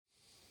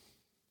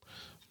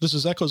This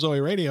is Echo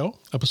Zoe Radio,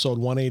 episode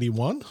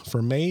 181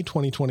 for May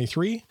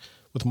 2023,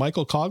 with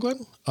Michael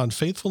Coughlin on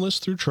Faithfulness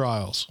Through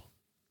Trials.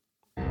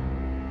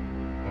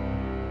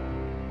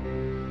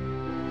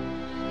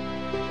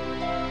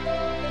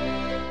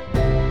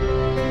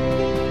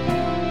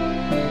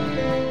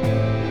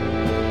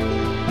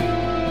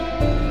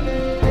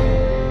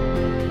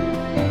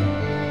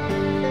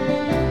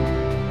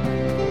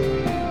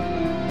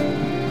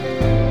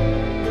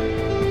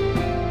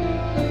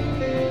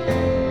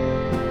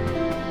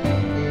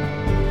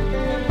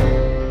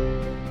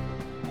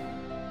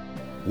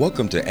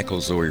 Welcome to Echo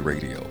Zoe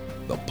Radio,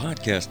 the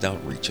podcast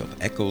outreach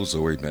of Echo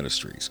Zoe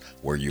Ministries,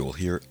 where you'll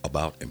hear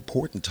about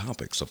important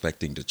topics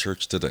affecting the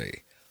church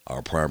today.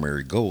 Our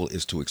primary goal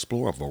is to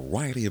explore a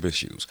variety of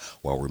issues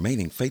while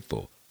remaining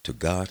faithful to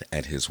God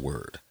and His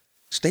Word.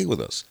 Stay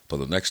with us for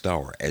the next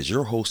hour as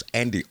your host,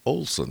 Andy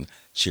Olson,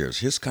 shares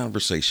his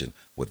conversation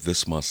with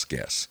this month's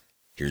guest.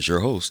 Here's your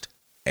host,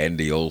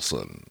 Andy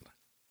Olson.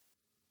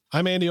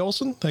 I'm Andy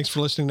Olson. Thanks for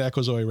listening to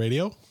Echo Zoe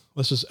Radio.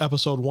 This is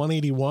episode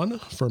 181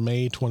 for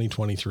May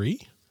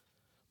 2023.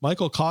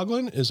 Michael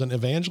Coughlin is an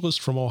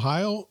evangelist from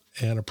Ohio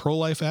and a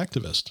pro-life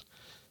activist.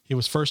 He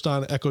was first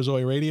on Echo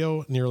Zoe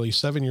Radio nearly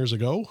 7 years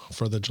ago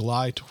for the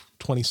July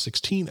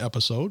 2016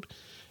 episode,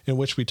 in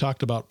which we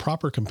talked about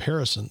proper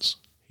comparisons.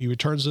 He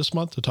returns this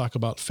month to talk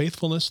about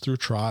faithfulness through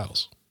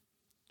trials.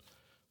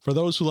 For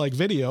those who like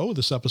video,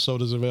 this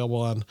episode is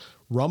available on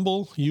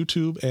Rumble,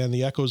 YouTube, and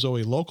the Echo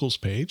Zoe Locals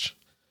page.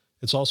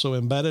 It's also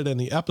embedded in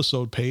the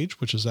episode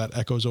page, which is at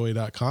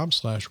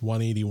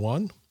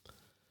echozoe.com/181.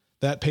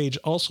 That page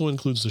also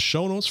includes the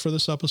show notes for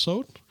this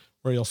episode,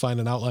 where you'll find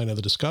an outline of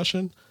the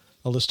discussion,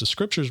 a list of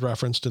scriptures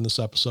referenced in this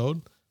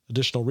episode,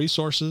 additional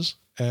resources,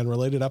 and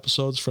related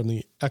episodes from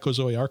the Echo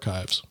Zoe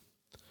archives.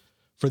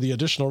 For the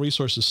additional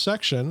resources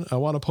section, I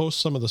want to post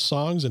some of the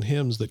songs and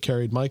hymns that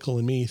carried Michael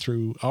and me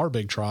through our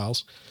big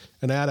trials,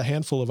 and add a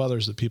handful of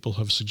others that people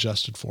have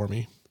suggested for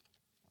me.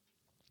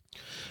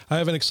 I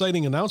have an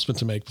exciting announcement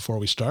to make before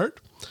we start.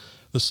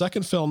 The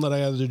second film that I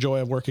had the joy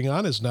of working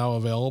on is now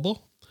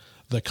available.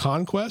 The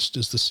Conquest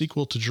is the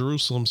sequel to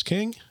Jerusalem's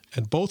King,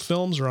 and both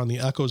films are on the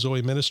Echo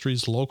Zoe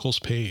Ministries Locals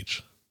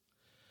page.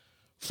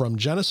 From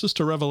Genesis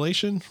to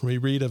Revelation, we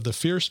read of the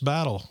fierce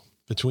battle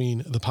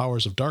between the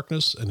powers of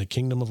darkness and the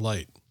kingdom of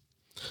light.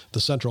 The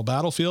central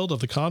battlefield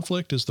of the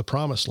conflict is the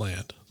Promised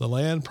Land, the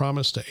land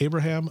promised to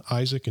Abraham,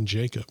 Isaac, and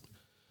Jacob.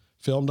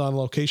 Filmed on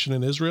location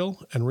in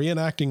Israel and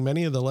reenacting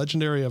many of the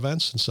legendary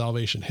events in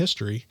salvation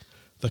history,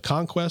 The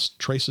Conquest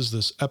traces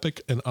this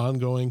epic and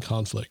ongoing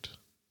conflict.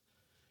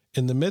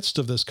 In the midst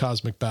of this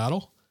cosmic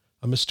battle,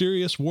 a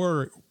mysterious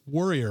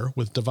warrior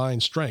with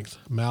divine strength,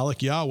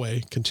 Malach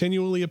Yahweh,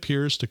 continually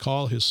appears to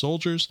call his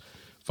soldiers,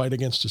 fight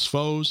against his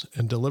foes,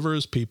 and deliver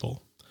his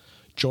people.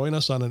 Join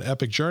us on an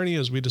epic journey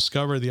as we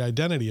discover the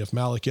identity of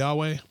Malach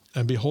Yahweh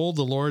and behold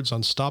the Lord's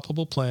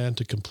unstoppable plan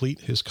to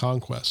complete his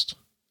conquest.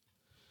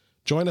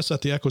 Join us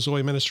at the Echo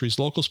Zoe Ministries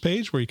Locals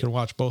page, where you can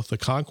watch both The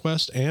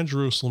Conquest and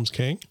Jerusalem's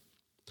King.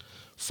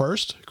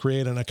 First,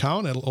 create an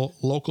account at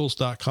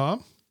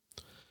locals.com.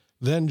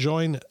 Then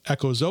join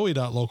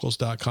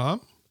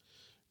echozoe.locals.com.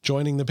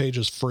 Joining the page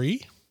is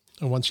free.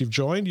 And once you've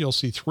joined, you'll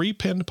see 3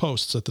 pinned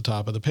posts at the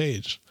top of the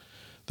page.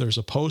 There's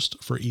a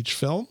post for each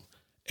film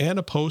and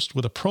a post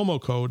with a promo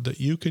code that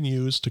you can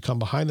use to come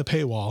behind the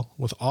paywall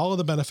with all of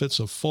the benefits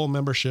of full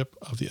membership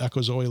of the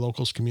Echo Zoe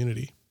Locals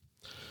community.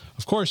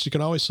 Of course, you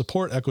can always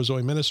support Echo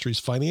Zoe Ministries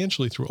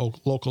financially through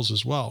Locals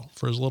as well,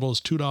 for as little as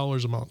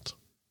 $2 a month.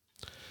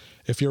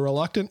 If you're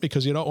reluctant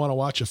because you don't want to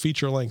watch a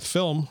feature-length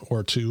film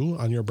or two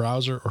on your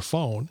browser or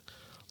phone,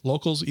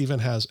 Locals even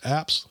has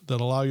apps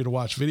that allow you to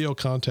watch video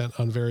content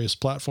on various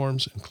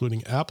platforms,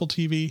 including Apple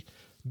TV,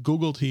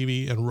 Google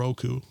TV, and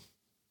Roku.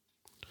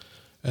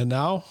 And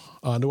now,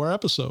 on to our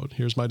episode.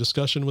 Here's my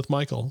discussion with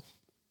Michael.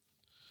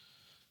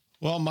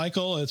 Well,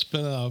 Michael, it's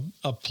been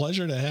a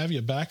pleasure to have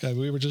you back.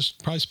 We were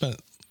just probably spent,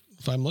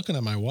 if I'm looking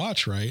at my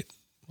watch right,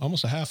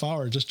 almost a half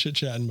hour just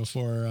chit-chatting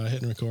before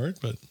hitting record.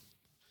 But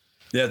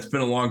yeah, it's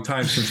been a long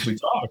time since we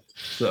talked.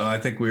 So I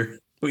think we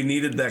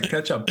needed that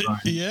catch-up time.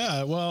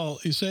 Yeah, well,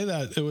 you say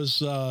that. It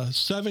was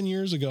 7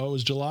 years ago. It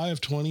was July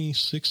of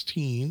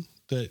 2016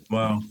 that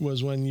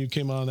was when you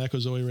came on Echo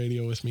Zoe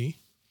Radio with me.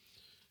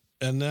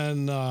 And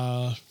then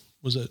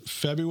was it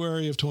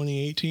February of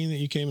 2018 that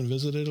you came and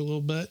visited a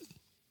little bit?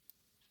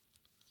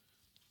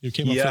 You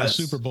came up for the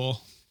Super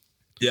Bowl.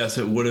 Yes,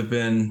 it would have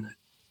been.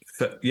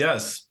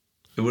 Yes,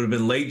 it would have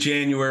been late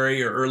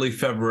January or early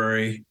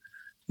February.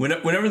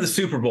 Whenever the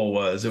Super Bowl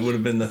was, it would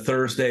have been the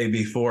Thursday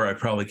before I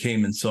probably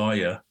came and saw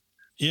you.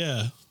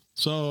 Yeah.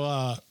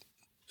 So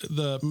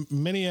the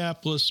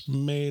Minneapolis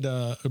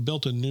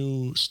built a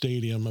new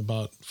stadium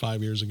about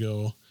 5 years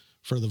ago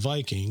for the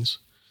Vikings.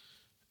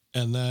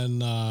 And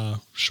then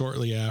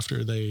shortly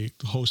after, they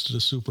hosted a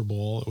Super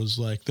Bowl. It was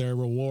like their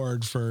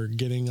reward for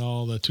getting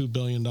all the $2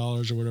 billion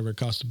or whatever it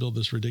cost to build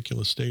this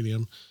ridiculous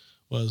stadium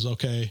was,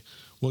 okay,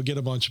 we'll get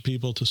a bunch of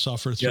people to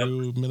suffer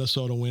through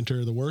Minnesota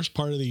winter, the worst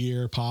part of the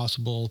year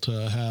possible,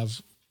 to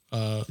have,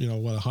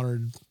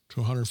 100 to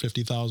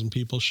 150,000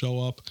 people show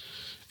up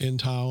in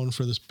town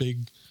for this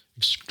big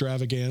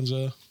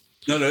extravaganza.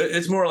 No,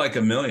 it's more like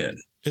 1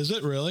 million. Is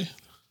it really?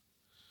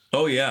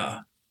 Oh,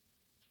 yeah.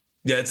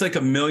 Yeah, it's like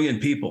 1 million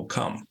people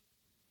come.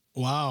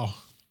 Wow.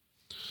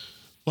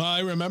 Well,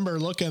 I remember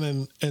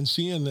looking and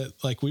seeing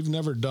that, like, we've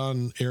never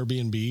done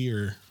Airbnb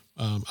or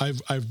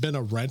I've been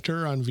a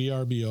renter on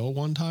VRBO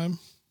one time,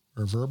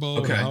 or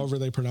Verbo, or however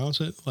they pronounce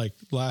it. Like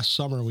last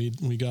summer, we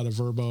got a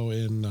Verbo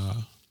in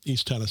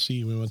East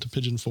Tennessee. We went to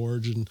Pigeon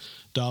Forge and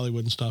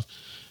Dollywood and stuff.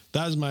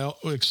 That is my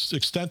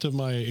extent of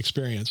my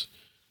experience.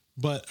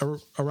 But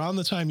around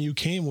the time you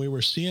came, we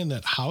were seeing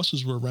that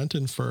houses were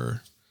renting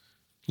for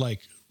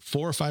like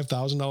 $4,000 or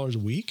 $5,000 a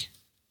week,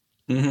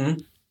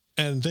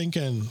 and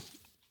thinking,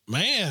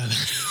 man,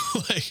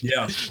 like,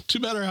 yeah, too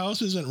bad our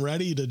house isn't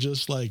ready to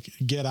just like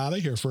get out of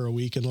here for a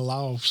week and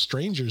allow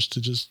strangers to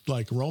just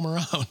like roam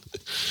around,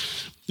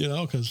 you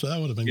know, because that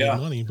would have been good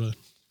money.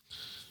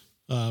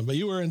 But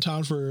you were in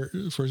town for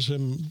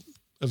some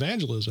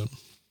evangelism.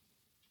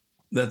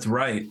 That's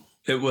right.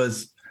 It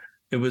was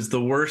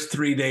the worst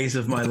 3 days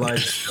of my life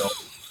still.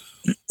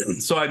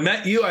 So I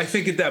met you, I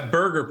think, at that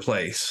burger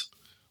place.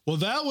 Well,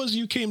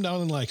 you came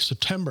down in like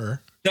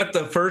September. That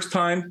the first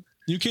time?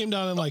 You came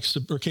down in like,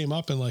 or came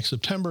up in like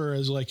September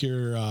as like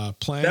your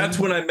plan. That's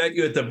when I met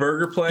you at the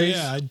burger place?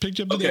 Yeah, I picked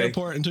you up at the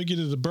airport and took you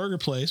to the burger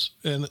place.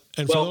 And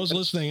for those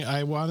listening,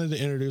 I wanted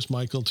to introduce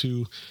Michael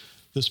to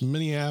this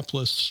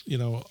Minneapolis, you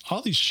know,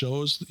 all these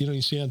shows, you know,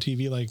 you see on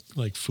TV,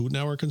 like Food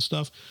Network and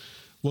stuff.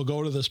 We'll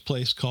go to this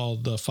place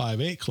called the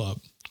 5-8 Club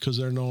because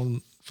they're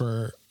known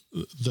for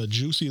the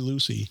Juicy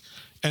Lucy.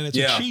 And it's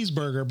a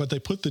cheeseburger, but they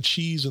put the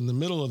cheese in the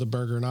middle of the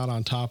burger, not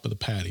on top of the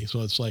patty.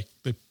 So it's like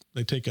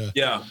they take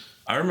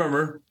I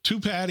remember 2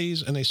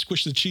 patties and they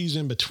squish the cheese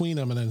in between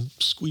them and then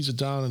squeeze it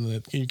down,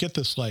 and you get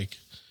this like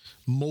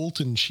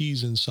molten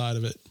cheese inside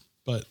of it.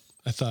 But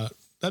I thought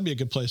that'd be a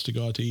good place to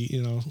go out to eat,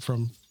 you know,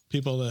 from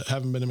people that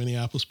haven't been to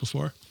Minneapolis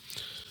before.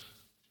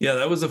 Yeah,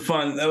 that was a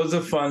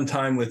fun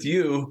time with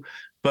you.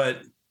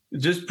 But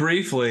just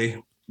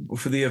briefly,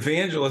 for the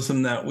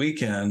evangelism that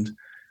weekend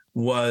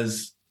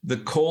was the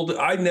cold.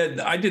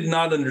 I did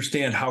not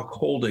understand how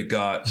cold it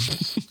got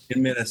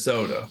in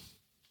Minnesota.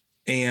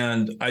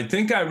 And I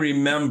think I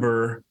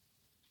remember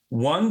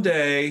one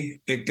day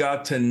it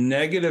got to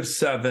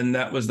 -7.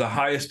 That was the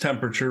highest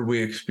temperature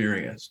we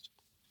experienced.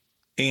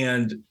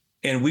 And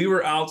we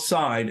were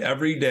outside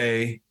every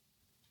day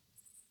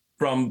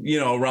from, you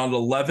know, around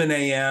 11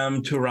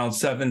 a.m. to around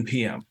 7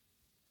 p.m.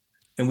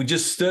 And we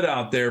just stood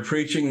out there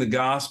preaching the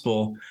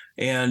gospel.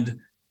 And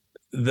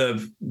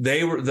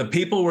the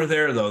people were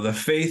there, though, the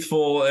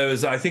faithful. It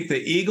was, I think,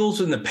 the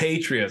Eagles and the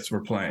Patriots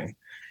were playing.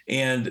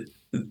 And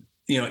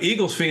you know,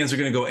 Eagles fans are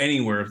going to go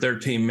anywhere if their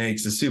team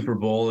makes the Super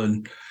Bowl.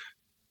 And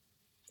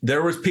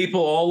there was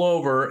people all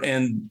over,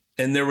 and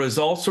there was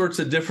all sorts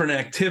of different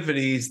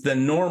activities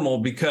than normal,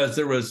 because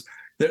there was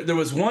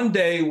one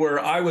day where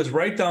I was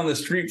right down the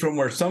street from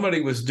where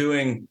somebody was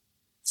doing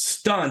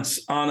stunts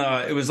on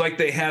it was like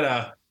they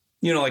had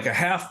like a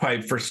half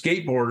pipe for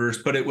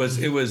skateboarders, but it was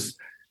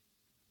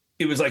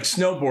like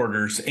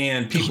snowboarders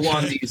and people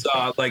on these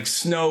like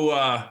snow,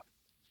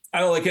 I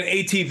don't know, like an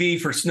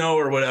ATV for snow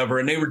or whatever,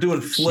 and they were doing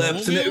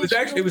flips, and it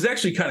was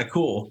actually kind of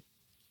cool.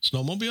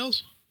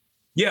 Snowmobiles?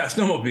 Yeah,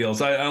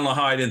 snowmobiles. I don't know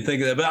how I didn't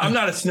think of that, but I'm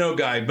not a snow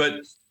guy. But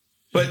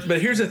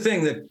here's the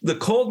thing: that the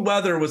cold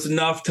weather was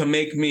enough to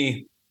make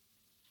me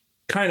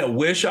kind of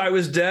wish I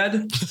was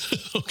dead.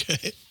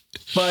 Okay.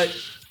 But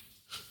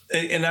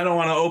and I don't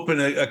want to open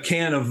a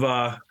can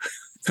of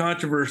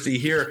controversy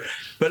here,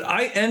 but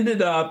I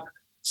ended up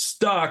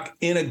stuck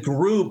in a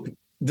group.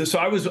 So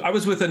I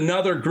was with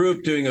another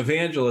group doing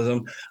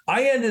evangelism.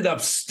 I ended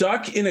up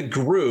stuck in a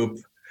group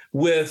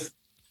with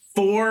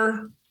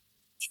 4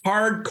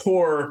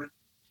 hardcore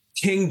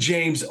King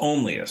James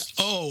onlyists.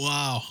 Oh,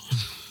 wow.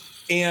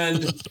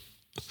 And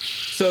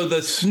so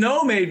the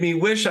snow made me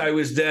wish I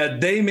was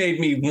dead. They made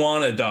me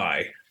want to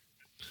die.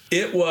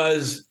 It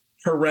was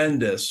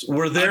horrendous.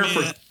 We're there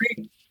for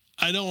 3.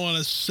 I don't want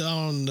to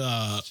sound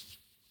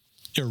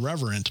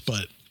irreverent,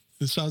 but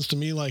it sounds to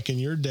me like in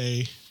your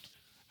day,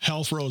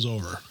 hell froze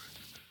over.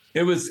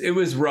 It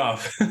was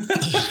rough.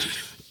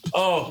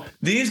 Oh,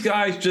 these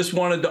guys just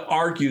wanted to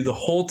argue the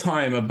whole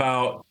time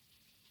about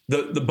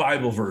the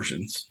Bible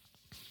versions.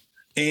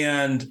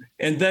 And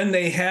then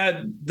they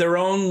had their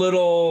own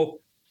little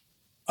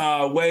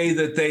way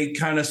that they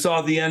kind of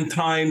saw the end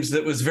times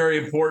that was very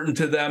important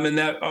to them. And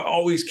that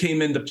always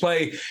came into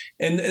play.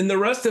 And the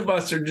rest of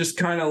us are just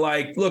kind of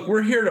like, look,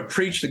 we're here to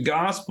preach the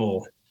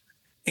gospel,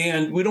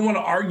 and we don't want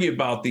to argue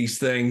about these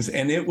things.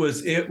 And it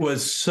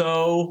was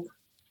so,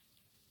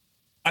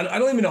 I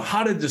don't even know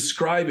how to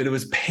describe it. It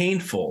was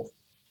painful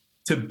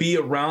to be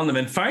around them.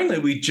 And finally,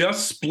 we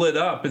just split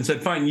up and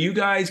said, fine, you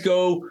guys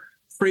go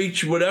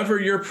preach whatever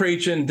you're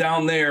preaching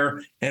down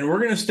there, and we're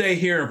going to stay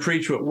here and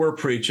preach what we're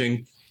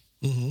preaching.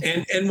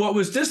 Mm-hmm. And what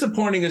was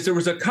disappointing is there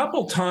was a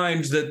couple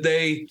times that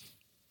they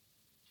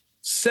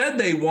said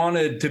they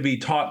wanted to be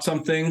taught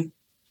something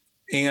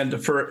and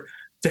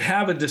to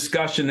have a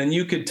discussion, and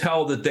you could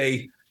tell that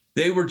they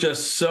they were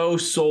just so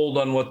sold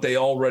on what they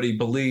already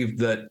believed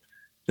that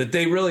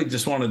they really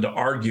just wanted to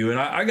argue. And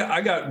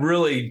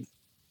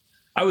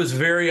I was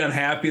very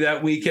unhappy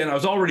that weekend. I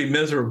was already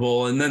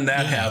miserable, and then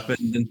that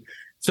happened. And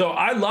so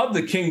I love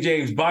the King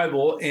James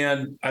Bible,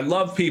 and I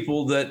love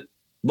people that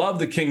love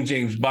the King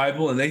James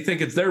Bible, and they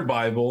think it's their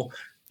Bible.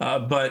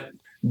 But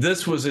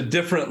this was a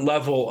different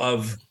level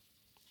of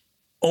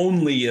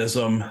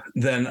onlyism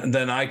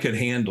than I could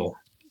handle.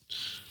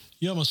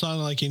 You almost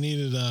sounded like you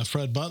needed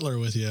Fred Butler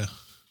with you.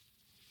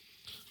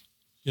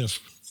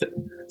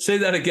 Say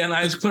that again.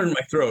 I was clearing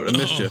my throat. I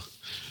missed you.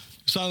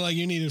 Sounded like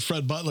you needed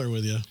Fred Butler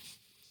with you.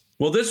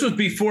 Well, this was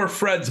before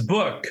Fred's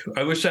book.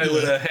 I wish I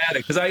would have had it,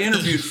 because I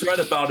interviewed Fred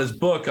about his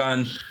book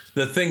on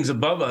the Things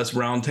Above Us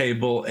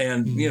roundtable,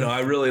 and I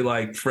really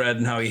liked Fred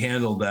and how he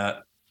handled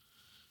that.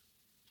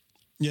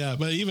 Yeah,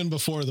 but even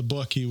before the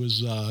book, he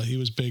was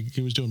big.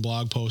 He was doing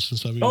blog posts and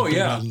stuff.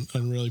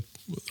 And really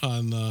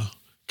on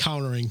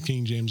countering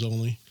King James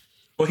only.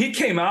 Well, he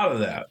came out of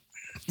that.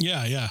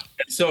 Yeah.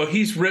 And so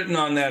he's written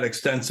on that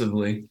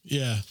extensively.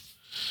 Yeah,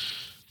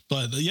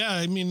 but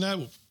I mean that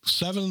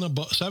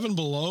 7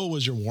 below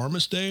was your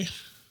warmest day.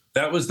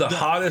 That was the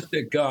hottest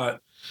it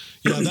got.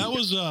 Yeah, that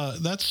was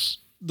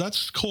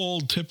that's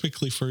cold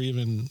typically for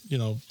even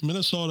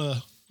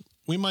Minnesota.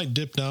 We might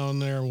dip down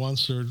there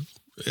once or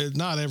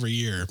not every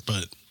year,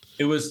 but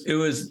it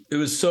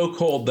was so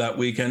cold that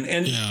weekend.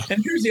 And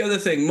here's the other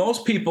thing: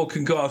 most people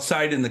can go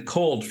outside in the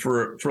cold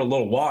for a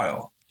little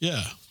while.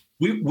 Yeah.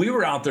 We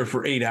were out there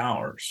for 8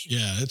 hours.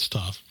 Yeah, it's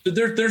tough.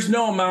 There's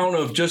no amount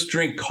of just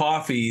drink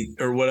coffee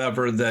or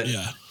whatever that.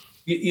 Yeah.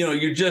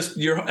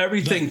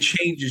 Everything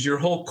changes. Your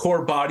whole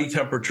core body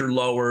temperature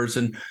lowers,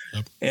 and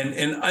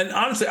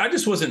honestly, I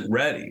just wasn't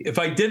ready. If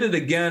I did it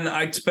again,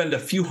 I'd spend a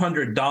few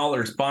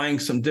 $100s buying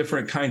some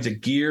different kinds of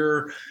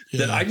gear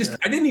that I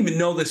didn't even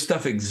know this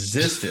stuff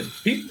existed.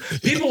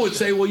 People would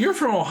say, "Well, you're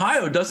from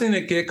Ohio. Doesn't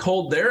it get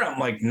cold there?" I'm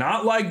like,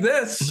 "Not like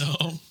this."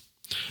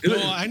 No,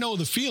 I know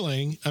the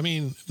feeling. I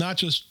mean, not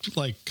just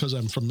like because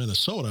I'm from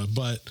Minnesota,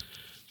 but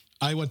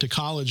I went to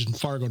college in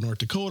Fargo, North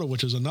Dakota,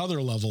 which is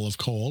another level of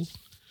cold.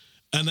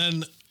 And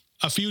then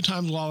a few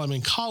times while I'm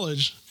in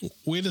college,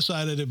 we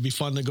decided it'd be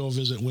fun to go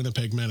visit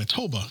Winnipeg,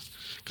 Manitoba,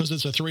 because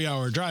it's a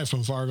 3-hour drive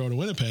from Fargo to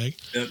Winnipeg.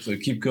 Yeah, so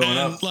keep going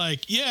up.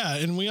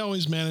 And we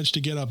always managed to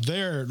get up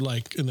there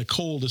like in the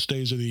coldest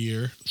days of the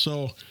year.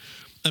 So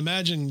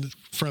imagine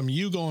from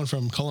you going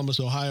from Columbus,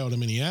 Ohio to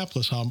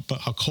Minneapolis, how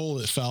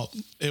cold it felt.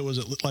 It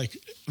was like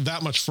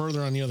that much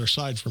further on the other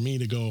side for me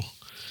to go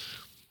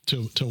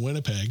to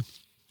Winnipeg.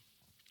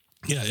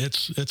 Yeah,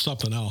 it's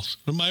something else.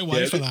 But my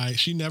wife and I,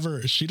 she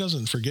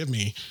doesn't forgive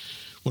me.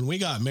 When we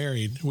got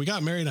married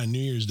on New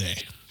Year's Day,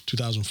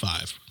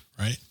 2005,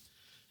 right?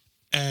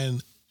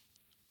 And,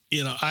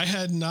 I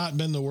had not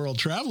been the world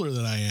traveler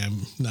that I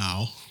am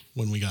now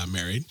when we got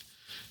married.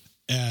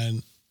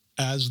 And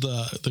as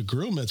the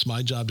groom, it's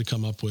my job to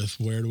come up with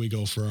where do we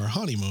go for our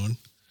honeymoon.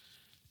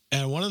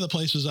 And one of the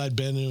places I'd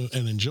been to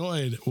and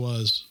enjoyed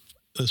was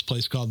this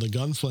place called the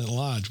Gunflint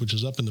Lodge, which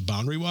is up in the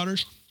Boundary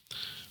Waters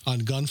on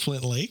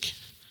Gunflint Lake.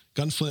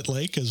 Gunflint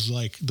Lake is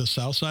like the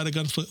south side of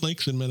Gunflint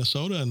Lake's in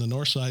Minnesota, and the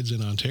north side's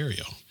in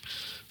Ontario.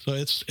 So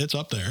it's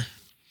up there.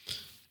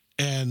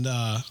 And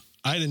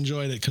I'd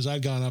enjoyed it because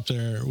I'd gone up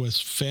there with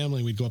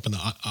family. We'd go up in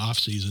the off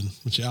season,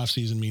 which the off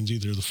season means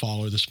either the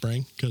fall or the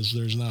spring, because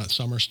there's not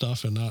summer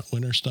stuff and not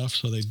winter stuff.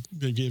 So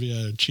they give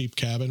you a cheap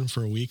cabin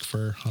for a week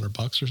for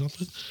 $100 or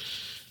something.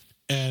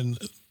 And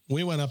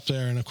we went up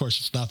there, and of course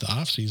it's not the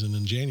off season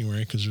in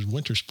January because there's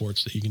winter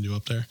sports that you can do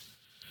up there.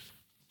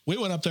 We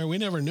went up there. We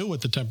never knew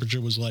what the temperature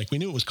was like. We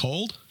knew it was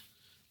cold,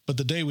 but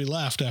the day we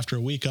left after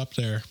a week up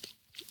there,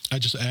 I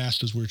just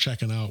asked as we were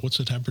checking out, "What's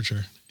the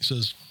temperature?" He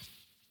says,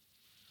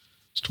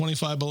 "It's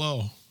 25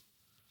 below."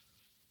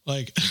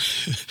 Like,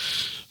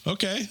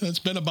 okay, it's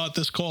been about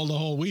this cold the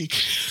whole week.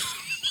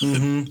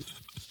 Mm-hmm.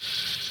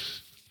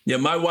 Yeah,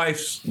 my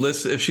wife's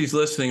if she's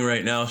listening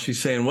right now, she's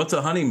saying, "What's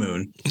a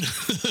honeymoon?"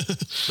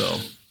 So,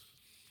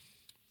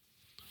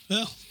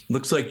 yeah,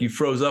 looks like you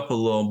froze up a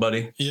little,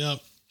 buddy. Yep.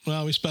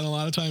 Well, we spent a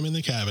lot of time in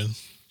the cabin.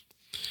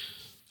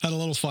 Had a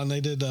little fun. They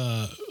had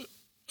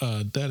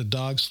a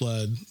dog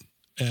sled,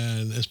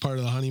 and as part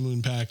of the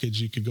honeymoon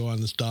package, you could go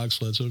on this dog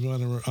sled. So we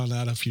went on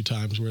that a few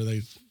times where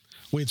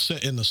we'd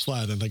sit in the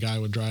sled and the guy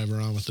would drive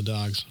around with the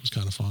dogs. It was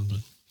kind of fun, but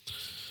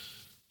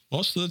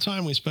most of the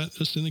time we spent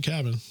just in the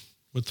cabin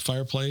with the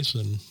fireplace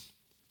and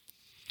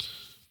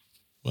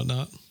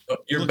whatnot. Oh,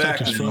 you're back.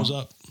 Like you froze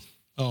up.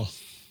 Oh,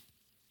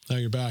 now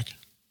you're back.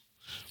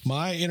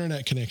 My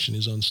internet connection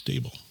is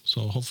unstable,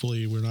 so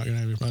hopefully we're not going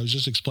to have. I was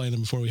just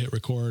explaining before we hit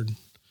record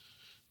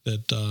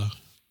that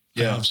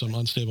I have some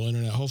unstable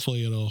internet.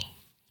 Hopefully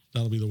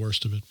that'll be the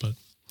worst of it. But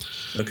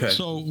okay.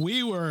 So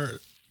we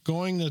were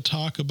going to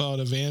talk about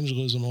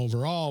evangelism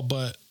overall,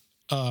 but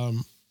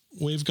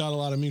we've got a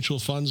lot of mutual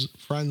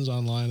friends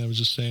online. I was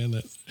just saying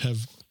that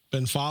have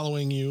been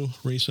following you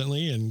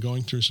recently and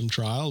going through some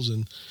trials,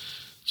 and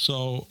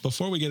so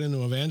before we get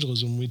into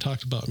evangelism, we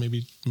talked about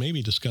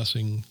maybe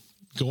discussing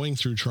going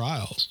through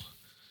trials.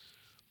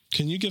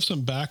 Can you give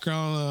some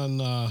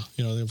background on,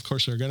 of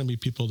course, there are going to be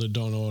people that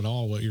don't know at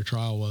all what your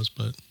trial was,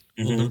 but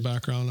a little bit of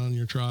background on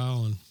your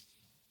trial. And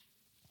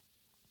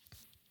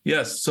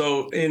Yes.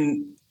 So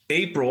in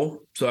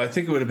April, so I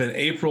think it would have been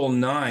April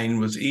 9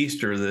 was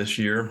Easter this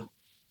year.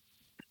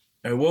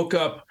 I woke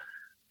up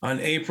on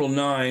April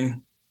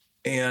 9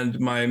 and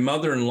my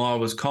mother-in-law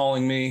was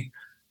calling me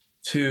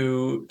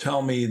to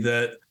tell me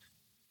that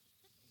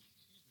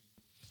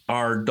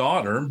our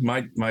daughter,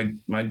 my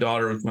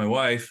daughter with my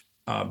wife,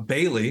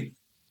 Bailey,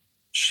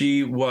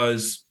 she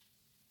was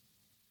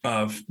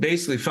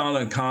basically found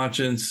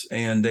unconscious,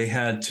 and they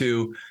had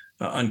to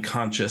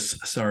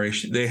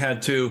they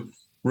had to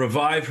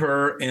revive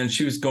her, and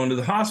she was going to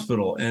the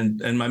hospital. And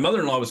my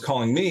mother-in-law was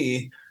calling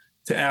me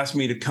to ask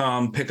me to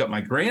come pick up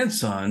my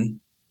grandson,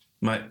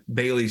 my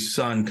Bailey's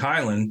son,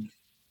 Coughlin,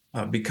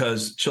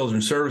 because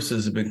Children's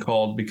Services had been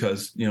called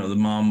because, the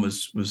mom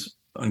was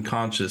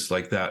unconscious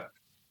like that.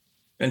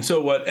 And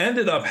so what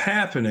ended up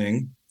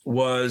happening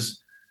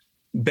was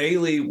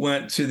Bailey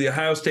went to the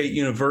Ohio State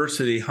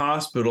University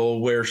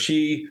Hospital where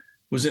she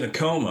was in a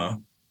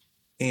coma.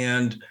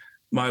 And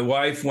my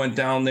wife went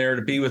down there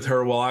to be with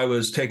her while I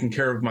was taking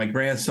care of my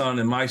grandson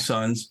and my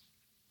sons.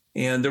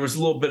 And there was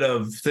a little bit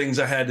of things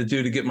I had to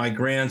do to get my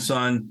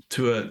grandson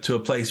to a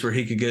place where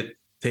he could get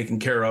taken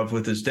care of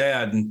with his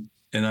dad. And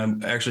I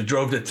actually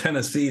drove to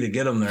Tennessee to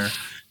get him there.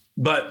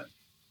 But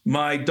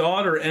my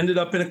daughter ended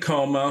up in a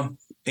coma,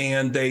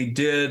 and they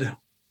did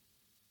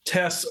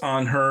tests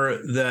on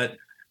her that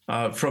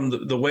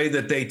from the way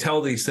that they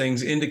tell these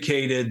things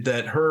indicated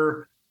that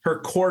her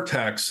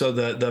cortex, so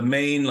the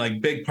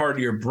main big part of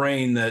your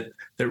brain that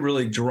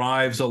really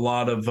drives a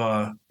lot of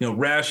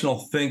rational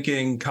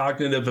thinking,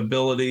 cognitive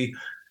ability,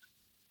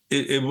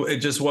 it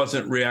just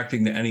wasn't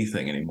reacting to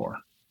anything anymore.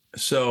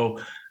 So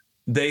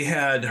they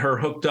had her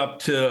hooked up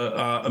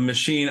to a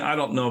machine. I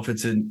don't know if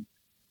it's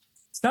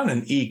not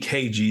an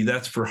EKG,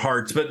 that's for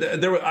hearts, but I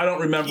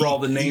don't remember all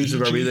the names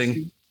of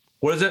everything.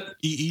 What is it?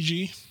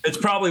 EEG? It's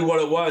probably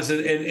what it was. And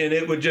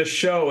it would just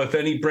show if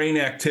any brain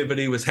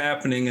activity was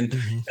happening. And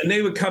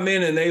they would come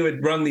in and they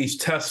would run these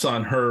tests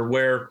on her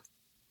where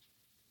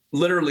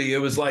literally it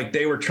was like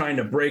they were trying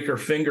to break her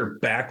finger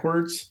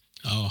backwards.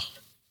 Oh.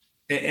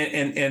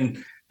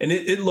 And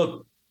it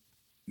looked,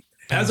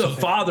 as a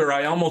father,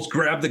 I almost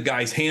grabbed the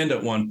guy's hand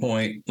at one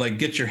point, like,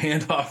 get your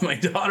hand off my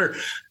daughter.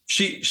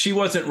 She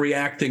wasn't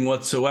reacting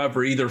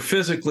whatsoever, either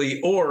physically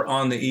or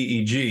on the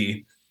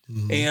EEG.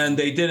 And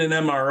they did an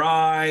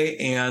MRI,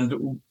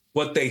 and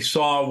what they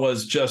saw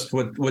was just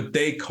what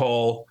they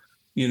call,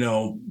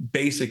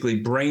 basically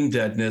brain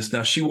deadness.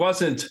 Now, she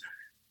wasn't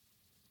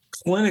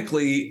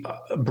clinically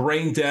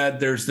brain dead.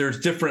 There's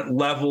different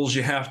levels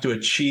you have to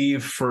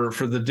achieve for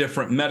the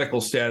different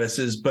medical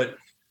statuses, but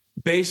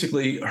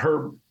basically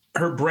her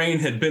brain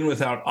had been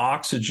without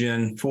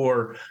oxygen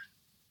for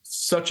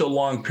such a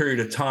long period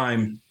of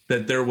time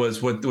that there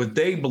was what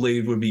they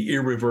believed would be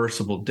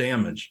irreversible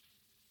damage.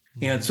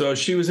 And so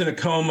she was in a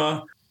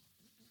coma,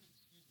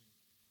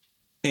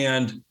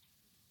 and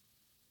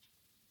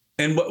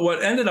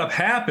what ended up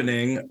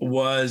happening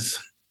was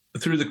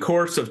through the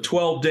course of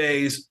 12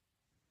 days,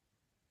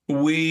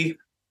 we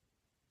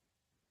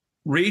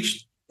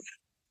reached,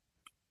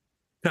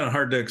 kind of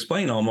hard to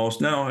explain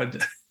almost now.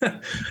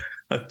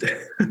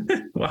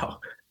 Wow.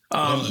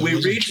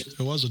 It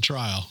was a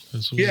trial.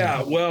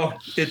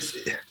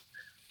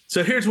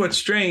 So here's what's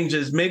strange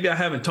is maybe I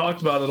haven't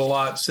talked about it a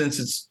lot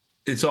since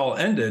it's all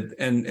ended,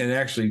 and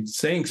actually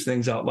saying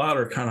things out loud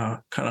are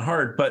kind of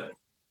hard. But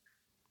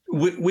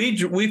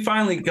we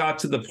finally got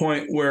to the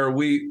point where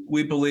we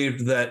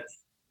believed that,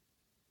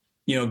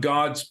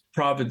 God's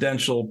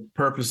providential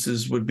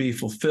purposes would be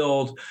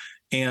fulfilled,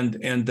 and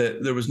that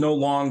there was no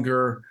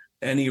longer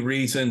any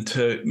reason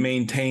to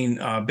maintain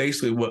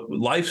basically what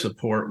life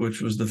support,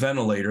 which was the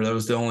ventilator. That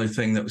was the only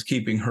thing that was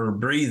keeping her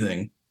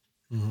breathing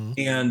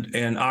and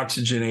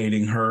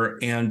oxygenating her.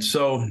 And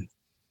so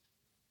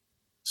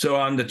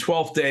on the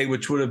 12th day,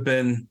 which would have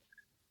been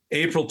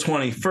April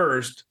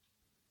 21st,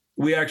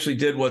 we actually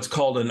did what's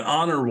called an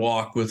honor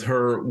walk with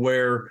her,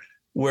 where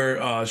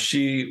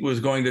she was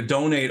going to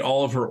donate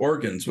all of her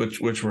organs,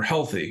 which were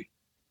healthy.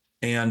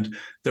 And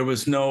there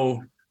was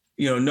no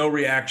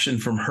reaction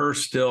from her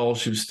still.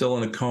 She was still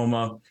in a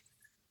coma.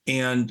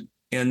 And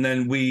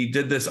then we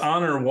did this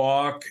honor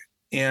walk,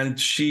 and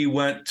she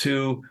went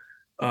to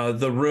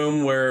the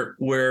room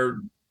where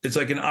it's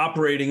like an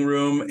operating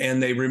room,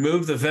 and they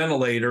removed the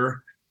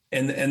ventilator.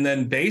 And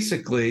then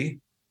basically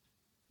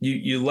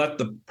you let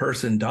the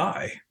person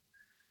die,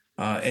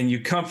 and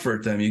you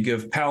comfort them. You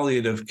give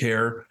palliative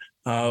care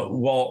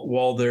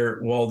while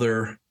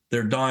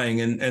they're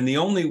dying. And the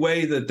only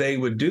way that they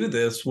would do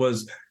this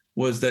was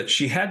that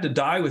she had to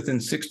die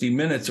within 60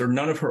 minutes or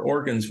none of her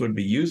organs would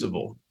be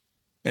usable.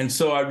 And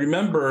so I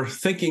remember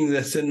thinking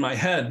this in my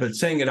head, but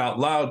saying it out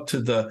loud to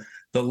the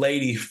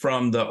lady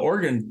from the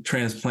organ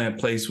transplant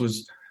place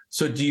was,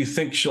 so do you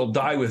think she'll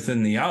die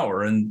within the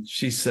hour? And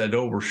she said,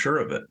 oh, we're sure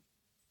of it.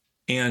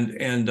 And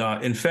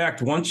in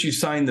fact, once you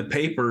sign the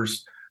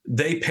papers,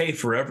 they pay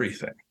for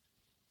everything.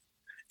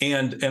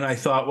 And I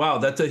thought, wow,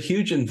 that's a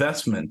huge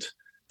investment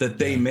that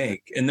they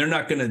make, and they're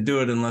not going to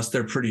do it unless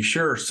they're pretty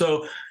sure.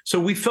 So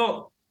we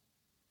felt,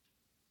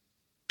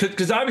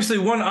 because obviously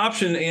one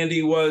option,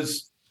 Andy,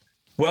 was,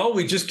 well,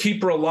 we just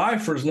keep her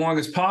alive for as long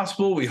as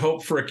possible. We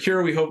hope for a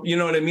cure. We hope, you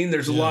know what I mean?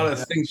 There's a lot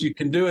of things you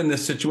can do in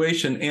this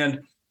situation.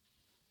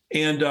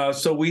 And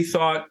so we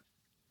thought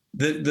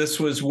that this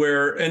was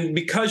where, and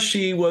because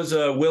she was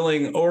a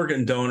willing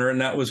organ donor and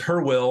that was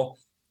her will,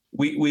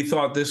 we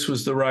thought this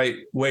was the right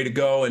way to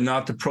go, and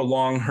not to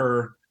prolong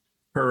her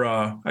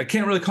I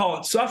can't really call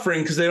it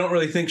suffering, because they don't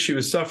really think she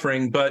was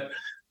suffering. But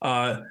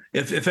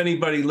if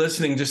anybody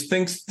listening just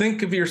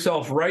think of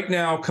yourself right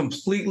now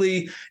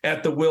completely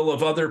at the will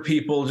of other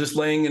people, just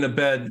laying in a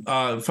bed,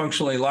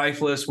 functionally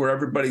lifeless, where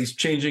everybody's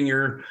changing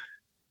your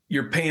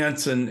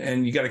pants,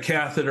 and you got a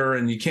catheter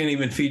and you can't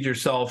even feed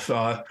yourself.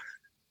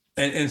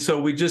 And so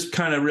we just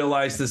kind of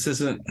realized this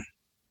isn't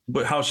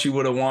how she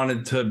would have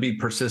wanted to be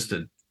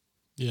persisted.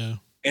 Yeah.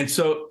 And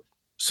so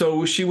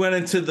she went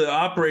into the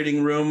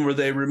operating room where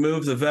they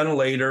removed the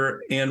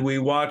ventilator, and we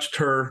watched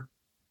her.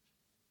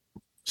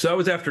 So that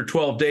was after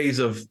 12 days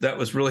that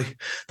was really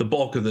the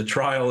bulk of the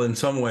trial in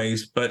some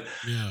ways. But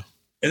and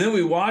then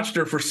we watched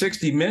her for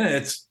 60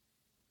 minutes.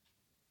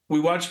 We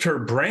watched her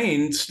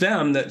brain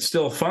stem that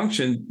still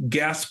functioned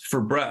gasp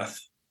for breath.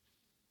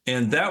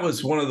 And that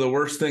was one of the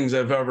worst things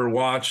I've ever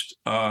watched.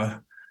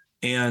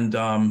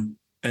 And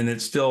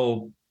it's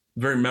still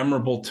very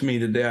memorable to me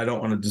today. I don't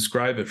want to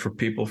describe it for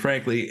people,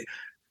 frankly.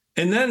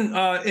 And then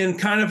in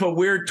kind of a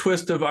weird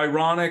twist of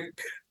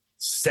ironic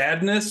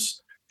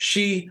sadness,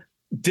 she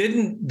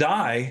didn't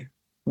die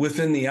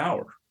within the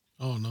hour.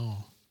 Oh,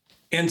 no.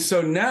 And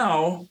so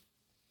now,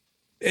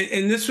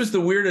 and this was the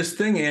weirdest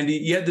thing, Andy,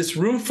 you had this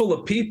room full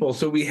of people.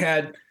 So we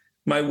had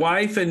my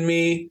wife and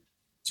me,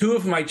 two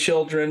of my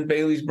children,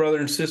 Bailey's brother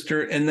and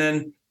sister, and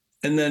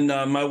then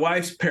my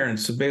wife's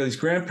parents, so Bailey's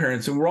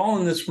grandparents. And we're all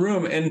in this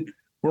room, and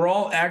we're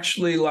all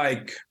actually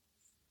like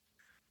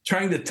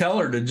trying to tell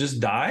her to just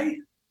die.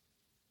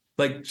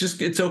 Like,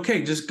 just, it's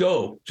okay, just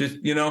go, just,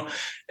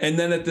 and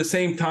then at the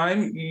same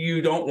time,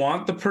 you don't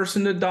want the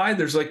person to die.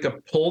 There's like a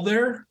pull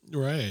there.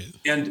 Right.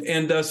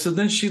 And so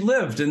then she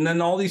lived, and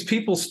then all these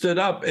people stood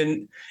up,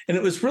 and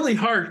it was really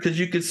hard because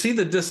you could see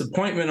the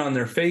disappointment on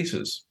their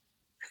faces.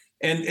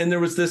 And there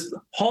was this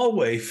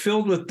hallway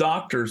filled with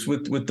doctors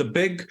with the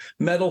big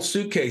metal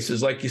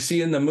suitcases like you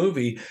see in the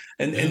movie.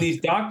 And these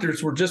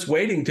doctors were just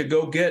waiting to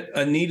go get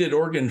a needed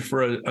organ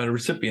for a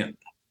recipient.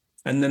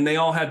 And then they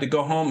all had to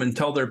go home and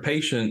tell their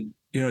patient,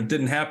 it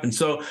didn't happen.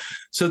 So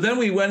then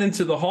we went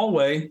into the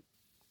hallway.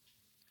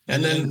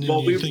 And then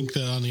you think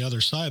that on the other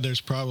side, there's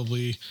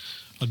probably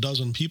a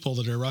dozen people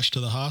that are rushed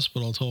to the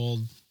hospital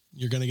told,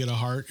 you're going to get a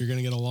heart, you're going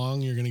to get a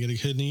lung, you're going to get a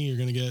kidney, you're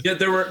going to get. Yeah,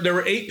 there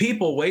were 8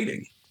 people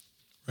waiting.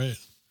 Right.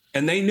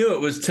 And they knew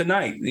it was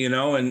tonight,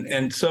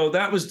 and so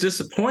that was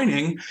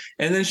disappointing.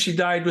 And then she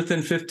died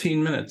within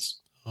 15 minutes.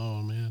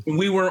 Oh, man.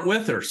 We weren't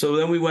with her. So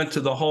then we went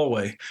to the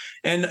hallway,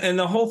 and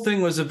the whole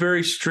thing was a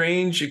very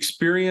strange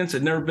experience.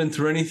 I'd never been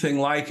through anything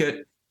like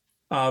it.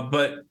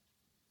 But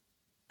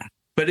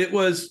it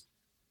was,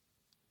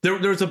 there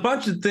was a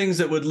bunch of things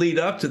that would lead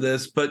up to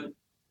this. But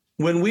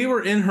when we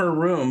were in her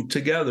room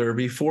together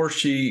before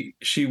she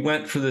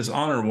went for this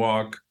honor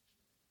walk,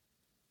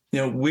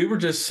 we were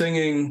just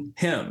singing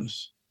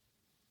hymns.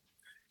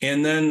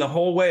 And then the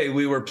whole way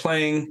we were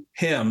playing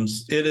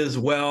hymns. It is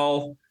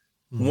well,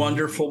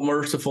 wonderful,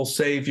 merciful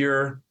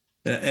Savior,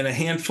 and a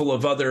handful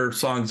of other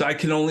songs. I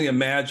Can Only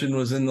Imagine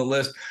was in the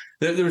list.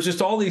 There was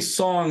just all these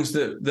songs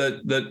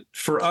that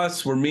for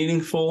us were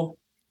meaningful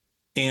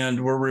and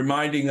were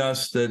reminding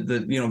us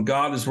that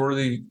God is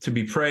worthy to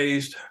be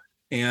praised.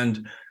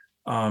 And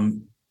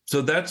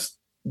so that's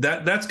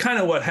kind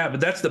of what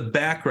happened. That's the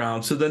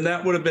background. So then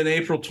that would have been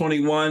April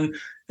 21.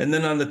 And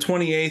then on the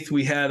 28th,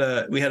 we had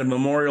a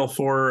memorial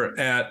for her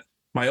at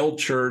my old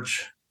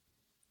church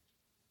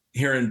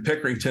here in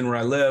Pickerington, where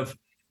I live.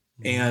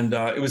 And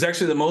it was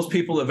actually the most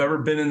people have ever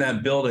been in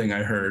that building,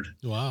 I heard.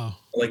 Wow.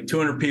 Like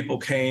 200 people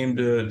came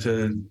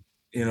to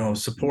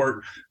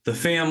support the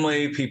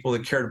family, people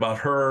that cared about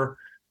her.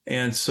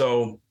 And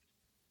so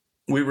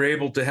we were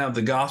able to have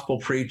the gospel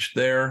preached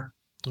there.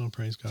 Oh,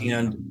 praise God.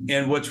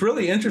 And what's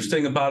really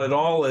interesting about it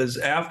all is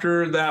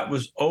after that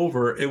was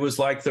over, it was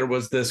like there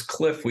was this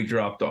cliff we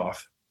dropped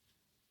off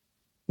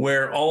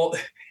where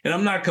and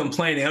I'm not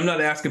complaining, I'm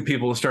not asking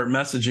people to start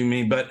messaging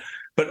me, but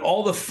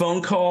all the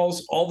phone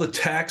calls, all the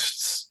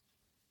texts,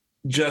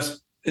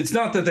 it's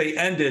not that they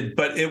ended,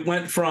 but it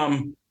went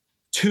from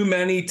too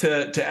many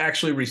to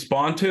actually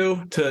respond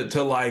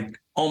to like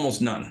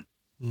almost none.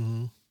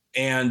 Mm-hmm.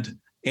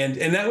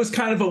 And that was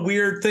kind of a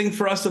weird thing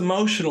for us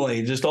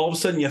emotionally. Just all of a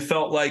sudden you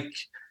felt like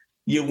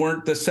you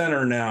weren't the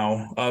center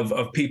now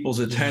of people's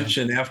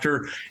attention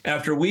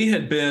after we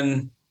had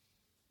been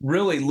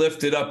really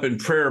lifted up in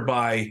prayer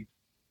by,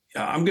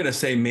 I'm going to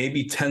say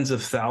maybe tens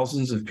of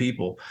thousands of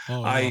people.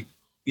 Oh, wow.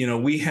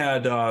 We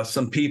had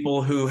some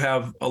people who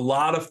have a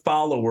lot of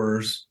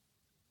followers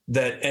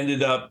that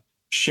ended up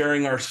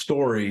sharing our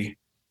story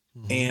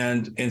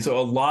And so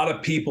a lot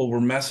of people were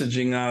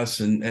messaging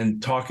us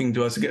and talking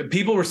to us.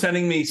 People were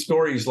sending me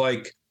stories,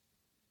 like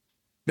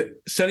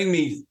sending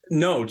me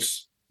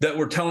notes that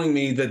were telling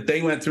me that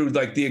they went through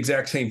like the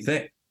exact same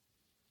thing.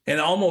 And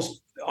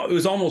it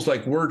was almost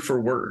like word for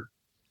word,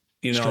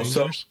 Strangers?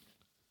 So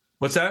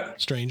what's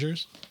that?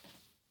 Strangers?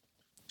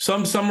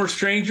 Some were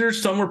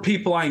strangers, some were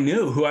people I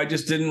knew who I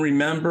just didn't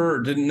remember or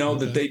didn't know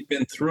that they'd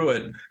been through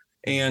it.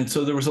 And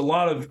so there was a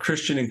lot of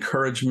Christian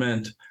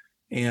encouragement,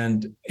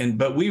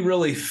 but we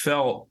really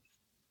felt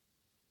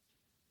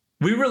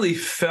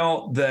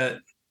that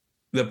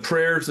the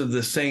prayers of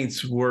the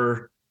saints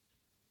were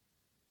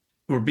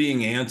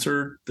being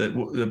answered, that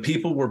the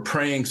people were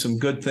praying some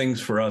good things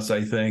for us,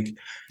 I think.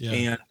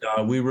 Yeah.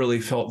 And we really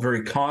felt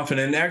very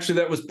confident. And actually,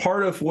 that was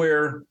part of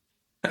where,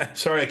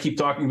 sorry, I keep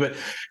talking, but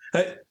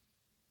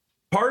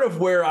part of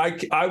where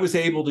I was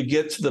able to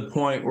get to the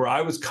point where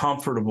I was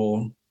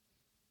comfortable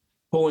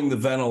pulling the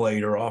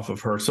ventilator off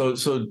of her.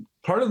 So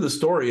part of the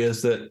story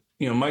is that,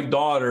 my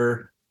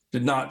daughter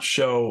did not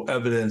show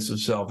evidence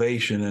of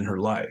salvation in her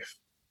life.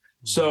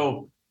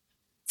 So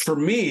for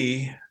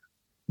me,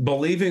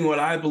 believing what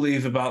I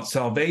believe about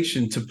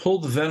salvation, to pull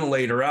the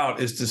ventilator out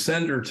is to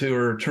send her to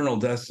her eternal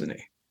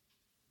destiny.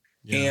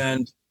 Yeah.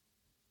 And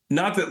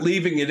not that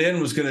leaving it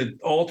in was going to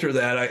alter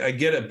that. I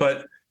get it.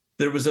 But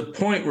there was a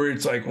point where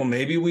it's like, well,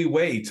 maybe we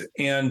wait.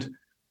 And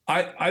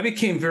I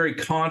became very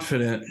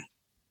confident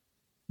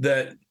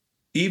that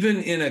even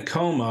in a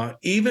coma,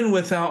 even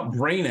without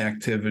brain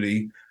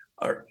activity,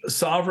 our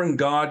sovereign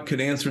God could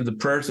answer the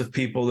prayers of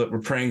people that were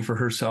praying for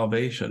her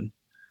salvation.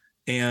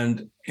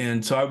 And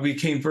so I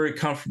became very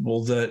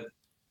comfortable that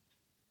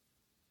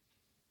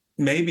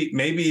maybe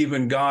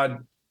even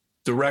God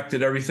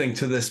directed everything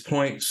to this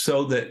point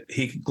so that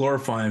he could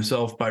glorify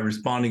himself by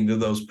responding to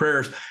those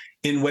prayers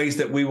in ways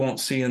that we won't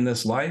see in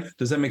this life.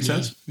 Does that make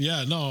sense?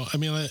 Yeah, no, I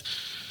mean,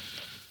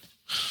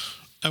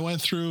 I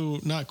went through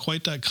not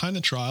quite that kind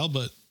of trial,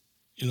 but,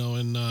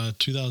 in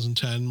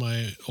 2010,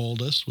 my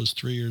oldest was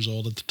 3 years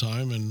old at the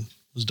time and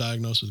was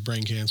diagnosed with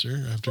brain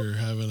cancer after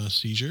having a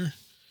seizure.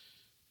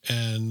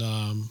 And,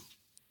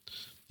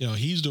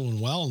 he's doing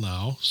well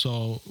now.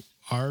 So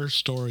our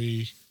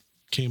story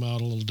came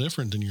out a little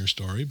different than your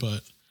story,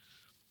 but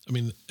I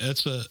mean,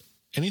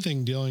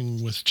 anything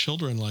dealing with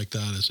children like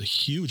that is a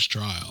huge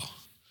trial.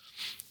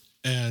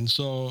 And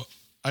so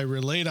I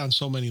relate on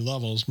so many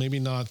levels, maybe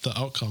not the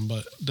outcome,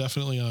 but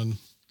definitely on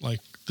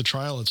like the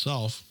trial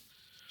itself,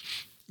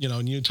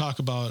 and you talk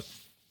about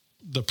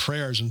the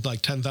prayers and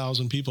like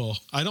 10,000 people.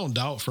 I don't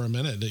doubt for a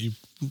minute that you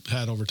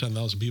had over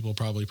 10,000 people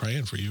probably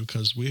praying for you,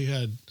 because we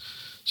had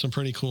some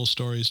pretty cool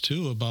stories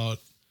too about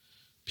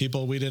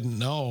people we didn't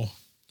know.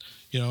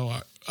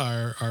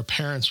 Our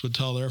parents would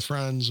tell their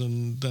friends,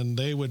 and then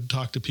they would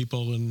talk to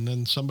people, and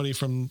then somebody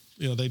from,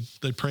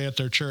 they'd pray at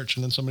their church,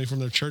 and then somebody from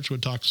their church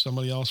would talk to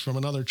somebody else from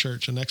another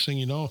church. And next thing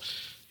you know,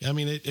 I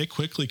mean, it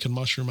quickly can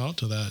mushroom out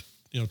to that,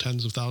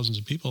 tens of thousands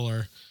of people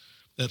are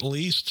at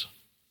least,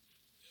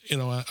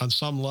 on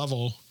some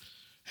level,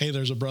 hey,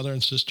 there's a brother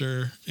and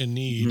sister in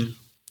need.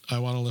 Mm-hmm. I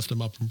want to lift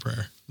them up in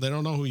prayer. They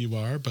don't know who you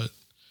are,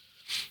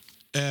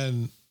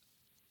 and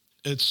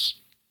it's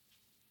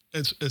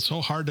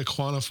so hard to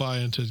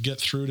quantify and to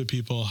get through to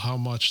people how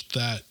much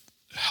that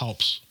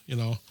helps,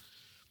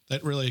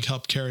 that really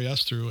helped carry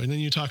us through. And then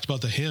you talked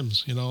about the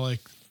hymns, like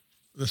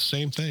the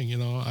same thing,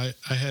 I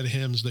had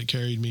hymns that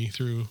carried me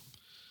through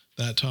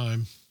that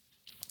time.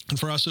 And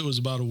for us, it was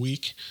about a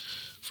week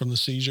from the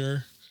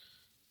seizure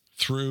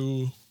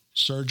through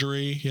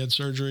surgery. He had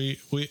surgery.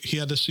 He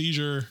had a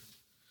seizure.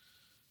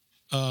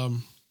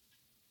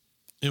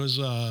 It was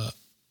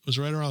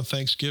right around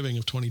Thanksgiving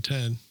of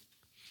 2010.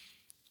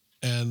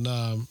 And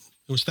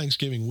it was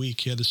Thanksgiving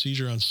week. He had a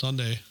seizure on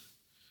Sunday.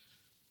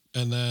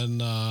 And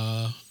then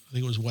I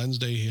think it was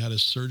Wednesday he had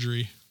his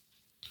surgery.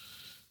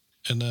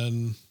 And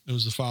then it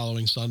was the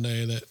following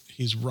Sunday that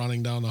he's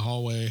running down the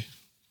hallway,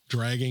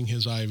 dragging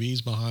his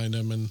IVs behind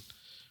him. And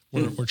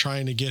we're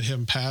trying to get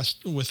him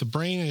past. With the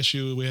brain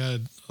issue, we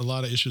had a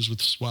lot of issues with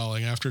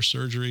swelling. After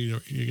surgery,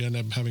 you end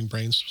up having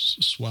brain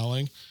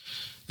swelling.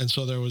 And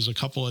so there was a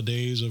couple of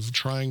days of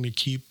trying to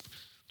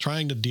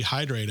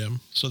dehydrate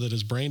him so that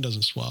his brain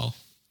doesn't swell.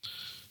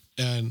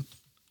 And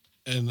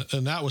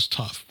that was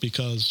tough,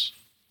 because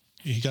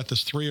he got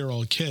this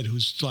 3-year-old kid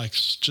who's like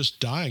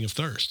just dying of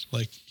thirst.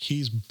 Like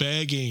he's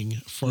begging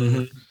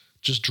for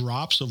just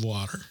drops of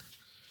water.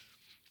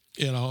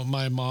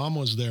 My mom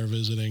was there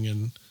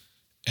visiting,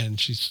 and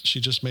she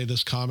just made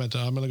this comment that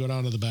I'm going to go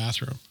down to the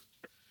bathroom.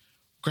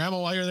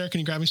 Grandma, while you're there, can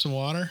you grab me some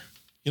water?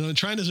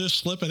 Trying to just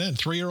slip it in.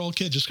 3-year-old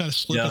kid just kind of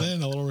slip it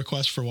in, a little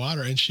request for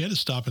water. And she had to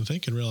stop and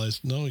think and realize,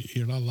 no,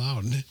 you're not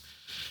allowed.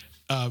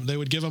 They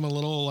would give him a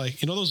little, like,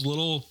 those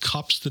little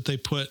cups that they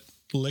put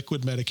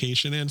liquid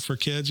medication in for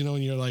kids,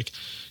 and you're like,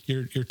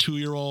 your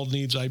 2-year-old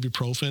needs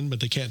ibuprofen, but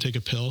they can't take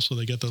a pill. So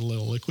they get the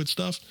little liquid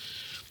stuff.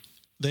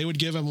 They would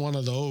give him one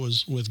of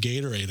those with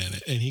Gatorade in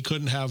it, and he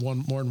couldn't have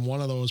more than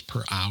one of those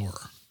per hour.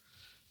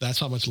 That's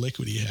how much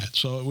liquid he had.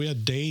 So we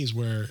had days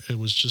where it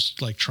was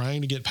just like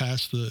trying to get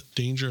past the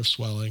danger of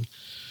swelling.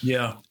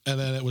 Yeah. And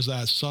then it was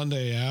that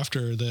Sunday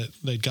after that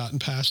they'd gotten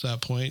past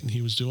that point and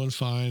he was doing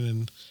fine.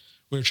 And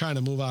we were trying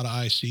to move out of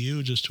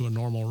ICU just to a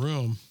normal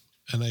room.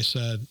 And they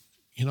said,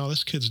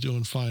 this kid's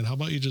doing fine. How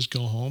about you just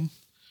go home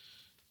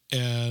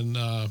and,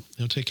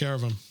 take care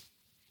of him.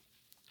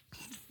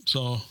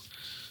 So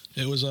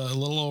it was a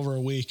little over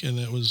a week, and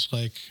it was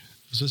like,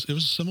 it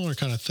was a similar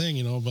kind of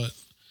thing, but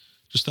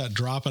just that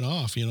dropping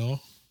off,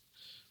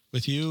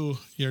 with you,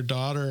 your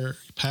daughter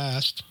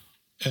passed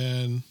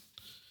and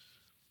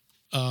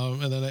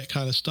then it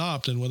kind of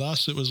stopped. And with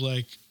us, it was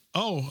like,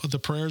 oh, the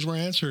prayers were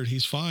answered.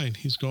 He's fine.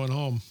 He's going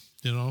home,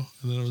 and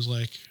then it was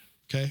like,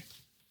 okay,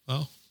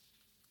 well,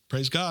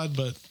 praise God,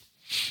 but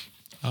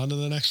on to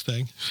the next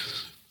thing.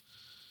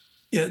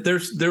 Yeah,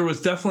 there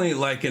was definitely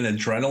like an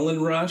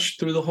adrenaline rush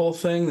through the whole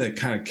thing that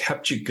kind of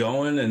kept you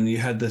going, and you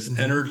had this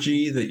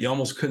energy that you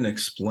almost couldn't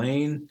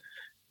explain.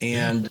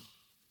 And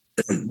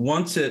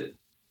once it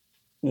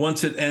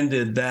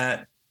ended,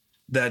 that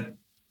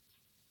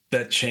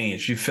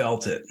changed. You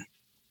felt it.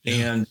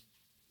 Yeah.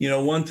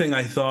 And one thing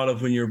I thought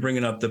of when you were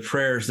bringing up the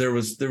prayers, there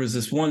was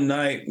this one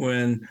night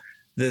when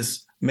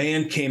this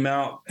man came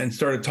out and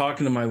started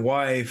talking to my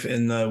wife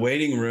in the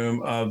waiting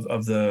room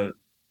of the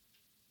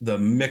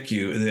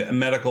MICU, the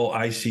medical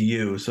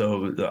ICU.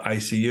 So the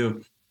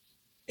ICU.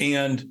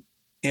 And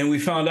we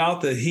found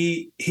out that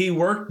he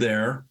worked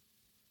there,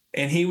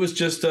 and he was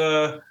just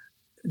an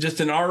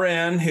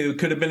RN who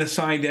could have been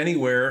assigned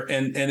anywhere.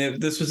 And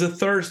this was a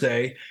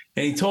Thursday.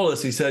 And he told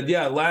us, he said,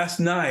 yeah, last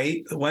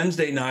night,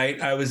 Wednesday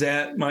night, I was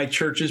at my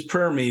church's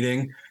prayer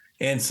meeting,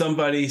 and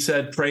somebody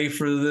said, pray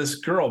for this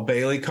girl,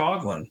 Bailey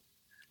Coughlin.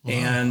 Wow.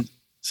 And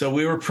so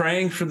we were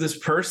praying for this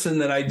person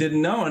that I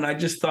didn't know. And I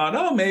just thought,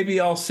 oh, maybe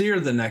I'll see her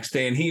the next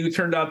day. And he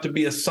turned out to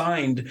be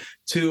assigned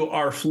to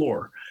our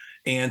floor.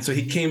 And so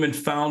he came and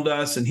found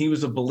us, and he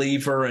was a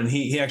believer, and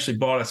he actually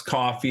bought us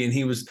coffee, and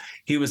he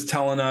was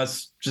telling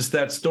us just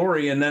that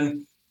story. And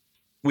then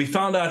we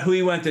found out who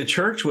he went to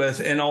church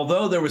with. And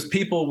although there was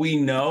people we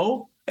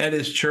know at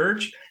his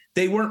church,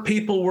 they weren't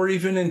people we're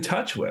even in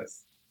touch with.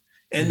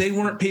 And they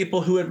weren't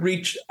people who had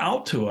reached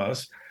out to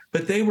us,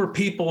 but they were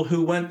people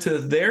who went to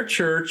their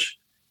church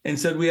and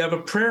said, we have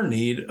a prayer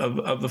need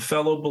of a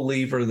fellow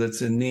believer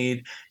that's in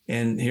need,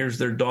 and here's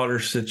their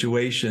daughter's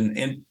situation.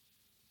 And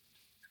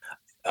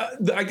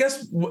I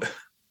guess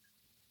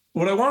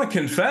what I want to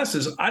confess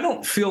is I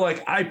don't feel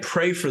like I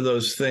pray for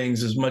those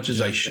things as much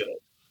as I should.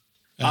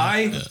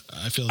 I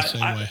feel the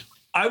same way.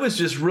 I was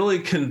just really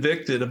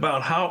convicted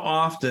about how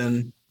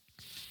often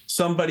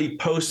somebody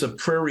posts a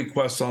prayer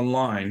request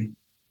online,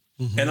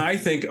 and I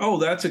think, oh,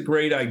 that's a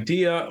great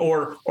idea,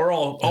 or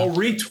I'll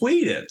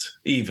retweet it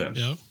even.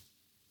 Yeah.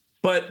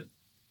 But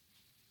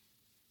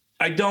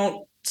I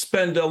don't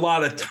spend a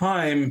lot of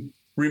time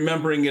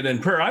remembering it in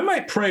prayer. I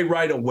might pray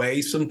right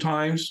away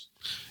sometimes.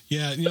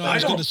 Yeah, I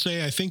was going to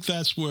say, I think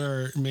that's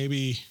where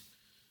maybe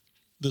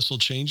this will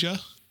change you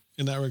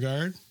in that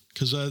regard,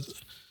 because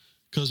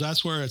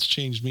that's where it's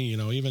changed me.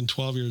 Even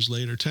 10 years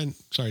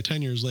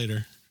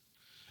later.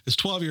 It's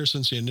 12 years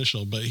since the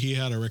initial, but he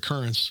had a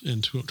recurrence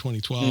in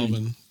 2012,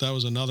 and that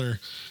was another.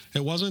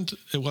 It wasn't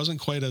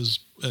quite as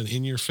an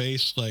in your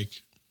face,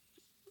 like.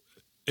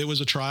 It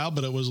was a trial,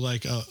 but it was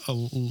like a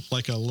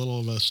little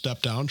of a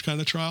step down kind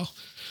of trial,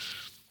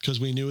 because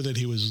we knew that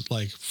he was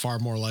like far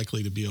more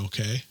likely to be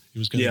okay. He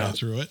was going to get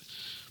through it,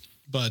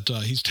 but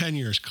he's 10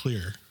 years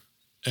clear,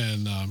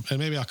 and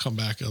maybe I'll come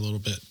back a little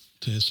bit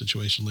to his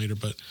situation later.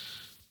 But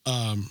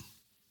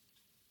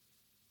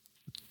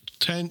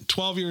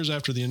 12 years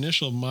after the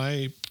initial,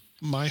 my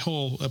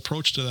whole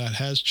approach to that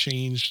has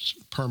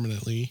changed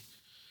permanently,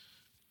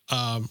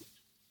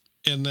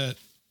 in that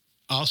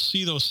I'll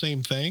see those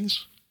same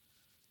things.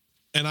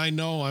 And I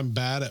know I'm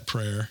bad at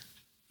prayer.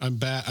 I'm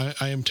bad.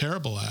 I am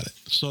terrible at it.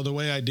 So the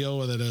way I deal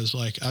with it is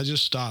like, I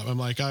just stop. I'm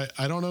like, I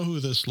don't know who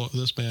this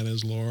man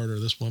is, Lord, or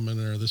this woman,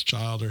 or this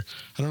child, or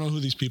I don't know who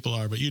these people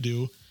are, but you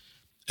do.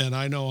 And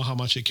I know how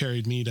much it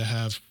carried me to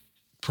have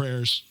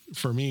prayers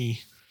for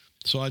me.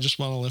 So I just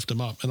want to lift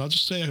them up, and I'll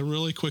just say a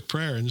really quick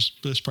prayer and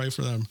just pray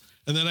for them.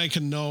 And then I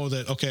can know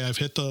that, okay, I've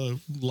hit the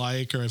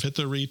like, or I've hit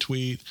the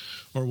retweet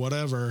or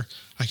whatever.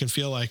 I can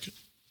feel like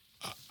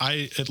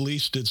I at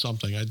least did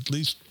something. I at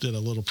least did a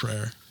little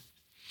prayer.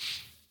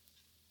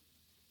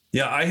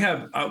 Yeah, I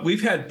have.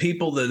 We've had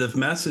people that have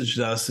messaged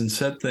us and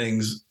said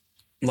things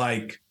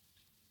like,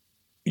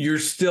 "You're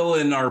still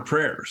in our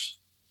prayers,"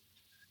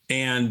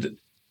 and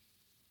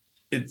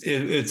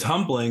it's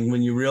humbling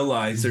when you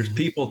realize there's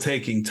people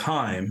taking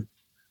time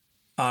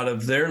out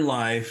of their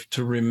life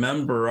to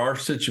remember our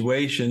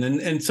situation,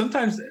 and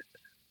sometimes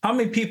how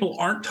many people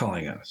aren't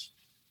telling us?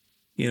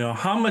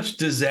 How much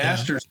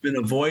disaster has been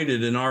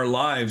avoided in our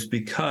lives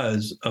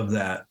because of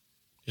that.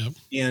 Yep.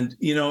 And,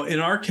 in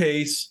our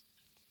case,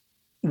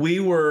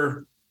 we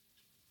were,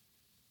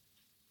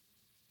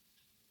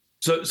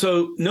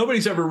 so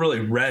nobody's ever really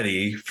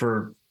ready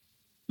for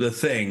the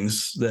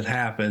things that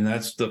happen.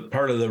 That's the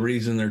part of the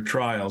reason they're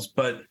trials.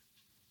 But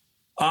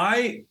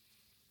I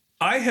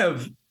I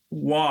have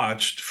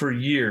watched for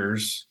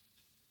years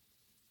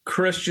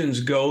Christians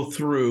go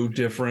through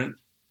different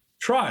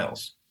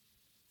trials.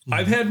 Mm-hmm.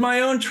 I've had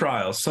my own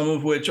trials, some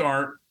of which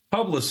aren't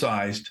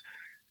publicized,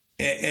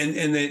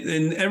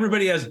 and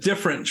everybody has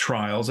different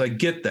trials. I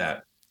get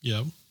that.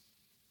 Yeah.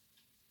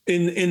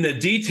 In the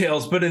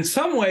details, but in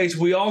some ways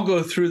we all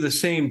go through the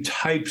same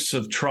types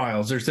of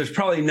trials. There's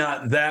probably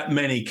not that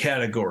many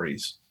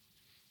categories.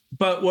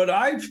 But what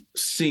I've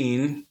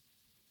seen,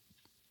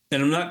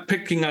 and I'm not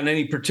picking on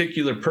any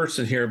particular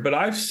person here, but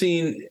I've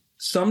seen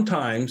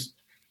sometimes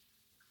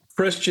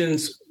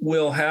Christians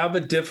will have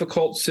a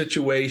difficult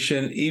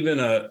situation, even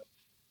a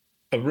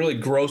really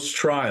gross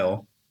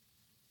trial,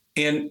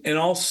 and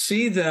I'll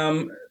see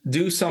them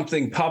do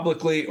something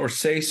publicly or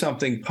say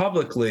something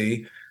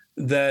publicly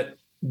that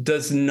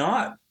does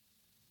not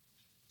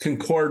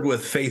concord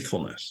with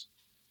faithfulness.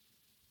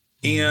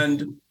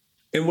 Mm-hmm.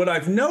 And what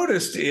I've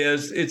noticed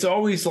is it's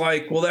always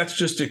like, well, that's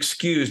just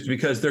excused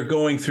because they're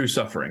going through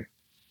suffering.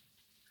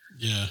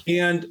 Yeah.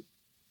 And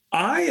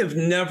I have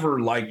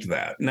never liked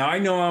that. Now, I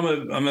know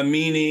I'm a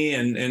meanie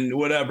and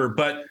whatever,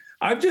 but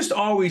I've just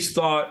always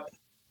thought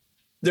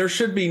there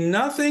should be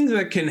nothing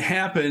that can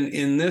happen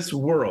in this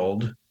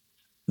world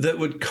that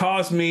would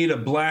cause me to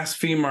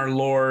blaspheme our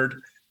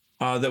Lord,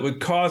 that would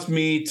cause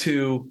me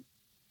to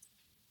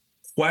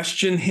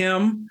question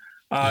him.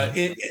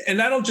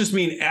 And I don't just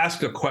mean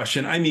ask a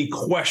question. I mean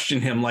question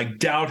him, like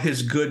doubt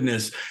his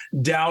goodness,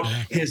 doubt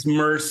his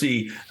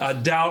mercy,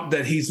 doubt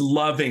that he's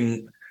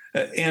loving.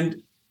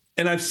 And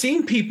I've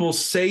seen people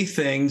say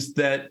things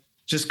that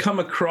just come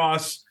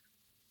across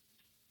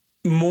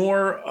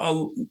more.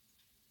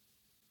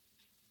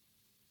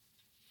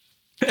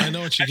 I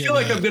know what you I feel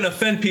like I'm going to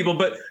offend people,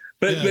 but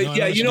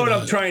you know what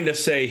I'm trying to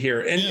say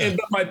here. And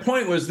but my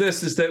point was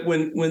this, is that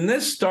when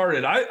this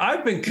started,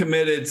 I've been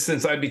committed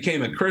since I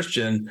became a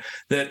Christian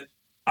that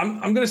I'm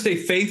going to stay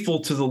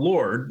faithful to the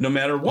Lord no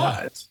matter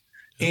what.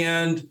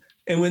 Yeah.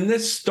 And when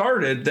this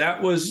started,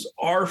 that was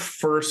our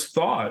first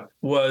thought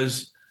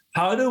was,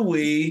 how do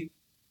we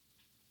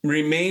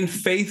remain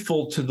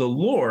faithful to the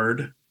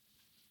Lord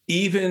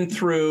even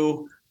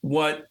through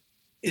what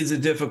is a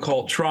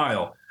difficult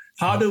trial?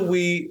 How do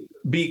we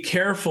be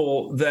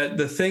careful that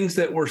the things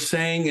that we're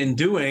saying and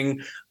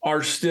doing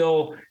are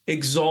still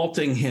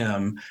exalting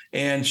him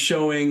and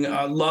showing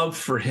love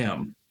for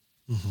him?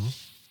 Mm-hmm.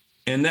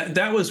 And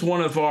that was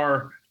one of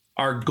our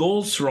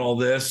goals for all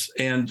this.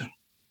 And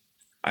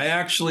I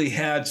actually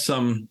had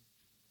some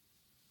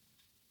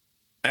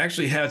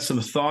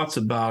thoughts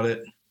about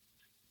it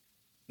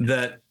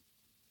that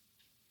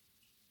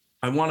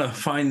I want to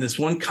find this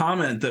one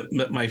comment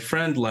that my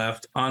friend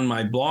left on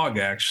my blog,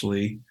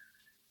 actually,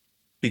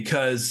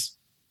 because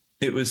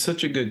it was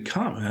such a good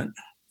comment.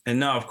 And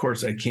now, of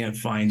course, I can't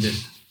find it.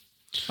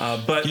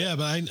 But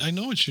I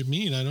know what you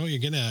mean. I know what you're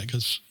getting at,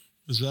 because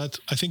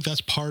I think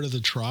that's part of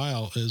the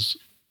trial, is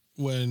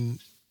when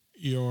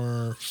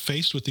you're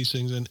faced with these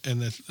things. And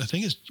the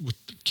thing is, with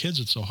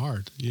kids, it's so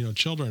hard.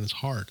 Children, it's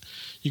hard.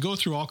 You go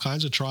through all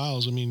kinds of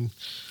trials. I mean,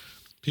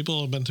 people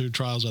have been through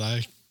trials that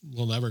I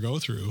will never go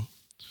through.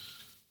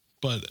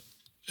 But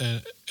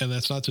and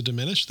that's not to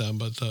diminish them,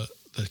 but the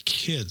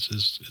kids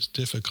is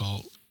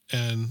difficult.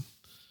 And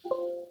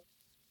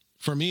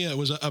for me, it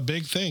was a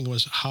big thing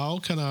was, how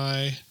can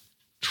I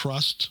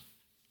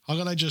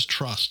just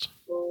trust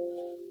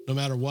no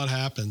matter what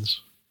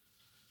happens,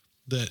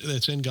 that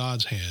it's in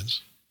God's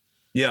hands.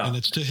 Yeah. And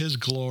it's to his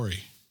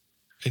glory.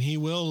 And he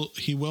will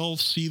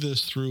see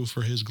this through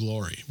for his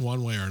glory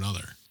one way or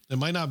another. It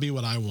might not be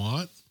what I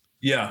want.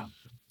 Yeah.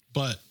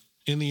 But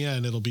in the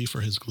end, it'll be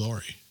for his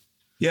glory.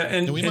 Yeah.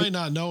 And we might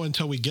not know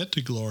until we get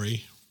to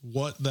glory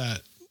what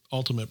that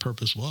ultimate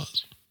purpose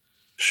was.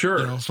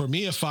 Sure. For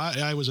me, if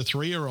I was a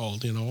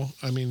 3-year-old,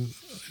 I mean,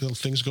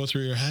 things go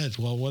through your head.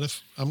 Well, what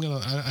if I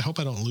hope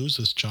I don't lose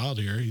this child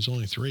here. He's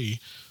only 3.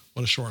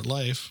 What a short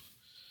life.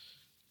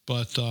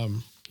 But,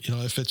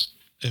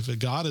 if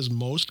God is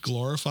most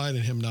glorified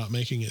in him not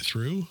making it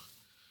through,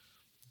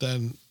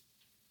 then,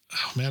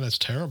 oh man, that's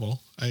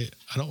terrible. I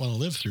don't want to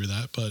live through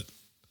that,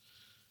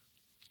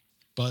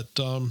 but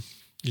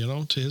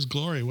to his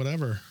glory,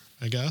 whatever,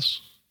 I guess.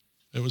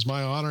 It was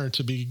my honor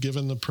to be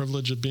given the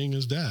privilege of being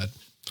his dad.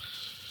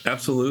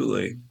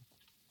 Absolutely.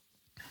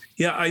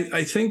 Yeah,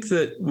 I think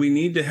that we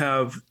need to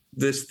have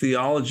this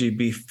theology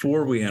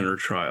before we enter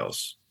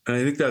trials. And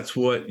I think that's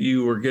what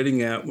you were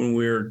getting at when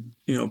we were,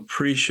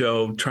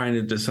 pre-show trying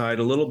to decide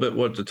a little bit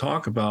what to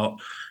talk about.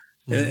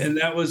 Mm-hmm. And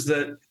that was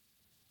that,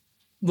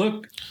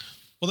 look.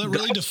 Well, that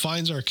really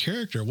defines our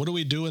character. What do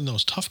we do in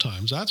those tough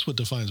times? That's what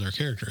defines our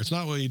character. It's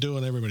not what you do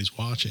when everybody's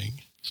watching.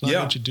 It's not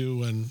what you do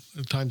when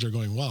times are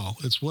going well.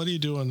 It's what do you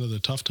do under the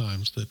tough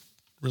times that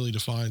really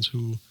defines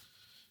who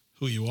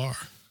you are.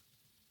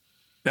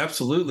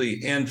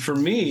 Absolutely. And for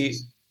me,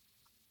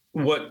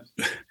 what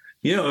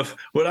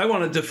I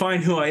want to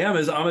define who I am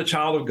is I'm a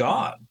child of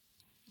God.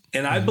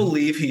 And I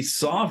believe he's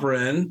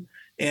sovereign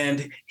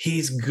and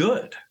he's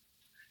good.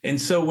 And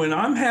so when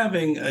I'm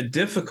having a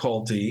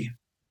difficulty,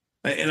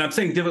 and I'm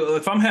saying difficult,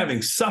 if I'm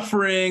having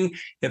suffering,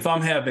 if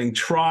I'm having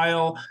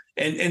trial,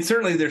 And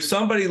certainly there's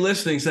somebody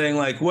listening saying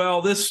like,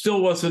 well, this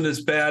still wasn't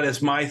as bad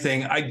as my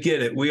thing. I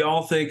get it. We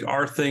all think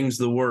our thing's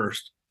the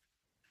worst.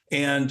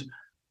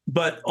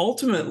 But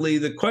ultimately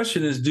the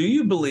question is, do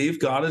you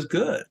believe God is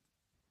good?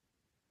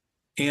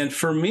 And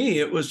for me,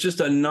 it was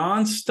just a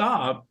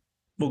nonstop.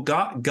 Well,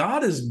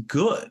 God is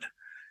good.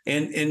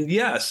 And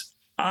yes,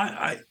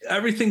 I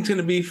everything's going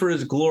to be for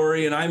his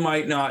glory, and I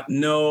might not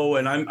know,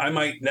 and I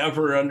might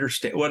never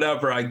understand,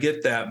 whatever. I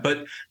get that.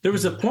 But there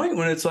was a point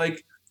when it's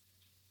like,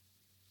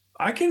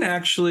 I can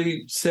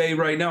actually say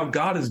right now,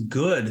 God is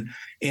good.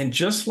 And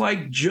just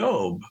like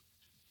Job,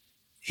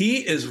 he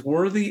is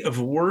worthy of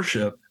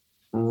worship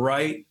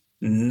right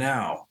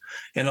now.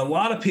 And a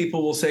lot of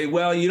people will say,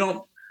 well, you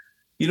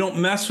don't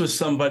mess with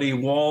somebody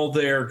while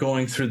they're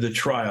going through the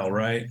trial,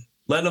 right?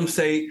 Let them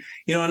say,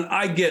 and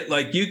I get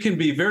like, you can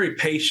be very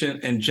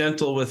patient and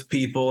gentle with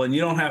people, and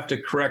you don't have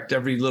to correct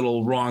every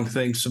little wrong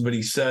thing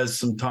somebody says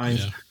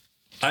sometimes. Yeah.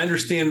 I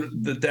understand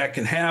that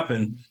can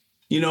happen,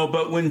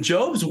 but when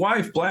Job's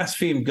wife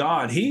blasphemed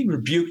God, he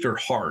rebuked her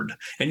hard.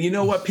 And you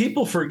know what?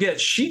 People forget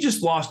she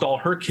just lost all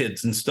her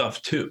kids and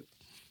stuff too.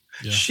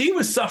 Yeah. She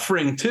was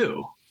suffering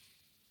too.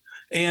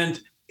 And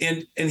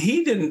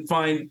he didn't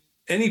find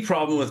any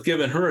problem with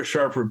giving her a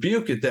sharp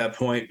rebuke at that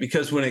point,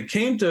 because when it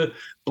came to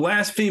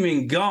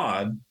blaspheming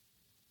God,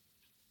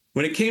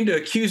 when it came to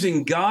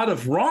accusing God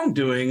of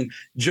wrongdoing,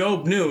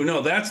 Job knew,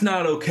 no, that's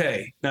not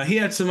okay. Now, he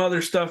had some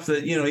other stuff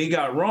that, he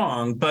got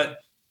wrong, but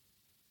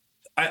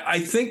I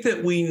think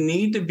that we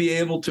need to be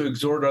able to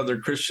exhort other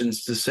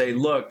Christians to say,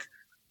 look,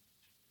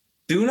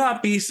 do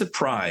not be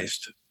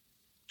surprised.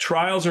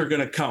 Trials are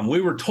going to come.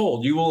 We were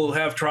told you will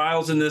have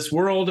trials in this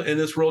world. In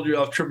this world,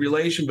 you'll have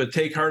tribulation, but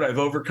take heart, I've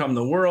overcome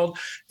the world.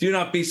 Do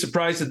not be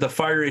surprised at the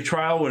fiery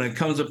trial when it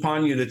comes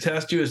upon you to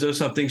test you as though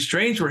something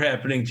strange were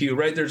happening to you,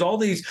 right? There's all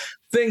these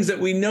things that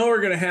we know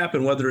are going to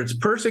happen, whether it's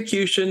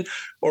persecution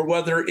or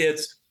whether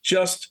it's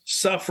just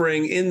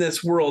suffering in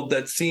this world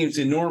that seems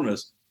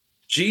enormous.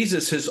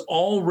 Jesus has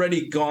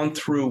already gone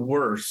through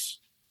worse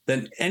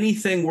than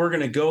anything we're going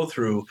to go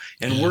through.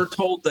 And we're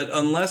told that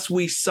unless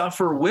we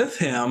suffer with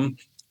him,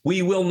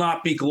 we will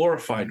not be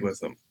glorified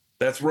with him.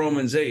 That's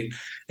Romans 8.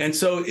 And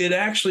so it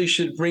actually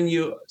should bring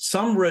you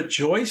some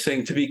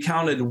rejoicing to be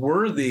counted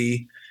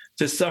worthy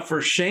to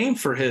suffer shame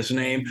for his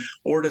name,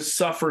 or to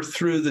suffer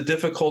through the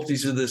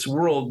difficulties of this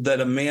world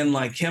that a man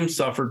like him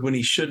suffered when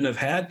he shouldn't have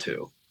had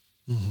to.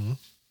 Mm-hmm.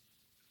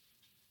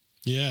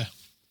 Yeah.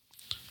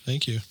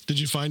 Thank you. Did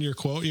you find your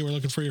quote you were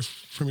looking for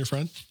from your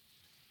friend?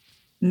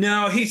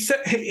 No, he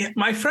said,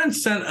 my friend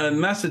sent a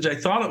message. I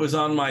thought it was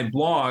on my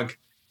blog,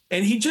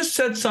 and he just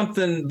said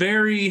something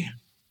very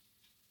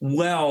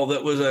well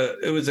that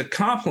was a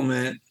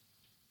compliment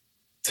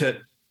to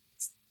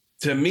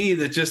me,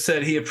 that just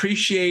said he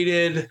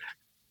appreciated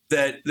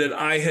that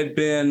I had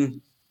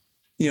been,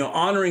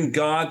 honoring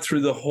God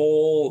through the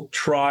whole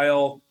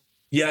trial,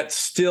 yet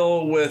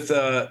still with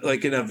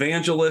like an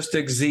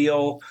evangelistic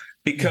zeal,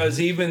 because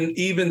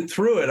even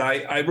through it,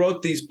 I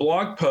wrote these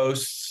blog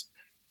posts.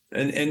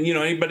 And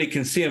anybody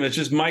can see them. It's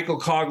just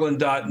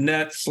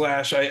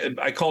michaelcoughlin.net/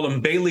 I called them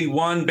Bailey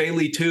 1,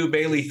 Bailey 2,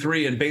 Bailey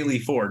 3, and Bailey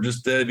 4,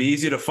 just to be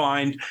easy to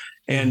find.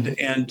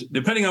 And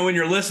depending on when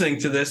you're listening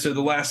to this, are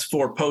the last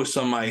 4 posts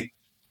on my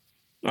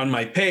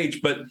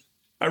page. But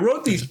I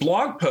wrote these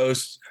blog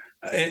posts,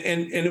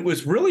 and it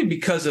was really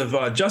because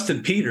of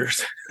Justin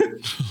Peters.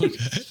 Okay.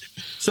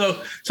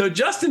 So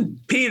Justin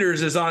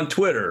Peters is on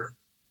Twitter,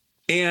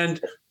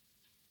 and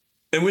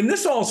when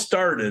this all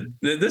started,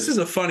 this is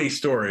a funny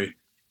story.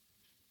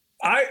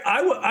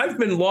 I've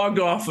been logged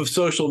off of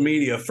social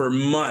media for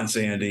months,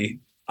 Andy.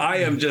 I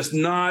am just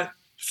not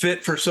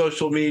fit for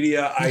social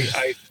media.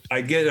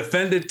 I get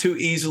offended too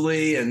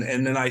easily, and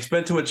then I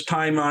spend too much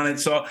time on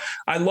it. So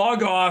I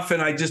log off and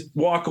I just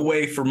walk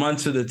away for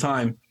months at a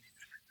time.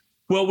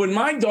 Well, when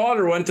my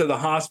daughter went to the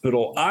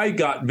hospital, I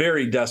got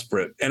very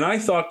desperate, and I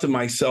thought to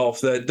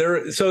myself that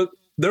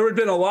there had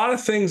been a lot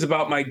of things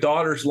about my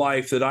daughter's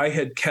life that I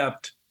had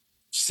kept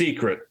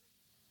secret.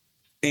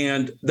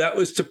 And that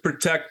was to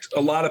protect a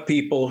lot of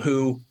people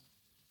who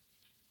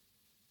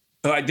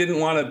I didn't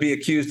want to be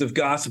accused of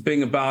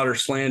gossiping about or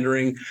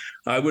slandering.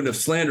 I wouldn't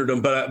have slandered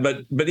them,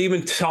 but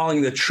even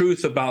telling the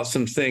truth about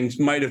some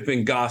things might have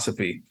been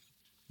gossipy.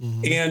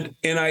 Mm-hmm.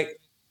 And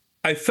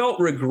I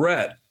felt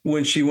regret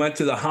when she went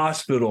to the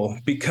hospital,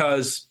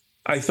 because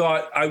I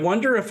thought, I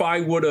wonder if I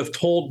would have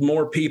told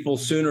more people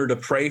sooner to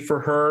pray for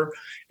her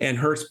and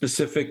her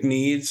specific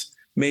needs.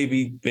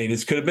 Maybe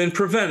this could have been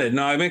prevented.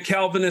 Now, I'm a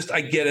Calvinist. I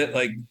get it.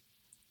 Like,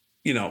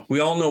 we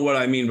all know what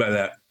I mean by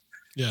that.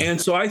 Yeah. And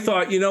so I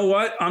thought, you know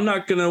what? I'm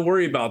not going to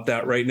worry about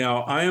that right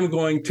now. I am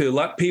going to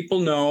let people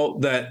know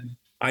that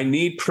I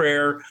need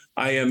prayer.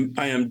 I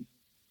am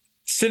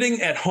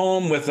sitting at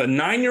home with a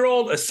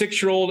 9-year-old, a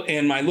 6-year-old,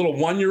 and my little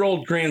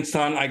 1-year-old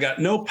grandson. I got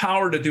no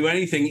power to do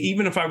anything,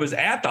 even if I was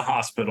at the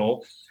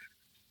hospital.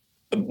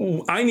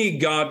 I need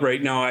God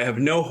right now. I have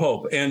no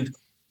hope. And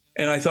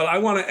I thought, I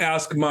want to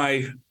ask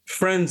my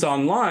friends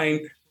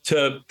online,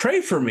 to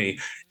pray for me.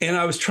 And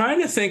I was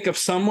trying to think of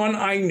someone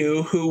I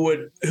knew who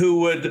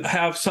would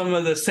have some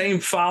of the same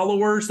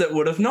followers that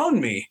would have known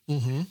me.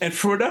 Mm-hmm. And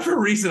for whatever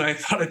reason, I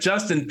thought of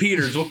Justin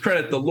Peters. We'll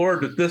credit the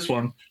Lord with this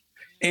one.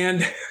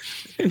 And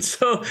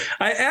so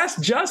I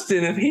asked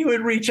Justin if he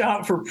would reach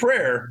out for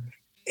prayer.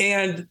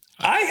 And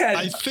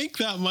I think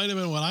that might have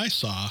been what I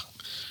saw.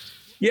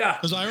 Yeah.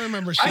 Because I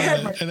remember seeing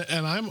it,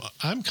 and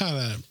I'm kind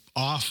of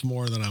off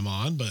more than I'm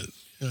on, but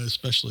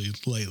especially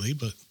lately,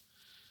 but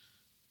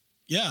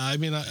yeah, I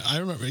mean, I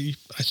remember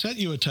I sent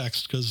you a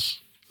text because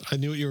I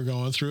knew what you were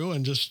going through,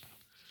 and just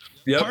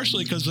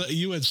partially because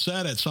you had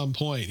said at some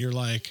point, you're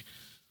like,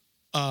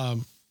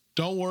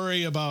 don't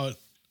worry about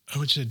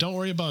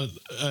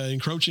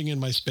encroaching in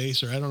my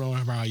space, or I don't know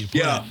how you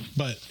put it,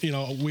 but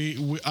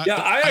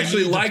I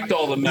actually liked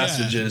all the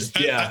messages.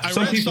 I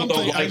some read people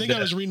don't like I think that.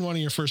 I was reading one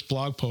of your first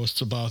blog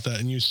posts about that,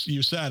 and you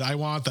said, I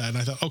want that. And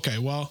I thought, okay,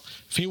 well,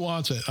 if he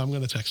wants it, I'm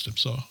going to text him.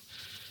 So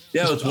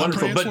yeah, it was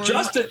wonderful.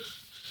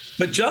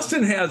 But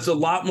Justin has a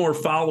lot more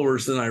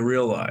followers than I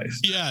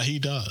realized. Yeah, he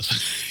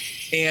does.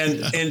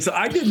 and so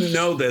I didn't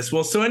know this.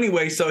 Well, so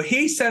anyway, so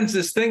he sends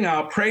this thing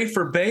out, pray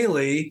for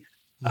Bailey.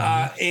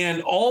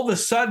 And all of a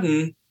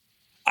sudden,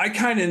 I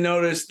kind of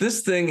noticed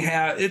this thing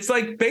it's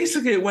like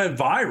basically it went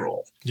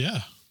viral.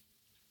 Yeah.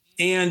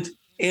 And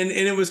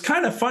it was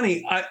kind of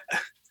funny.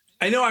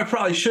 I know I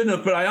probably shouldn't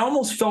have, but I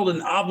almost felt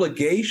an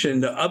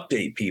obligation to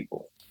update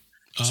people.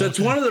 So it's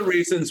one of the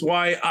reasons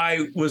why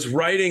I was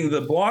writing the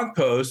blog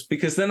post,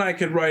 because then I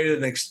could write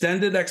an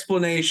extended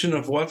explanation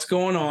of what's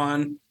going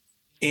on.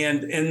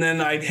 And then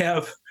I'd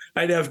have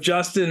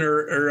Justin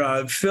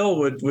or Phil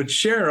would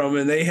share them,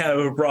 and they have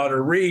a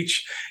broader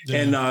reach. Yeah.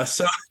 And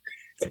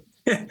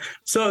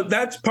so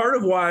that's part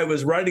of why I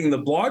was writing the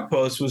blog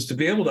post, was to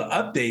be able to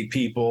update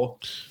people.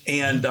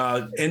 And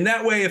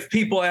that way, if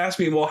people ask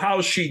me, well,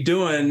 how's she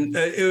doing?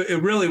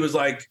 It really was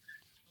like,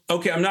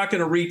 okay, I'm not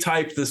going to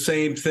retype the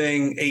same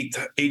thing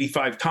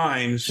 85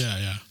 times.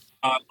 Yeah.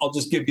 I'll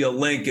just give you a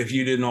link if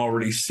you didn't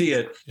already see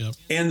it. Yep.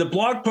 And the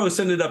blog post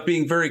ended up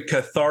being very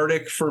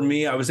cathartic for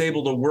me. I was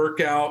able to work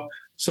out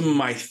some of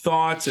my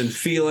thoughts and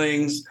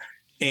feelings,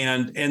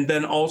 and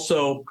then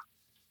also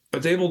I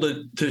was able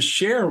to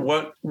share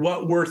what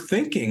we're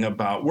thinking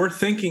about. We're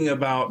thinking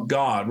about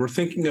God. We're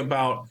thinking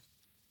about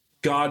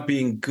God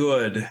being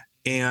good,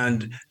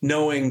 and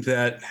knowing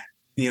that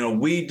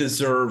we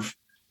deserve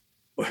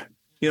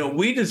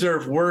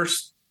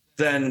worse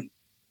than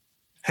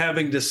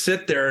having to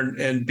sit there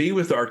and be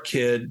with our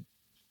kid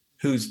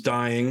who's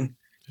dying.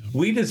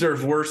 We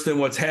deserve worse than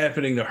what's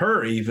happening to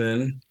her,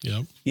 even.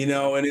 Yep.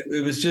 And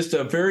it was just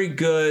a very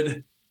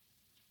good,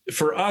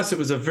 for us, it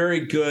was a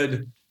very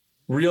good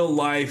real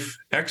life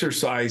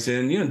exercise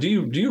in, do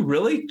you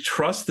really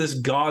trust this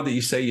God that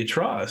you say you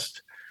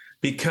trust?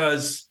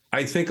 Because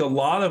I think a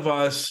lot of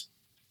us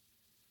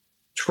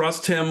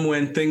trust him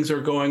when things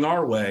are going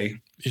our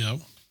way. Yeah.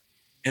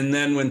 And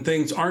then when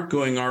things aren't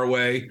going our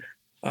way,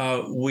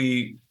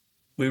 we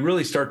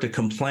really start to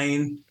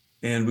complain,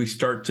 and we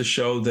start to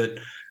show that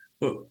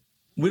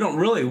we don't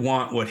really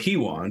want what he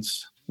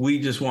wants. We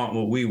just want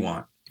what we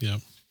want. Yeah.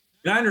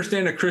 And I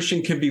understand a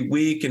Christian can be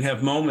weak and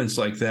have moments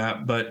like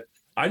that, but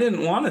I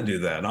didn't want to do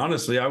that.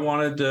 Honestly, I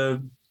wanted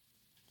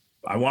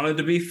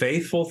to be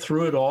faithful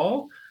through it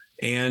all,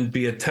 and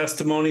be a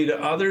testimony to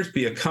others,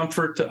 be a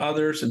comfort to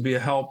others, and be a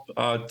help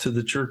to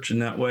the church in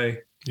that way.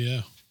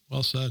 Yeah.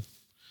 Well said.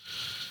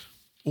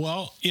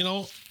 Well,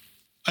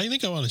 I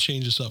think I want to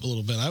change this up a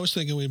little bit. I was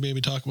thinking we'd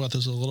maybe talk about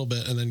this a little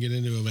bit and then get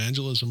into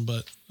evangelism.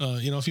 But,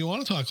 if you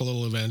want to talk a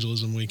little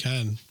evangelism, we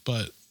can.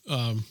 But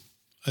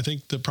I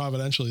think that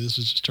providentially, this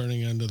is just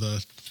turning into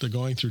the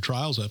going through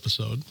trials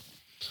episode.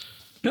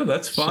 No,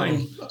 that's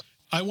fine. So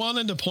I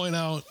wanted to point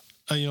out,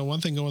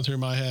 one thing going through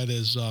my head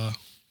is, and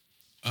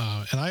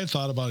I had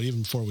thought about it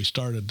even before we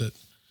started, that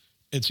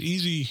it's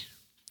easy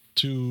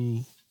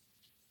to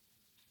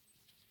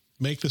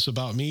make this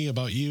about me,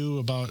 about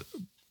you, but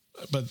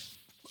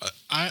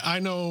I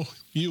know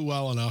you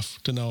well enough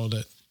to know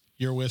that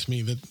you're with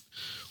me, that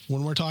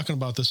when we're talking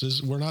about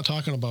this, we're not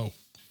talking about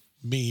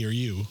me or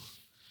you.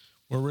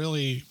 We're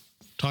really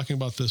talking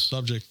about this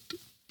subject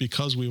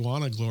because we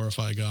want to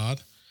glorify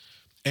God,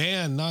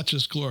 and not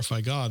just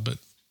glorify God,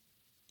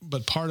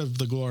 but part of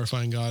the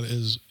glorifying God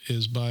is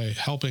by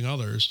helping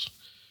others,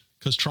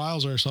 because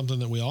trials are something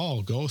that we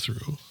all go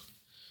through.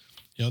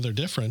 They're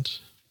different.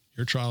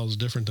 Your trial is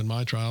different than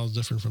my trial, is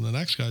different from the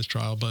next guy's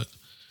trial, but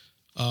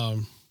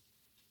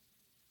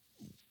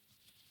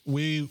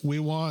we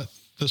want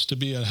this to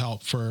be a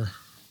help for,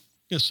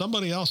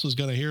 somebody else is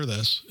going to hear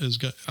this.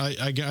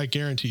 I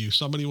guarantee you,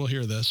 somebody will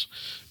hear this.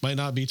 Might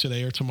not be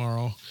today or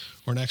tomorrow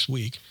or next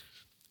week.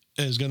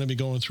 Is going to be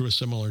going through a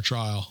similar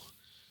trial,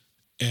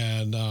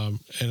 and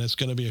it's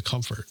going to be a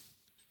comfort.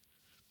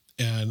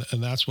 And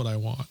that's what I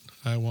want.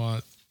 I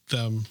want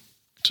them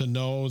to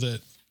know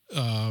that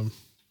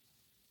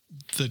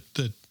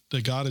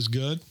that God is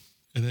good,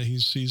 and that he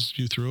sees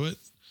you through it,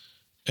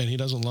 and he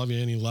doesn't love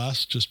you any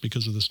less just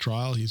because of this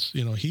trial.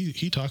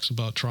 He talks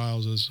about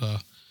trials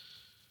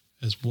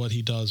as what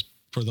he does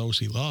for those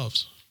he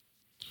loves.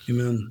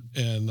 Amen.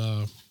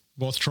 And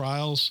both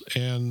trials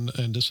and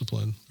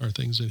discipline are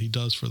things that he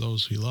does for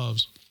those he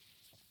loves.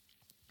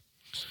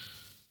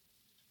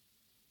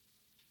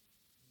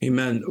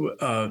 Amen.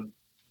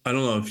 I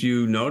don't know if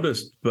you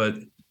noticed, but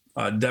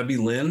Debbie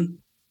Lynn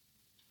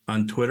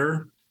on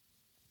Twitter,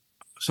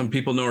 some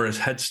people know her as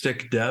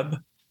Headstick Deb.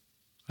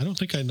 I don't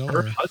think I know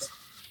her.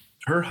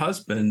 Her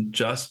husband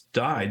just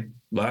died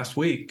last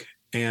week,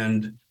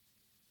 and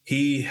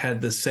he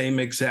had the same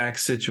exact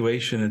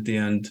situation at the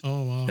end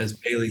as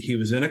Bailey. He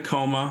was in a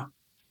coma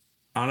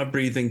on a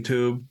breathing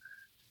tube,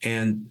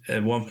 and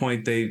at one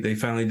point they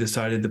finally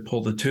decided to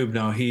pull the tube.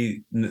 Now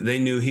they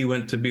knew he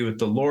went to be with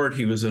the Lord.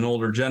 He was an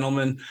older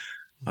gentleman.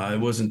 It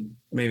wasn't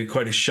maybe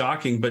quite as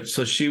shocking, but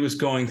so she was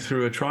going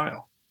through a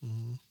trial,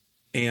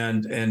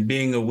 and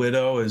being a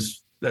widow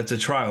that's a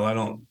trial. I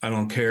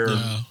don't care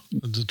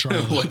it's a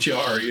trial. what you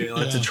are.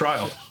 It's a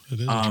trial. It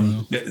is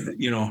a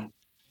trial.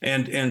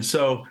 And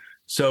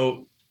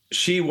so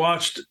she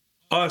watched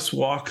us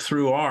walk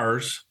through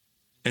ours,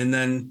 and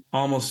then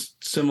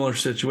almost similar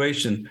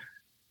situation.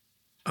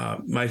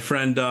 My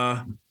friend,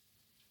 I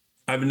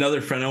have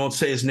another friend. I won't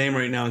say his name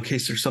right now in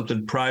case there's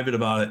something private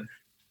about it.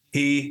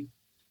 He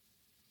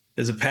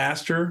is a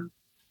pastor,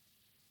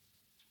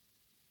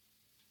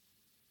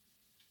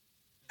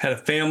 had a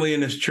family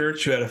in his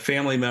church who had a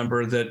family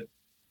member that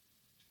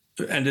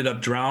ended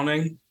up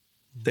drowning.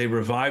 They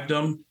revived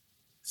him.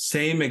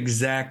 Same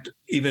exact,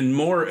 even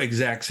more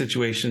exact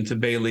situation to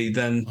Bailey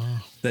than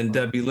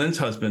Debbie Lynn's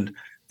husband.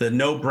 The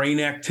no brain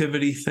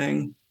activity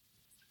thing,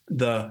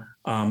 the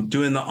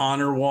doing the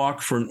honor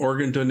walk for an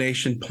organ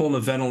donation, pulling a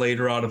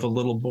ventilator out of a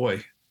little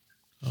boy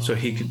so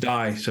he could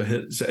die.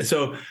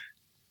 So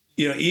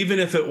even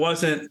if it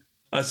wasn't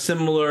a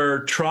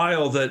similar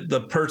trial that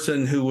the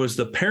person who was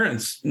the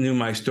parents knew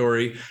my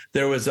story,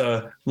 there was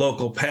a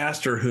local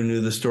pastor who knew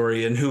the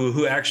story and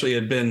who actually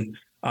had been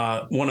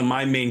one of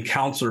my main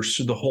counselors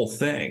through the whole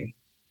thing.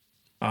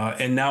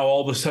 And now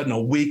all of a sudden,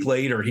 a week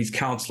later, he's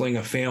counseling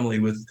a family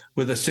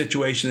with a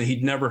situation that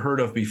he'd never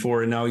heard of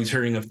before. And now he's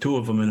hearing of two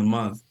of them in a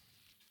month.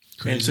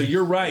 Crazy. And so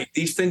you're right.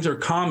 These things are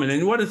common.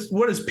 And what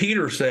does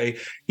Peter say?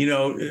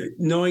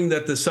 Knowing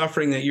that the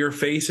suffering that you're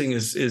facing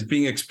is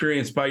being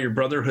experienced by your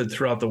brotherhood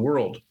throughout the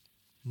world.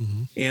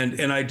 Mm-hmm.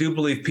 And I do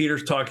believe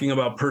Peter's talking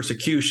about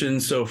persecution.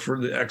 So for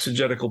the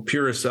exegetical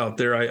purists out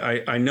there,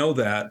 I know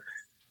that.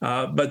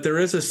 But there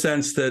is a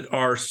sense that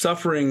our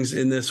sufferings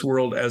in this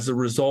world as a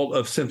result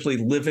of simply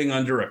living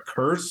under a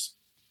curse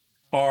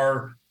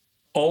are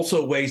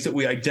also ways that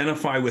we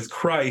identify with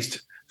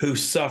Christ, who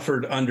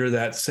suffered under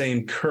that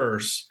same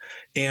curse.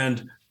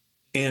 And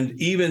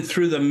even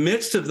through the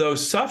midst of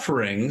those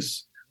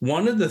sufferings,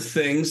 one of the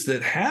things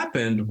that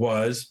happened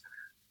was,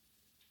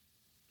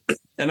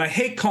 and I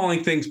hate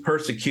calling things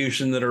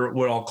persecution that are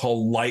what I'll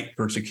call light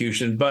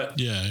persecution, but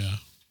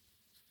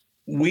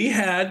we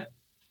had,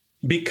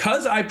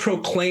 because I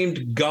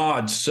proclaimed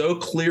God so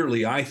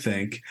clearly, I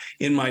think,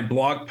 in my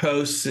blog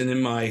posts and in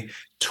my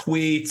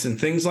tweets and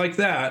things like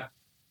that,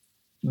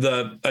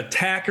 the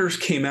attackers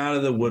came out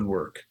of the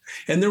woodwork.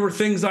 And there were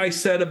things I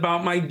said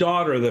about my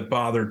daughter that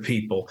bothered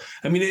people.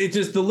 I mean,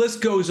 the list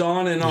goes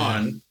on and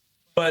on.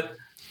 But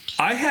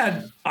I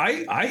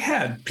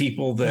had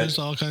people that... There's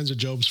all kinds of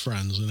Job's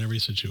friends in every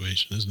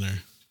situation, isn't there?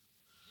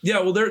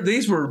 Yeah, well,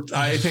 these were,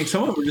 I think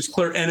some of them were just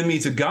clear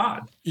enemies of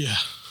God. Yeah.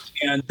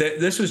 And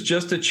this was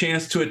just a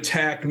chance to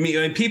attack me.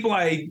 I mean, people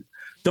I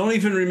don't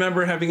even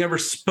remember having ever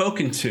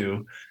spoken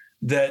to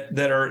that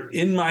are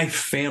in my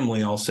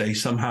family, I'll say,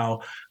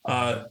 somehow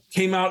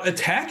came out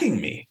attacking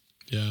me.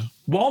 Yeah.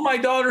 While my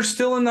daughter's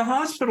still in the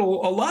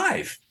hospital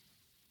alive.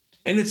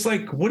 And it's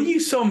like, what are you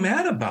so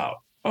mad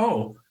about?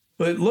 Oh,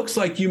 but it looks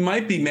like you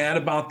might be mad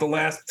about the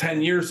last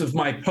 10 years of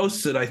my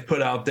posts that I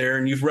put out there,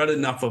 and you've read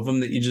enough of them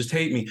that you just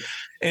hate me.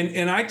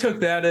 And I took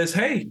that as,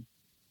 hey,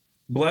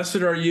 blessed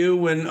are you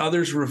when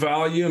others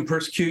revile you and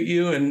persecute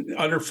you and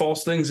utter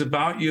false things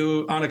about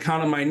you on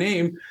account of my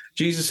name.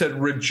 Jesus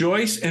said,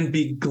 rejoice and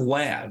be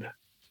glad.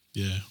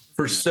 Yeah.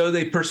 For so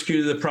they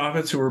persecuted the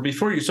prophets who were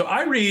before you. So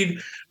I read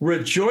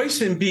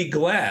rejoice and be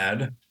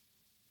glad,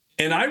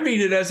 and I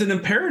read it as an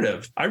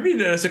imperative. I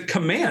read it as a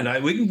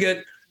command. We can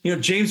get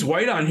James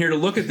White on here to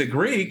look at the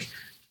Greek.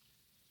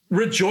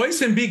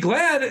 Rejoice and be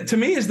glad, to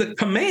me, is the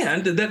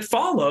command that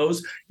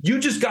follows. You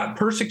just got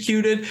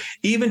persecuted,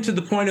 even to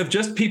the point of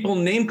just people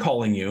name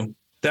calling you.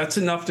 That's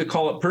enough to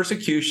call it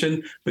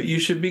persecution, but you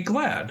should be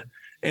glad.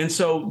 And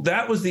so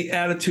that was the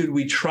attitude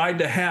we tried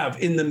to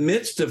have in the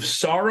midst of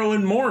sorrow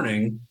and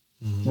mourning.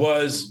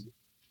 Was,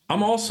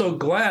 I'm also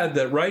glad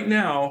that right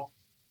now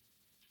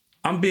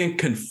I'm being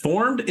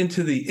conformed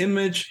into the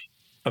image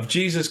of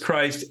Jesus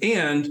Christ,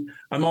 and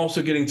I'm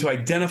also getting to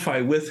identify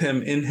with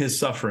him in his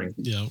suffering.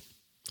 Yeah.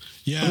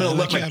 Yeah, I'm going to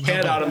let my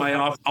cat out of my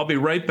office. I'll be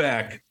right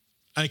back.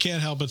 I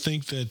can't help but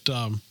think that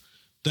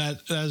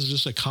that is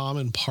just a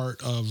common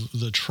part of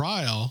the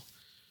trial.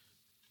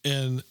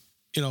 And,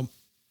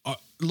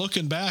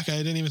 looking back, I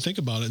didn't even think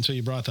about it until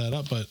you brought that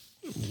up. But,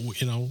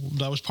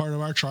 that was part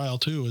of our trial,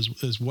 too,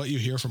 is what you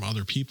hear from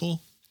other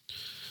people.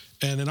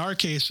 And in our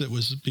case, it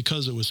was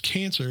because it was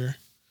cancer.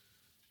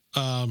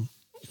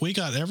 we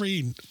got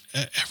every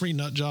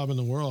nut job in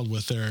the world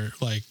with their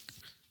like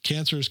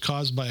cancer is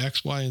caused by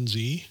X, Y, and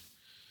Z.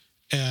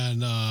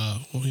 And,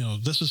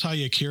 this is how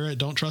you cure it.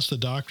 Don't trust the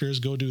doctors.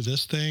 Go do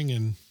this thing.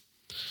 And,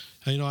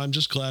 I'm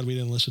just glad we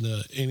didn't listen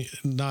to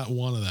not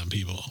one of them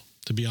people,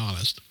 to be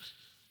honest.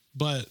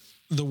 But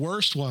the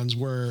worst ones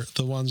were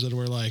the ones that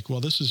were like,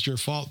 well, this is your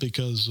fault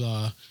because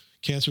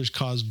cancer is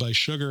caused by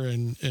sugar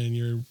and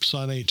your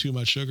son ate too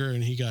much sugar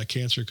and he got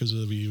cancer because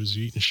he was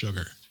eating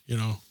sugar.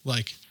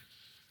 Like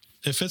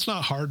if it's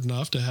not hard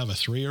enough to have a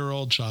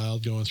 3-year-old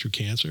child going through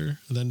cancer,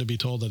 then to be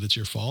told that it's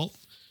your fault,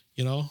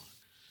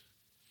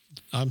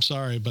 I'm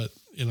sorry, but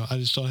I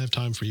just don't have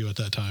time for you at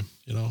that time,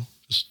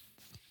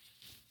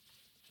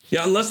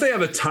 Yeah, unless they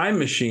have a time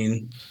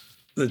machine,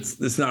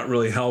 that's not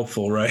really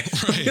helpful, right?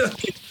 Right.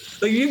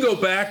 Like you go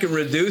back and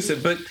reduce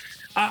it, but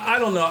I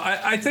don't know.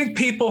 I think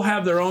people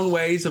have their own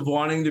ways of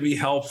wanting to be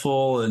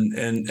helpful, and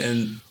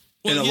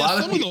well, a yeah,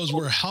 lot some of those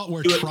were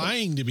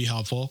trying to be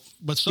helpful,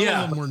 but some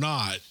of them were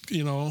not.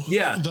 Yeah,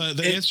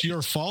 it's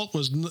your fault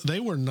they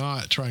were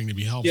not trying to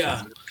be helpful.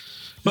 Yeah,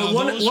 but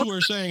those who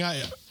were saying,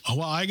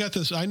 I got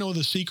this. I know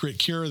the secret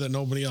cure that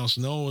nobody else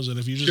knows, and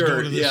if you just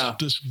go to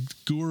this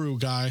guru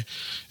guy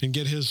and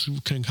get his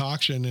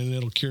concoction, and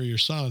it'll cure your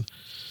son,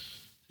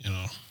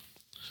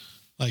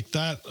 like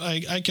that.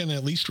 I can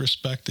at least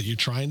respect that you're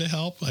trying to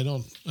help. I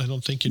don't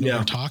think what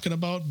you're talking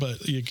about, but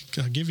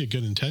I'll give you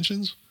good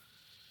intentions.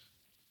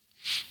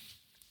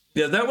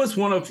 Yeah, that was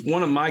one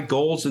of my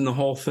goals in the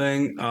whole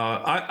thing.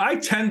 I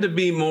tend to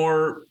be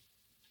more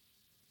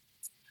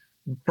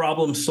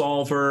problem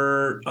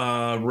solver,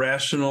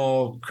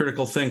 rational,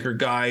 critical thinker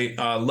guy,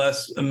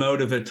 less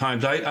emotive at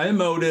times. I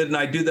emoted, and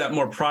I do that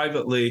more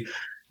privately.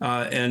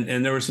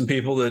 And there were some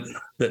people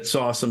that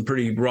saw some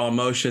pretty raw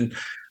emotion.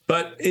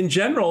 But in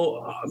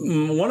general,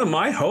 one of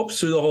my hopes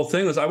through the whole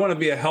thing was I want to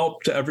be a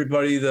help to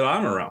everybody that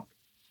I'm around.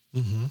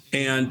 Mm-hmm.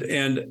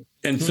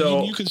 And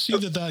so you can see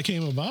that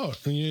came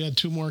about. And you had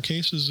 2 more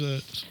cases.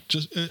 Let's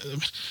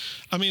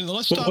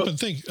stop and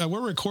think. We're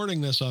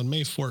recording this on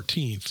May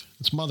 14th.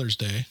 It's Mother's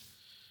Day.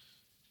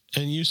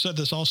 And you said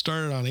this all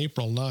started on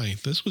April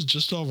 9th. This was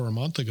just over a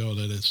month ago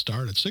that it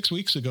started. 6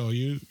 weeks ago,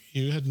 you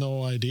had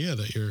no idea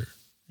that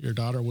your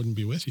daughter wouldn't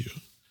be with you.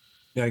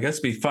 Yeah, I guess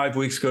it'd be 5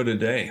 weeks ago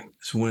today.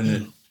 Is when the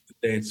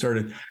day it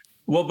started.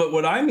 Well, but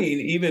what I mean,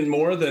 even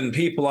more than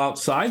people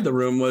outside the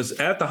room, was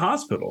at the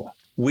hospital.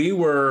 We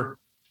were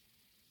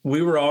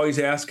always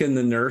asking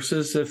the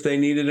nurses if they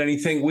needed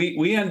anything.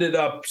 We ended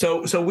up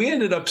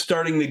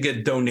starting to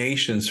get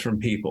donations from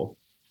people.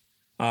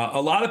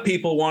 A lot of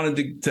people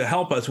wanted to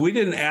help us. We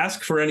didn't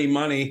ask for any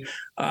money,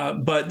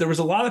 but there was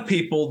a lot of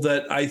people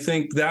that I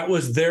think that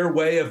was their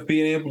way of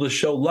being able to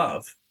show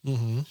love.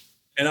 Mm-hmm.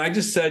 And I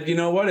just said, you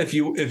know what? If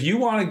you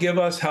want to give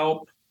us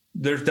help,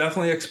 there's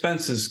definitely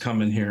expenses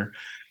coming here.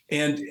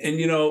 And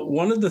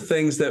one of the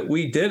things that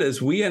we did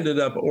is we ended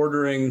up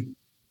ordering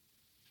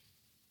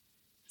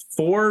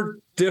 4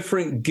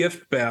 different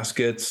gift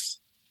baskets,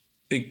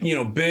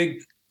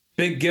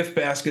 big gift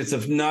baskets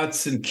of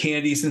nuts and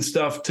candies and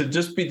stuff to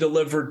just be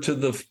delivered to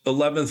the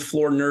 11th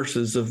floor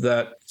nurses of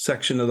that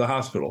section of the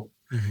hospital.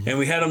 Mm-hmm. And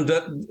we had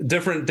them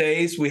different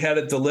days. We had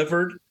it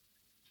delivered.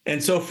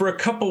 And so for a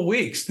couple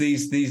weeks,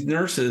 these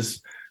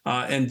nurses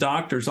and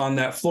doctors on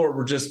that floor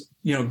were just,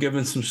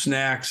 given some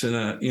snacks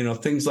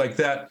and, things like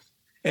that.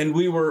 And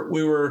we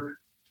were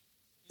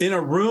in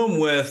a room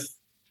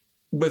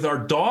with our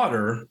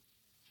daughter,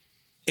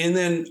 and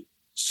then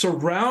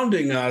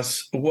surrounding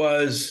us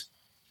was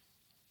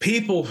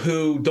people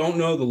who don't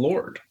know the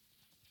Lord.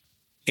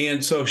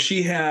 And so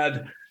she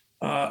had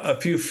a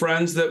few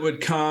friends that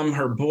would come,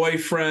 her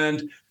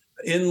boyfriend,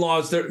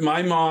 in-laws,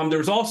 my mom. There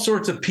was all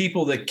sorts of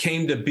people that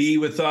came to be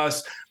with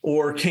us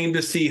or came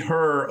to see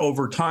her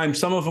over time.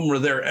 Some of them were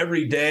there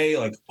every day,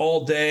 like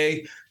all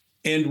day.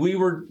 And we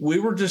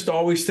were just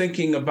always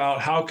thinking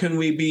about how can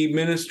we be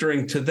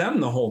ministering to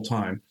them the whole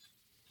time?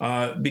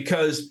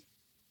 Because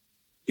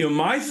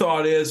my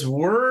thought is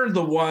we're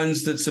the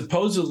ones that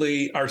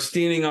supposedly are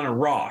standing on a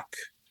rock,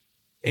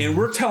 and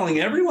we're telling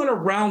everyone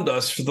around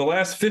us for the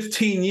last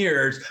 15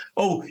 years,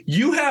 oh,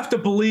 you have to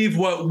believe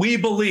what we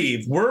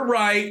believe. We're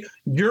right.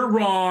 You're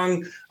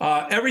wrong.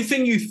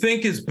 Everything you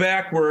think is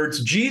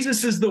backwards.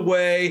 Jesus is the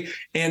way,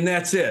 and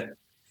that's it.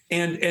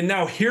 And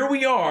now here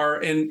we are,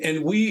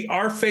 and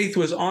our faith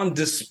was on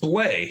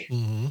display.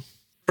 Mm-hmm.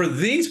 For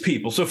these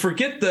people. So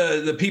forget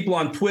the people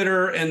on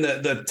Twitter and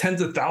the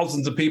tens of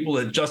thousands of people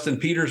that Justin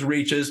Peters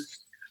reaches.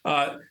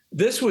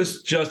 This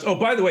was just, oh,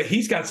 by the way,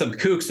 he's got some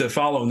kooks that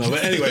follow him though.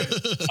 But anyway,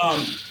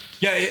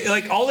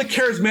 like all the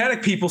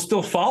charismatic people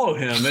still follow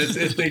him.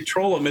 If they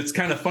troll him, it's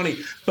kind of funny.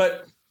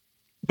 But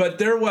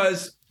there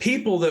was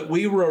people that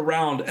we were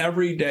around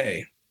every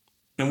day,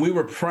 and we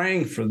were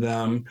praying for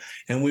them,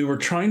 and we were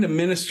trying to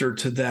minister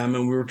to them,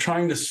 and we were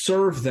trying to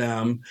serve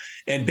them.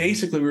 And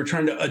basically we were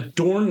trying to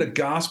adorn the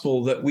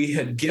gospel that we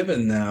had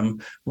given them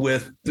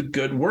with the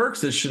good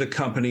works that should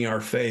accompany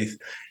our faith.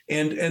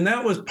 And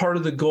that was part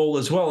of the goal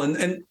as well.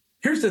 And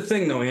here's the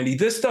thing though, Andy,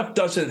 this stuff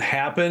doesn't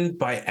happen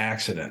by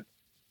accident.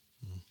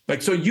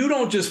 Like, so you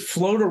don't just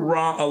float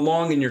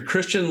along in your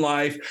Christian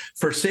life,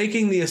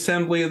 forsaking the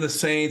assembly of the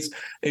saints,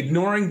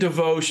 ignoring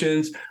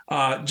devotions,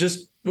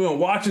 just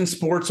watching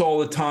sports all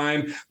the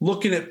time,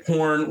 looking at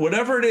porn,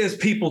 whatever it is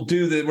people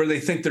do where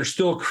they think they're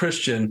still a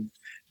Christian.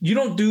 You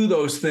don't do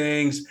those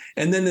things.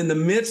 And then in the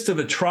midst of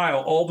a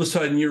trial, all of a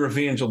sudden you're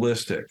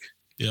evangelistic.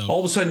 Yeah. All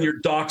of a sudden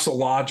you're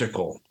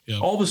doxological. Yeah.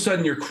 All of a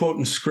sudden you're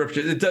quoting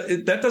scripture.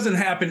 That doesn't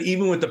happen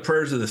even with the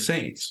prayers of the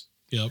saints.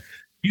 Yep.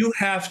 You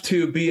have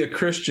to be a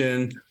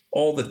Christian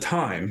all the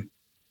time.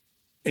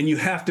 And you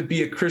have to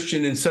be a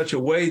Christian in such a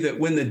way that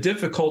when the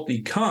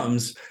difficulty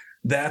comes,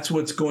 that's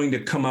what's going to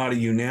come out of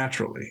you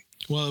naturally.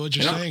 Well, what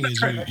you're saying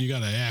is you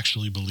got to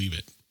actually believe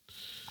it.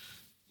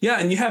 Yeah,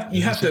 and you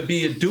have to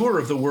be a doer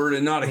of the word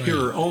and not a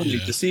hearer only,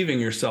 deceiving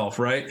yourself,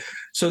 right?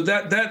 So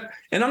that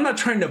and I'm not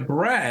trying to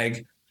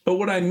brag, but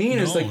what I mean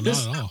is like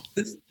this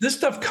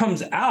stuff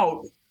comes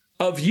out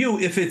of you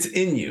if it's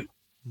in you.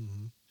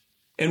 Mm-hmm.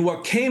 And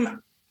what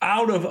came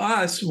out of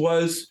us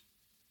was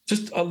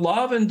just a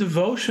love and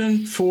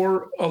devotion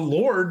for a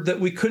Lord that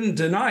we couldn't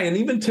deny. And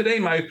even today,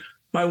 my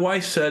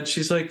wife said,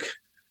 she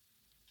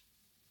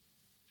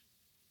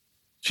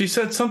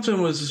said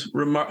something was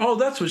remarkable. Oh,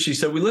 that's what she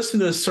said. We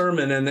listened to a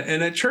sermon and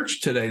at church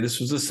today, this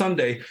was a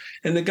Sunday,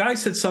 and the guy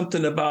said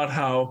something about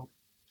how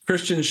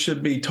Christians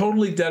should be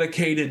totally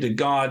dedicated to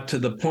God to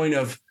the point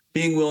of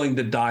being willing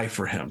to die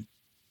for him.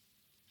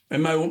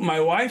 And my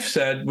wife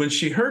said, when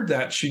she heard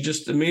that, she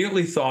just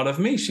immediately thought of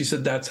me. She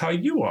said, that's how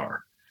you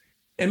are.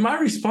 And my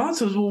response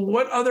was, well,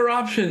 what other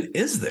option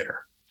is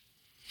there?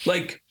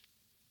 Like,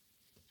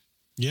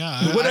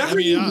 yeah, whatever. I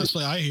mean,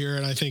 honestly, I hear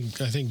it. I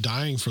think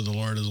dying for the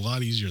Lord is a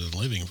lot easier than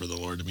living for the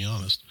Lord, to be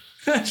honest.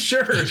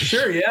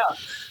 Sure, yeah.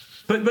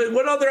 But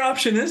what other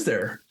option is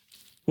there?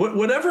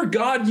 Whatever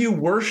God you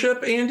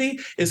worship, Andy,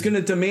 is going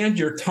to demand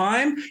your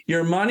time,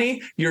 your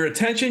money, your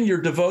attention, your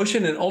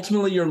devotion, and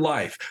ultimately your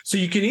life. So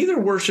you can either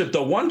worship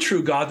the one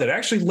true God that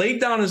actually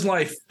laid down his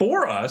life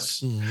for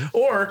us,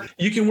 or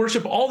you can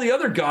worship all the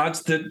other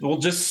gods that will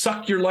just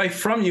suck your life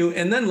from you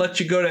and then let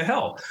you go to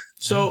hell.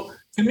 So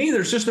to me,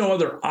 there's just no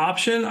other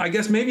option. I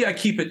guess maybe I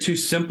keep it too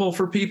simple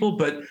for people,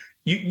 but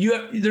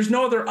there's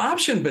no other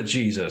option but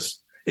Jesus.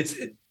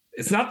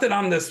 It's not that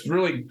I'm this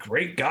really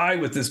great guy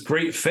with this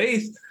great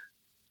faith.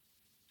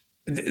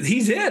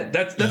 He's it.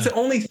 That's the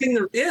only thing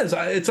there is.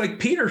 It's like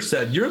Peter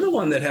said, you're the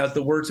one that has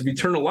the words of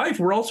eternal life.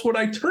 Where else would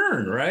I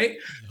turn? Right.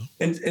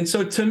 Yeah. And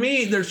so to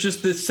me, there's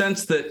just this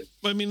sense that,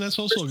 I mean, that's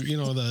also,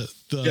 the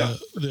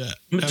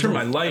I'm gonna turn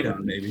my light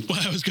on maybe. Well,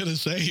 I was going to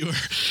say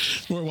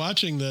we're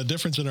watching the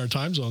difference in our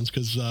time zones.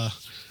 Cause,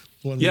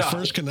 when we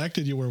first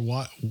connected, you were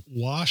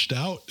washed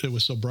out. It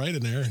was so bright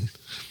in there, and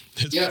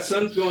it's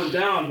sun's going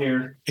down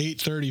here.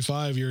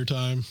 8:35 your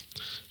time,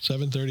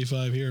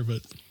 7:35 here,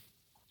 but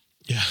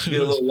yeah,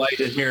 get a little light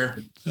in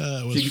here.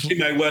 You can see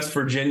my West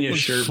Virginia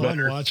shirt fun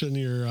better.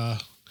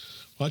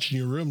 Watching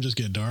your room just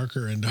get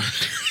darker and darker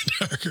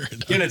and darker and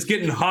darker. And it's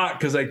getting hot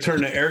because I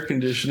turned the air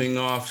conditioning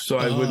off so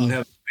I wouldn't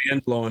have the fan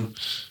blowing.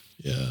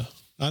 Yeah,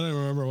 I don't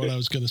remember what I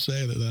was going to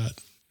say to that.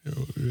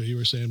 You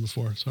were saying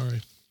before.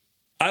 Sorry.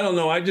 I don't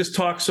know. I just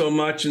talk so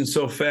much and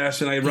so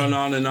fast, and I run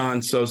on and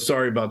on. So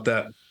sorry about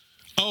that.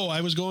 Oh,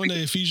 I was going to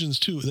Ephesians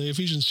 2, the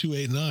Ephesians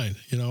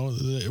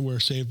 2:8-9. We're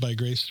saved by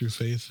grace through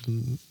faith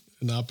and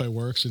not by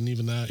works, and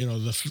even that,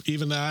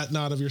 even that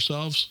not of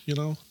yourselves,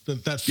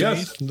 that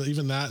faith,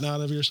 even that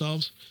not of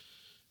yourselves.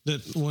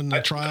 That when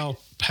the trial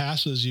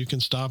passes, you can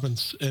stop and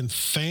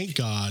thank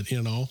God,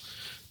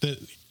 that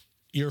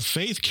your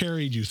faith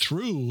carried you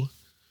through.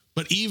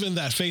 But even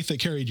that faith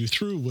that carried you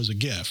through was a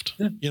gift,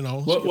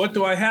 What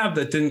do I have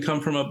that didn't come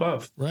from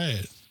above?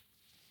 Right.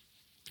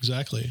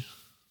 Exactly.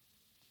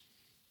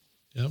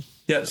 Yeah.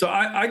 Yeah. So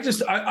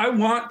I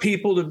want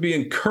people to be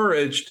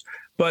encouraged,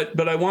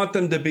 but I want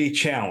them to be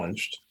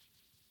challenged.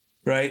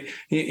 Right.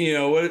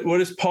 What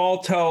does Paul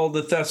tell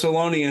the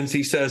Thessalonians?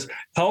 He says,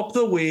 help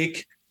the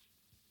weak,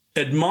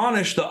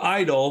 admonish the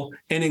idle,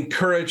 and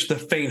encourage the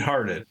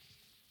faint-hearted.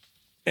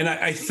 And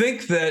I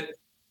think that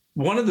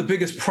one of the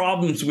biggest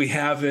problems we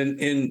have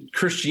in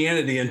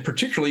Christianity, and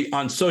particularly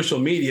on social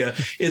media,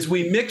 is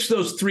we mix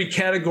those three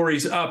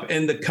categories up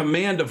and the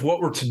command of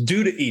what we're to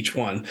do to each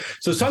one.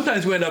 So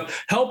sometimes we end up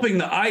helping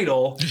the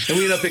idle, and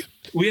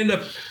we end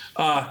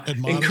up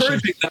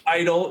encouraging the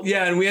idle.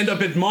 Yeah. And we end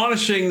up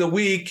admonishing the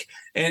weak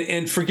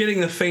and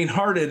forgetting the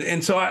faint-hearted.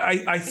 And so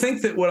I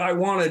think that what I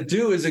want to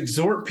do is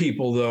exhort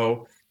people,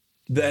 though,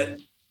 that,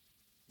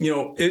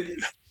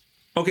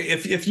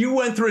 if you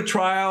went through a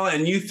trial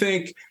and you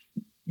think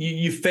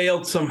you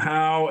failed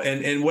somehow,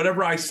 and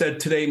whatever I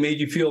said today made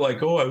you feel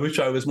like, oh, I wish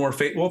I was more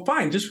faithful. Well,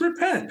 fine, just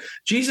repent.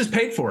 Jesus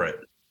paid for it.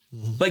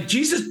 Mm-hmm. Like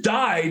Jesus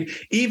died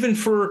even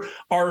for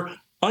our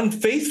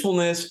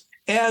unfaithfulness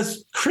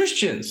as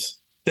Christians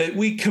that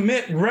we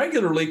commit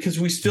regularly because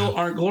we still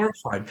aren't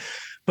glorified.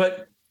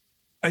 But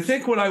I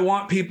think what I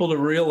want people to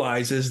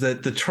realize is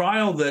that the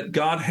trial that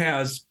God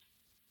has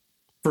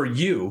for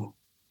you,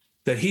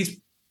 that he's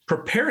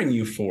preparing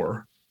you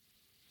for,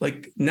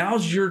 like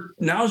now's your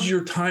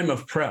time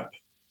of prep.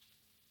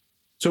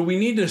 So we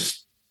need to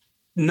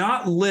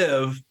not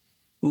live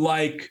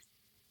like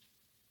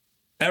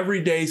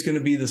every day is going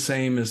to be the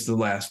same as the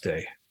last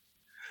day.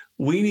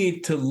 We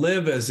need to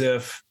live as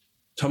if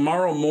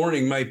tomorrow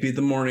morning might be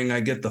the morning I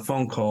get the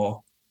phone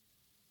call.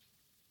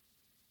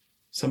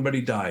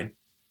 Somebody died.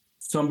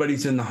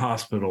 Somebody's in the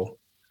hospital.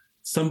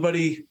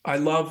 Somebody I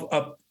love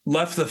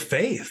left the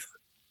faith.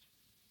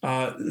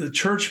 The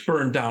church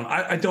burned down.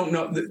 I don't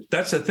know.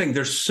 That's the thing.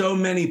 There's so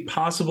many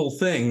possible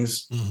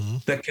things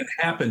that can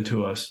happen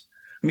to us.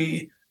 I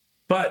mean,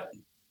 but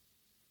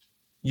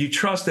you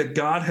trust that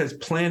God has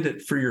planned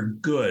it for your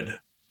good,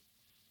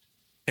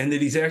 and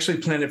that he's actually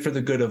planned it for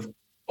the good of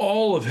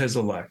all of his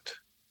elect.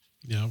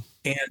 Yeah.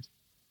 And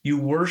you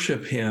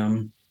worship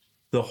him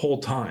the whole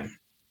time.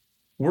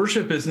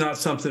 Worship is not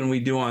something we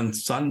do on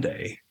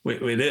Sunday.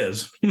 It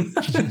is.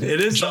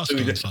 It is something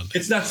we do.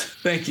 It's not.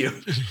 Thank you.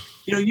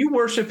 You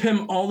worship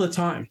him all the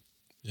time.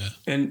 Yeah.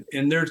 And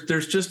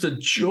there's just a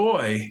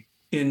joy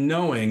in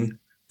knowing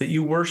that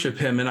you worship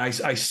him. And I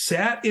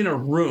sat in a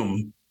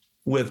room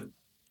with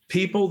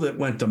people that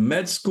went to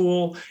med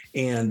school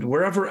and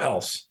wherever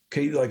else.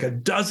 Okay, like a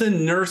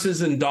dozen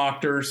nurses and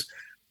doctors,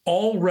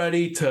 all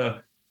ready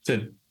to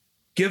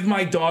give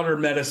my daughter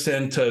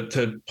medicine,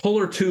 to pull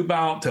her tube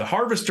out, to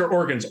harvest her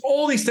organs.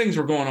 All these things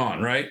were going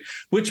on, right?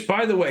 Which,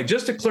 by the way,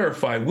 just to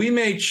clarify, we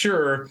made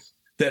sure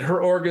that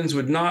her organs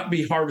would not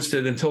be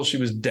harvested until she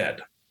was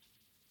dead,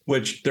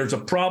 which there's a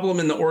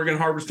problem in the organ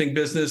harvesting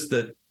business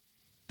that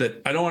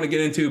I don't want to get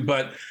into,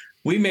 but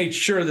we made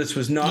sure this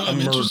was not a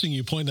murder. Interesting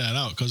you point that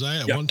out, because I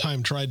at one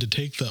time tried to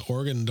take the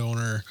organ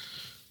donor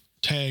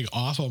tag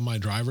off of my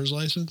driver's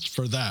license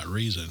for that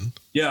reason.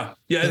 Yeah,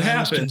 it happened. I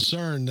was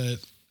concerned that,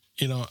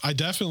 I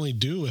definitely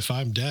do if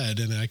I'm dead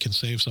and I can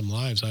save some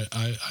lives.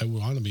 I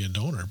want to be a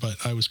donor, but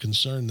I was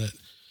concerned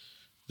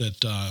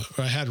that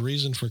I had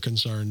reason for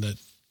concern that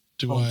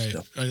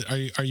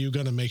are you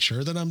going to make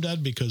sure that I'm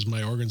dead because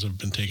my organs have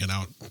been taken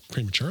out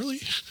prematurely?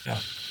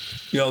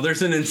 Yeah.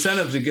 There's an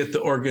incentive to get the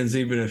organs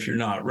even if you're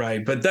not,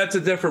 right? But that's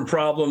a different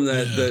problem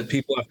that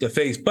people have to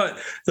face. But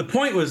the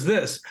point was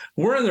this: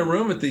 we're in the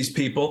room with these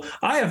people.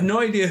 I have no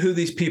idea who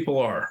these people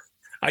are.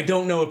 I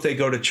don't know if they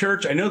go to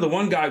church. I know the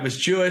one guy was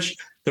Jewish.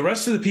 The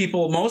rest of the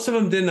people, most of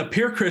them didn't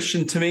appear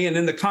Christian to me. And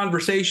in the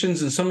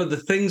conversations and some of the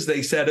things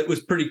they said, it was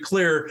pretty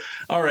clear.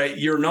 All right,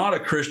 you're not a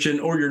Christian,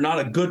 or you're not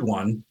a good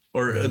one,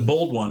 or a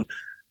bold one.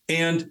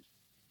 And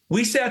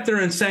we sat there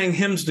and sang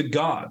hymns to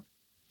God.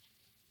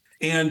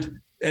 And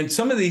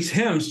some of these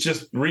hymns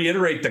just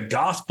reiterate the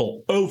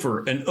gospel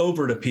over and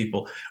over to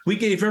people. We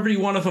gave every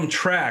one of them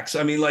tracts.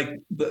 I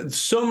mean,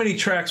 so many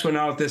tracts went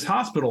out at this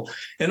hospital.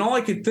 And all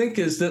I could think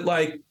is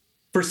that,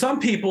 for some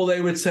people, they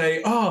would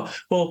say, oh,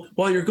 well,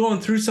 while you're going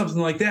through something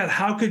like that,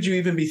 how could you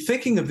even be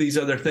thinking of these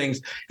other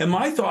things? And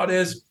my thought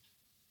is,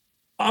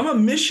 I'm a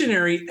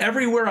missionary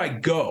everywhere I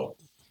go.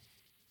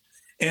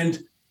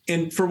 And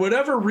for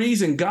whatever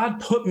reason,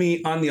 God put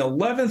me on the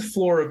 11th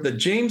floor of the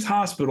James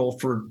Hospital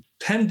for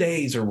 10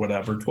 days or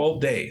whatever, 12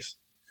 days.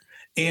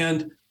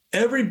 And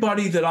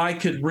everybody that I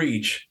could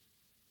reach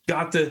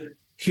got to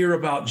hear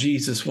about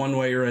Jesus one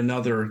way or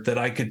another that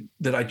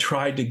I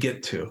tried to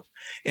get to.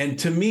 And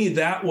to me,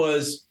 that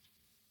was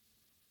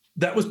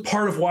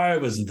part of why I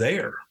was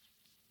there.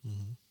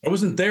 Mm-hmm. I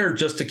wasn't there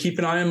just to keep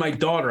an eye on my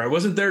daughter. I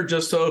wasn't there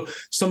just so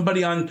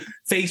somebody on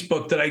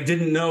Facebook that I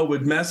didn't know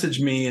would message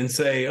me and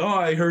say, oh,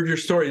 I heard your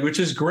story, which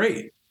is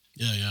great.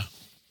 Yeah.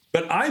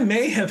 But I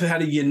may have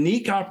had a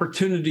unique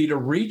opportunity to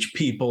reach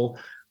people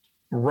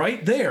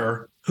right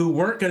there who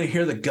weren't going to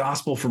hear the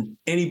gospel from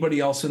anybody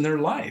else in their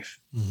life.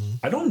 Mm-hmm.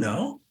 I don't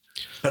know.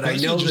 But I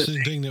know that's the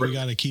interesting thing that we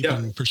got to keep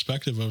in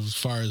perspective of as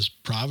far as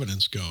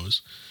providence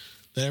goes.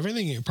 That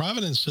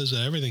providence says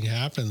that everything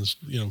happens,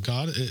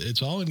 God,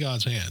 it's all in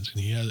God's hands,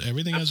 and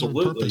everything has a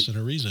purpose and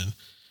a reason,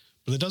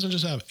 but it doesn't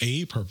just have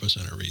a purpose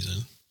and a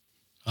reason.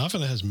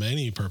 Often it has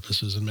many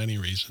purposes and many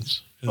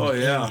reasons.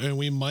 And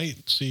we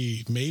might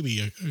see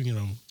maybe,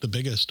 the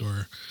biggest,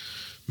 or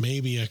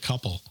maybe a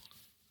couple.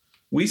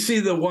 We see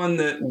the one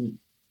that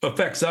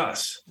affects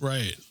us.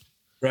 Right.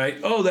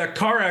 Oh, that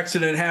car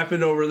accident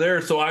happened over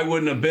there, so I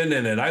wouldn't have been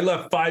in it. I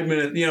left 5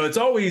 minutes. It's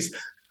always,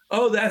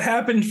 oh, that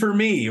happened for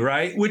me,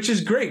 right? Which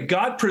is great.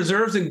 God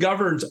preserves and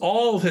governs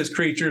all of his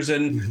creatures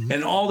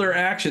and all their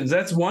actions.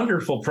 That's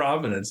wonderful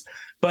providence.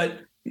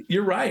 But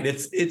you're right.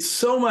 It's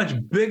so much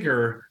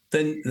bigger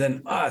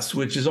than us,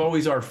 which is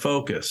always our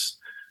focus.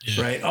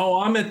 Yeah. Right.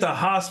 Oh, I'm at the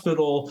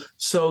hospital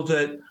so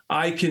that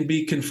I can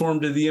be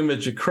conformed to the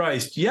image of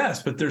Christ.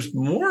 Yes, but there's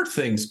more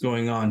things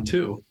going on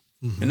too.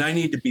 Mm-hmm. And I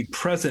need to be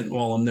present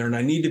while I'm there, and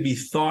I need to be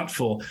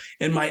thoughtful.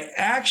 And my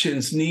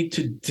actions need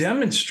to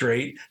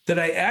demonstrate that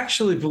I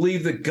actually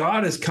believe that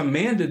God has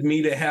commanded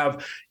me to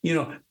have,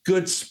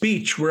 good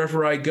speech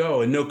wherever I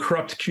go and no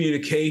corrupt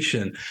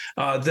communication,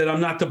 that I'm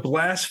not to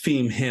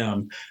blaspheme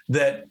him,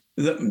 that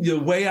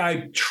the way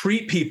I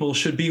treat people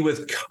should be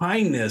with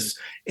kindness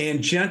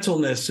and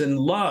gentleness and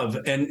love,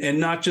 and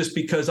not just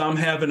because I'm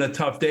having a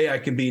tough day, I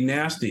can be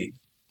nasty.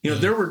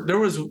 There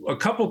was a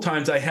couple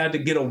times I had to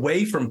get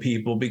away from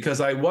people because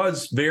I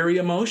was very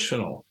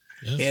emotional,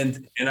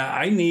 and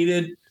I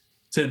needed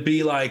to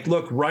be like,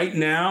 look, right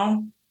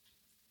now,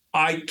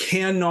 I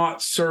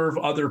cannot serve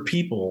other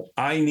people.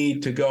 I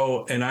need to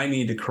go and I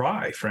need to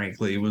cry,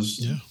 frankly. It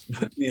was,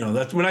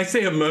 that's when I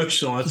say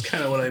emotional, that's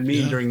kind of what I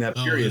mean during that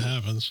period. It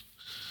happens.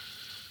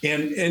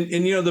 And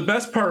the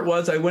best part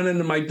was I went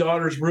into my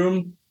daughter's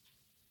room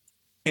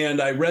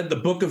and I read the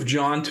book of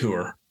John to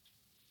her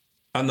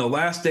on the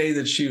last day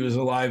that she was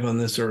alive on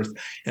this earth.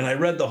 And I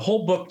read the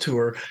whole book to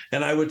her,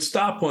 and I would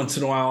stop once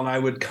in a while and I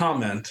would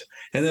comment,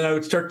 and then I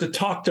would start to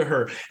talk to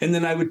her, and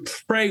then I would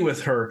pray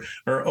with her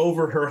or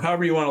over her,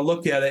 however you want to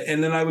look at it.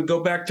 And then I would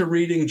go back to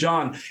reading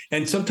John.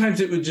 And sometimes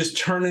it would just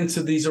turn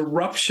into these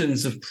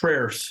eruptions of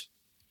prayers.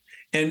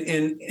 And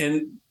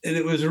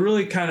it was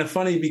really kind of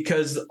funny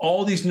because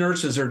all these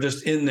nurses are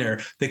just in there.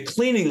 The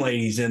cleaning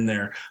lady's in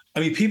there. I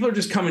mean, people are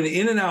just coming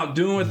in and out,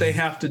 doing what they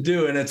have to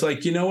do. And it's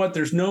like, you know what?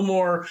 There's no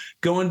more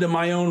going to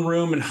my own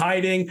room and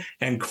hiding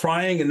and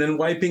crying and then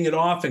wiping it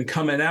off and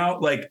coming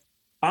out. Like,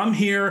 I'm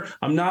here.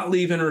 I'm not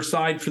leaving her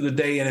side for the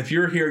day. And if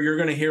you're here, you're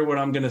going to hear what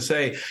I'm going to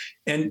say.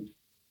 And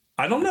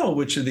I don't know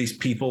which of these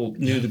people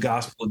knew the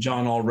Gospel of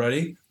John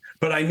already,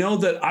 but I know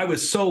that I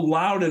was so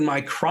loud in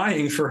my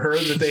crying for her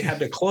that they had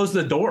to close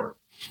the door.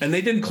 And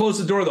they didn't close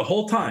the door the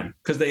whole time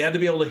because they had to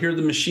be able to hear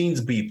the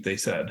machines beep, they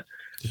said.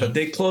 But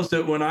they closed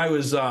it when I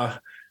was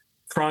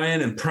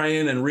crying and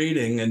praying and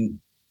reading. And,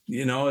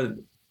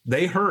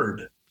 they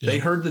heard. They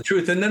heard the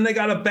truth. And then they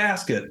got a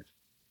basket,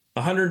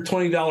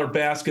 $120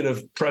 basket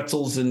of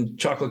pretzels and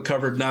chocolate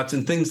covered nuts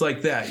and things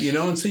like that,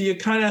 And so you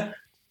kind of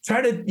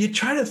try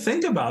to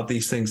think about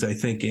these things, I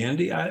think,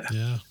 Andy. I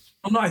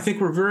don't know. I think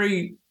we're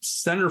very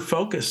center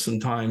focused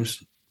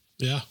sometimes.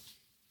 Yeah.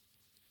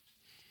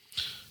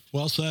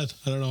 Well said.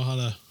 I don't know how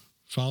to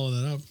follow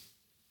that up.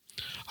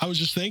 I was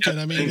just thinking,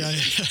 I mean,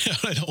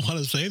 I don't want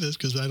to say this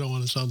because I don't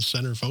want to sound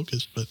center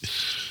focused, but,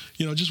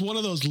 just one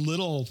of those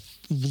little.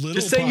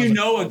 Just say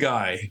a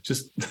guy.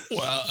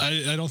 Well,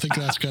 I don't think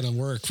that's going to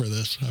work for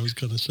this. I was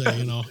going to say,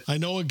 I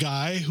know a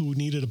guy who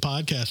needed a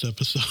podcast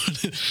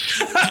episode.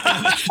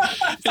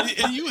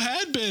 and you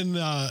had been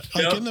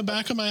in the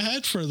back of my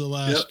head for the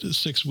last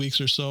 6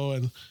 weeks or so.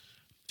 And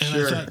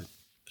I thought,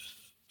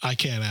 I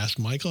can't ask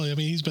Michael. I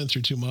mean, he's been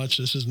through too much.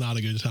 This is not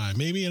a good time.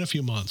 Maybe in a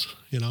few months,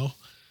 And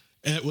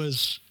it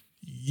was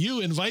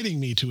you inviting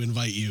me to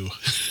invite you.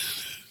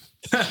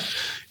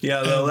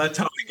 That's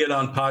how we get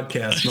on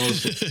podcasts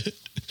mostly.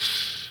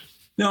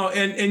 No,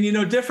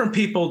 and different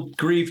people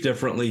grieve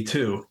differently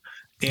too.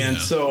 And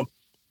so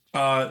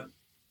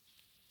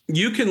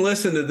you can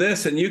listen to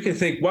this and you can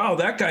think, wow,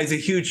 that guy's a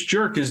huge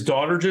jerk. His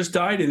daughter just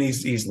died and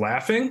he's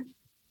laughing.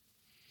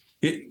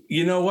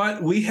 You know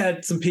what? We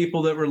had some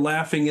people that were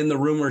laughing in the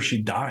room where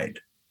she died,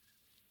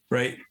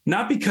 right?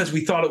 Not because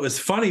we thought it was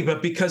funny,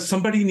 but because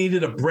somebody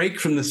needed a break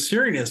from the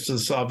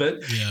seriousness of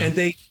it. Yeah. And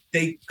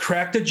they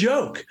cracked a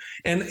joke.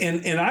 And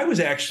I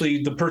was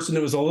actually the person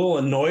that was a little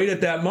annoyed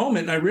at that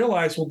moment. And I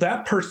realized, well,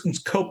 that person's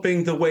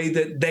coping the way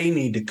that they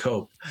need to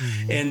cope.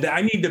 Mm-hmm. And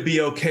I need to be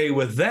okay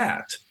with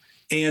that.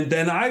 And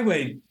then I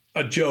made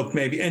a joke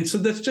maybe. And so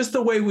that's just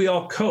the way we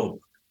all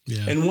cope.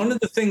 Yeah. And one of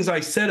the things I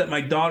said at my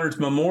daughter's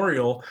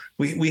memorial,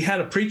 we had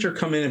a preacher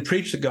come in and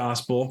preach the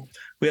gospel.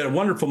 We had a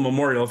wonderful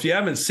memorial. If you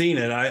haven't seen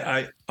it,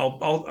 I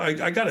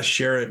got to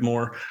share it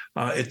more.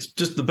 It's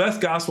just the best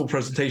gospel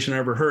presentation I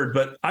ever heard.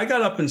 But I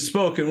got up and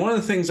spoke. And one of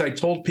the things I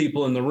told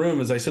people in the room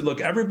is I said,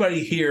 look,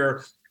 everybody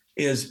here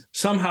is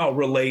somehow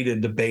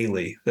related to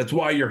Bailey. That's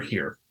why you're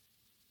here.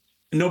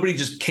 And nobody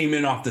just came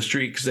in off the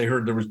street because they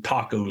heard there was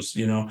tacos,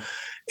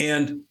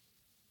 And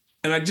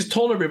I just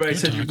told everybody, I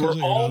said,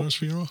 we're all.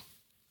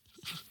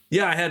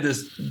 Yeah, I had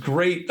this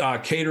great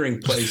catering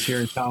place here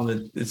in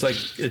town. It's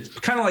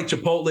kind of like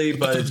Chipotle,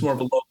 but it's more of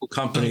a local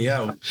company.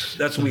 Yeah,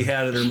 that's what we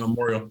had at our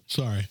memorial.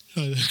 Sorry.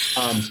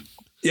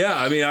 Yeah,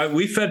 I mean,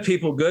 we fed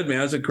people good, man.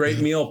 It was a great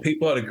meal.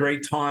 People had a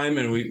great time,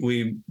 and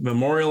we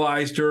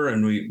memorialized her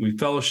and we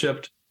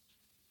fellowshipped.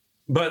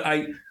 But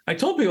I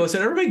told people, I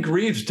said, everybody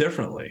grieves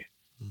differently.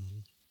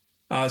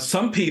 Mm-hmm.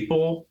 Some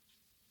people,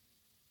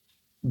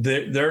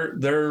 they're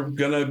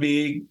going to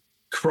be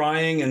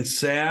crying and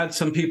sad.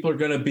 Some people are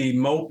going to be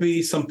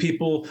mopey. Some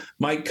people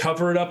might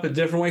cover it up a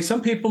different way.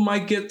 Some people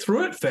might get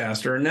through it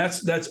faster, and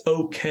that's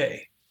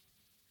okay.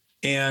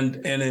 And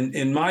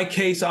in my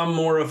case, I'm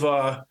more of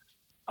a,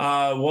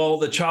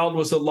 the child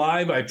was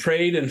alive. I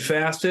prayed and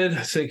fasted,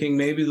 thinking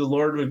maybe the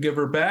Lord would give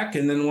her back.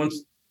 And then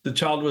once the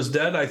child was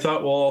dead, I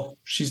thought, well,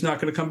 she's not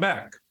going to come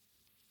back.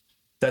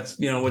 That's,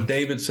 what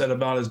David said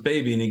about his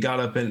baby, and he got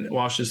up and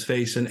washed his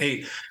face and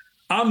ate.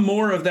 I'm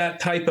more of that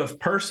type of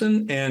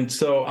person. And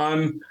so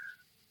I'm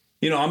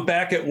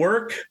back at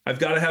work. I've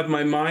got to have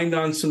my mind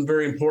on some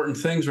very important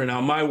things right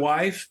now. My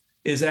wife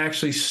is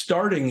actually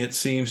starting, it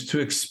seems, to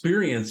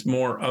experience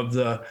more of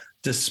the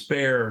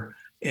despair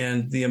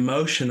and the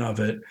emotion of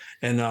it.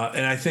 And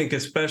I think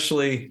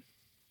especially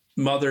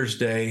Mother's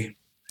Day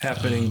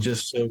happening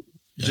just today.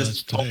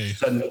 All of a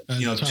sudden,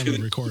 time of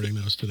recording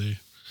that was today.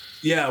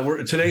 Yeah,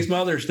 today's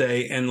Mother's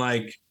Day, and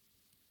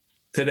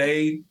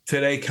today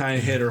kind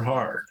of hit her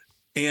hard.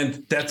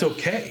 And that's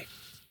okay.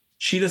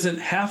 She doesn't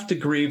have to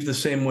grieve the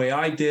same way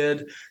I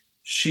did.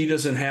 she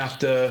doesn't have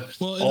to.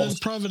 Well, and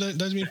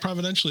then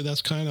providentially,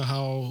 that's kind of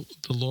how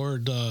the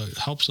Lord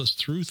helps us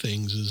through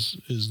things.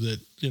 Is that,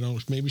 you know,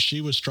 maybe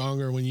she was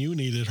stronger when you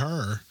needed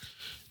her,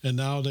 and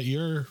now that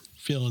you're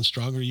feeling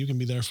stronger, you can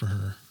be there for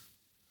her.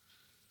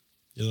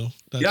 You know,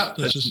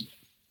 that's just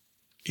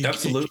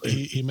absolutely.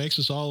 He makes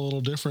us all a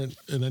little different,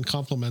 and then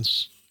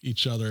complements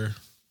each other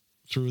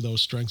through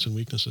those strengths and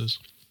weaknesses.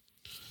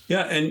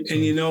 Yeah, and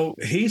you know,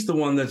 he's the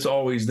one that's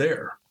always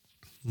there.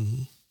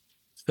 Mm-hmm.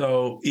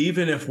 So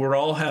even if we're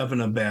all having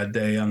a bad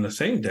day on the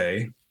same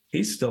day,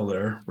 he's still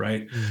there,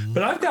 right? Mm-hmm.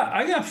 But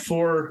I got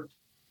 4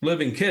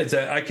 living kids.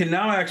 I can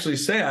now actually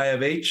say I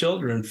have 8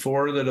 children,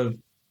 4 that have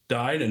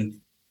died and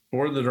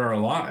 4 that are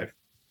alive.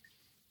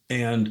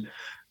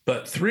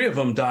 But 3 of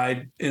them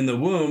died in the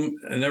womb.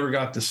 I never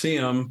got to see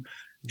them.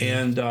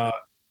 Mm-hmm. And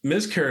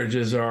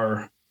miscarriages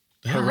are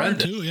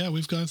horrendous too. Yeah,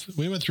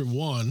 we went through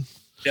one.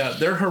 Yeah,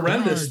 they're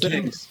horrendous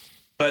things.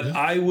 But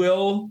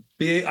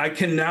yeah. I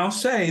can now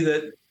say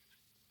that,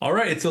 all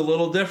right, it's a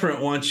little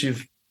different once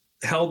you've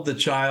held the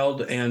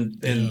child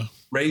and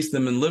raised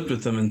them and lived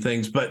with them and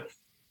things. But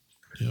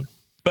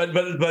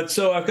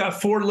so I've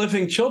got 4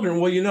 living children.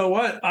 Well, you know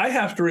what? I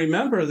have to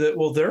remember that,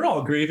 well, they're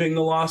all grieving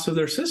the loss of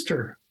their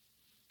sister,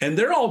 and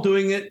they're all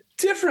doing it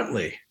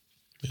differently.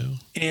 Yeah.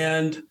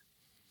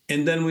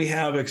 And then we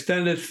have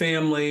extended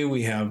family.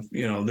 We have,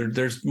 you know,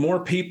 there's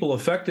more people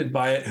affected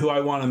by it who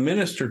I want to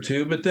minister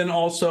to, but then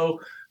also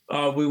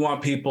we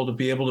want people to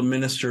be able to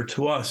minister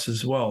to us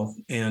as well.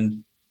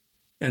 And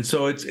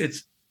so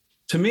it's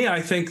to me,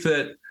 I think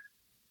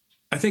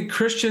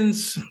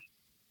Christians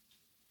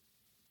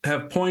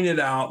have pointed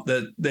out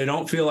that they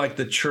don't feel like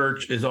the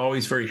church is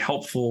always very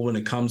helpful when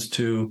it comes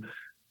to,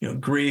 you know,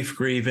 grief,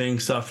 grieving,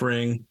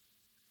 suffering.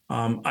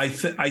 I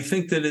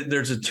think that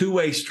there's a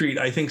two-way street.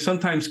 I think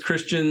sometimes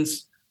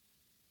Christians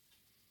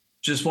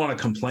just want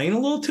to complain a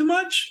little too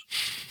much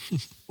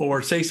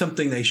or say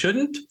something they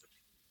shouldn't.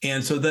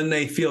 And so then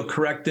they feel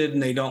corrected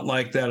and they don't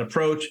like that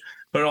approach.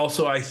 But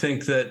also I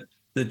think that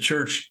the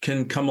church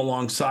can come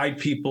alongside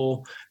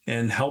people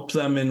and help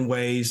them in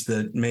ways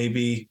that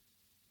maybe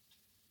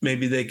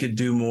they could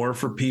do more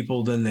for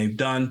people than they've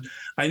done.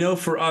 I know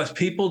for us,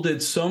 people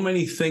did so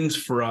many things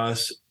for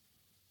us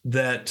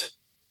that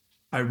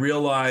I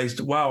realized,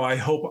 wow, I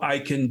hope I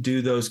can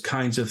do those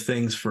kinds of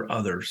things for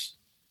others.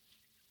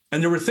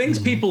 And there were things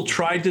people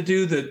tried to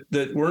do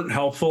that weren't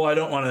helpful. I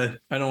don't want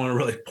to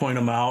really point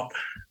them out.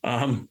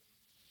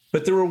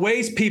 But there were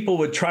ways people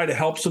would try to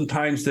help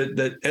sometimes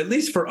that at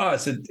least for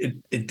us,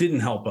 it didn't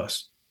help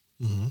us.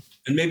 Mm-hmm.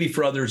 And maybe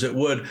for others it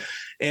would.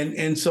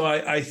 And so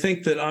I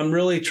think that I'm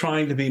really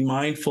trying to be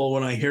mindful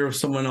when I hear of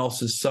someone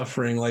else's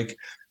suffering, like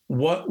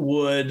what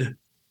would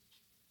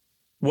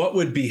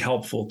be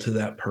helpful to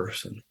that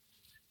person?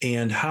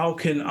 And how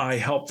can I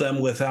help them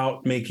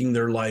without making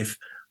their life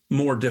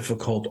more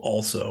difficult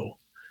also?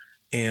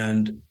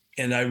 And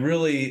I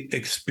really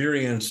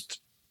experienced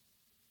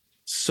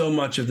so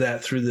much of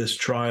that through this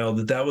trial,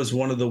 that was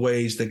one of the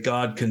ways that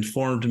God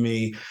conformed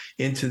me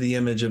into the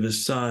image of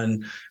his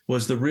son,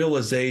 was the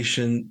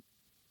realization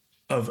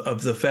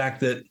of the fact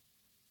that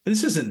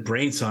this isn't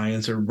brain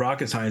science or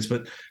rocket science,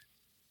 but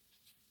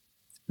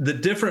the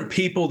different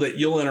people that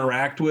you'll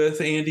interact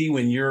with, Andy,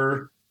 when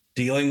you're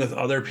dealing with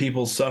other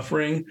people's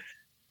suffering,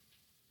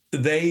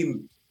 they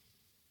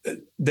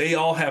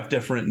all have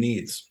different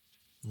needs.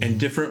 And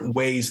different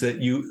ways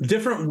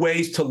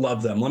to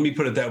love them. Let me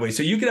put it that way.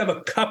 So you could have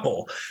a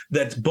couple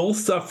that's both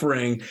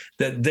suffering,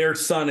 that their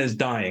son is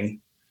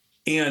dying,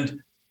 and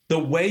the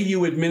way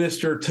you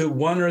administer to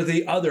one or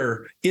the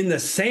other in the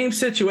same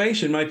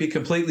situation might be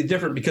completely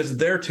different because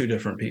they're 2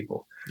 different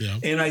people. Yeah.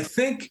 And I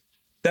think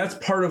that's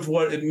part of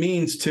what it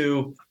means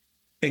to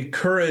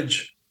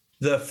encourage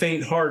the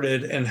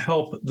faint-hearted and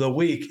help the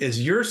weak,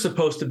 is you're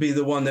supposed to be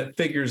the one that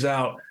figures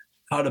out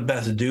how to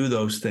best do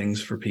those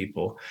things for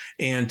people,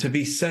 and to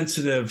be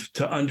sensitive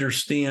to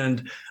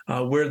understand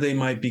where they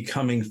might be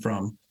coming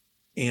from.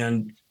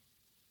 And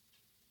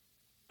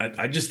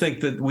I just think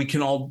that we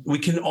can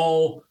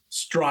all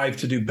strive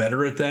to do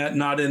better at that,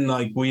 not in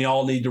like we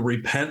all need to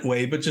repent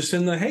way, but just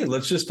in the, hey,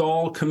 let's just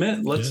all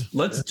commit.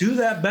 Let's do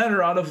that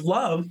better out of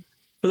love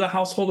for the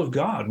household of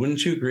God.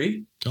 Wouldn't you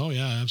agree? Oh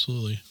yeah,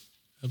 absolutely.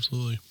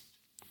 Absolutely.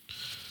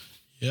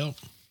 Yeah.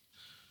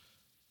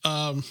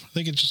 I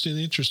think it's just in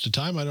the interest of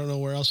time. I don't know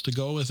where else to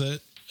go with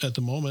it at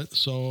the moment.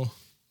 So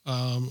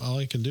all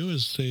I can do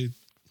is say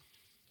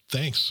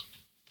thanks.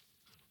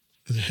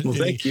 Well,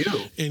 thank you.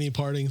 Any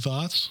parting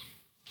thoughts?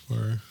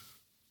 Or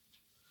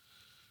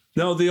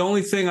no, the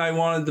only thing I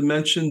wanted to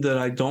mention that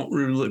I don't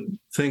really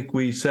think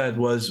we said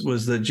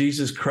was that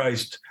Jesus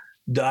Christ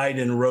died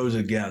and rose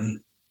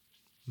again.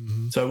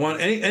 Mm-hmm. So I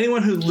want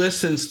anyone who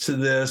listens to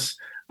this,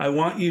 I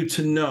want you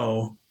to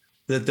know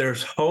that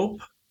there's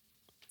hope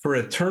for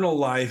eternal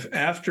life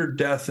after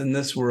death in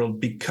this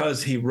world,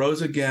 because he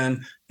rose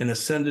again and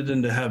ascended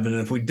into heaven.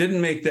 And if we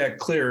didn't make that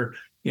clear,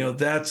 you know,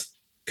 that's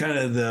kind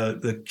of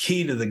the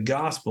key to the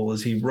gospel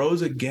is he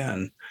rose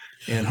again.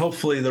 And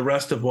hopefully the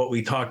rest of what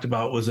we talked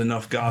about was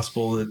enough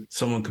gospel that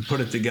someone could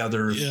put it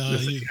together. Yeah,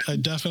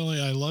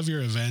 I love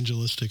your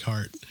evangelistic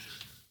heart.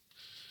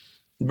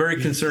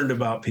 Very concerned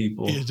about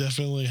people. You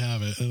definitely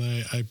have it.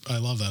 And I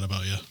love that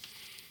about you.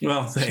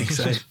 Well, thanks.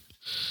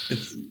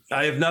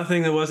 I have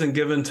nothing that wasn't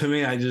given to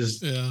me. I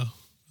just, yeah.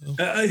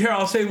 Here,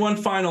 I'll say one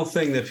final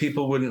thing that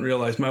people wouldn't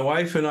realize. My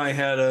wife and I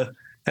had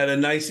a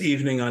nice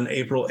evening on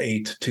April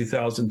 8,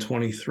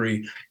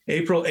 2023.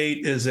 April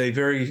 8 is a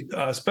very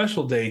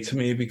special day to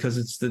me because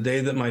it's the day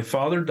that my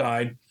father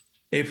died.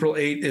 April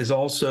 8 is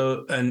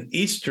also an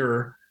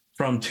Easter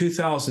from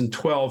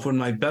 2012 when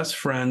my best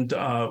friend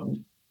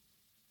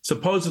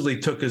supposedly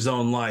took his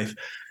own life.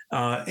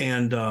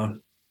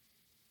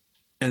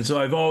 And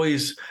so I've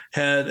always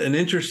had an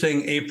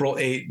interesting April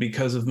 8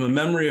 because of the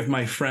memory of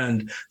my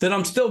friend that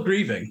I'm still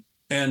grieving,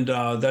 and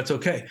that's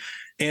okay.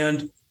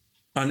 And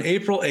on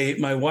April 8,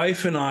 my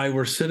wife and I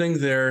were sitting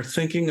there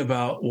thinking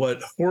about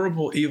what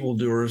horrible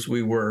evildoers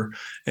we were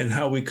and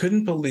how we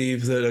couldn't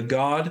believe that a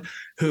God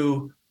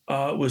who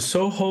was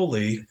so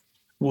holy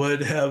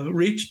would have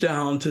reached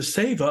down to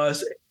save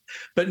us.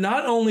 But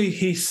not only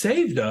he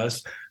saved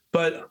us,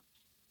 but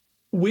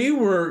we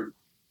were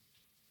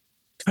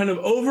kind of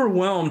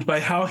overwhelmed by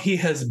how he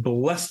has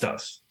blessed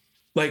us.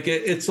 Like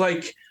it's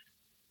like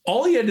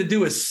all he had to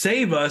do is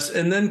save us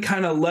and then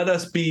kind of let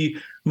us be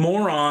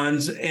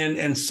morons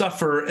and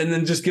suffer and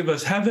then just give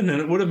us heaven.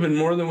 And it would have been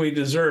more than we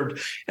deserved.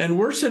 And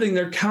we're sitting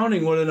there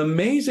counting what an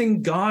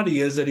amazing God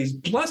he is, that he's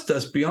blessed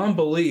us beyond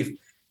belief.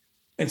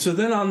 And so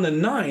then on the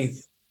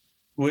 9th,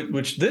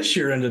 which this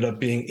year ended up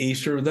being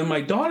Easter, then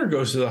my daughter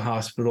goes to the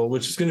hospital,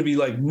 which is going to be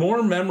like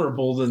more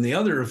memorable than the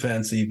other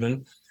events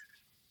even.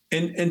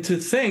 And to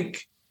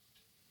think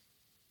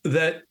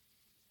that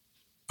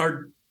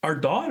our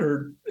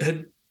daughter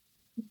had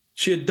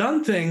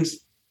done things,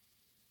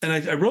 and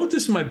I wrote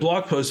this in my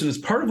blog post, and it's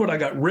part of what I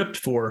got ripped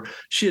for.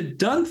 She had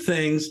done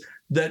things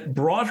that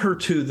brought her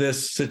to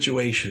this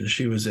situation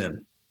she was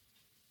in.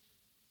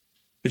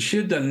 But she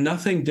had done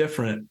nothing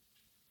different,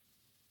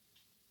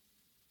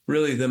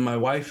 really, than my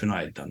wife and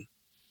I had done.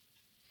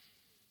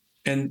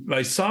 And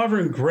by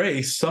sovereign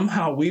grace,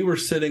 somehow we were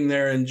sitting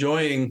there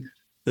enjoying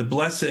the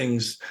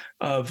blessings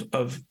of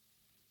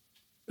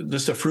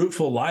just a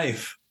fruitful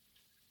life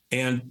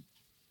and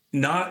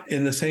not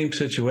in the same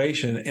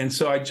situation. And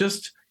so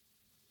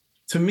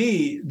to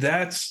me,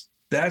 that's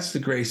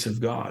the grace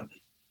of God,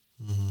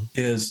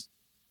 is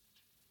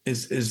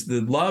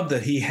the love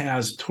that he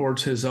has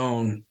towards his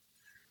own.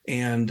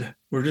 And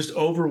we're just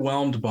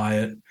overwhelmed by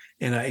it.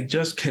 And I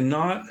just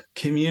cannot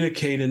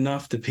communicate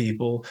enough to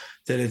people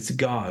that it's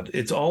God.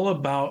 It's all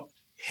about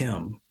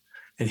him.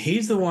 And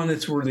he's the one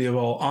that's worthy of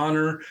all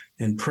honor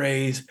and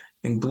praise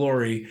and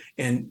glory.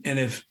 And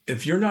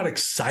if you're not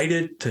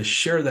excited to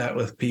share that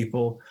with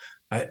people,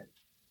 I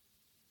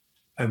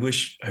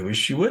wish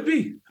you would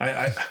be.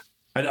 I'm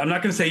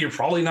not going to say you're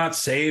probably not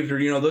saved or,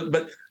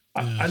 but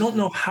I don't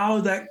know how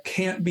that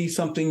can't be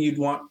something you'd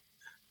want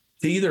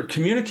to either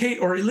communicate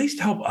or at least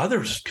help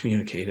others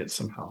communicate it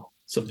somehow,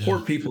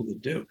 support people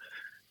that do.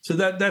 So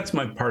that's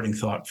my parting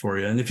thought for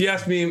you. And if you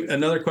ask me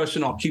another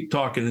question, I'll keep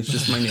talking. It's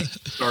just my name.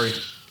 Sorry.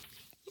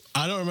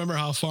 I don't remember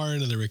how far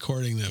into the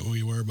recording that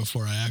we were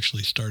before I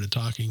actually started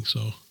talking.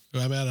 So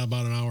I'm at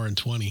about an hour and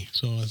 20.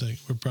 So I think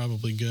we're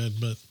probably good.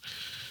 But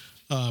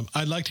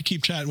I'd like to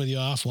keep chatting with you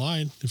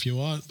offline if you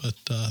want. But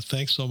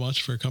thanks so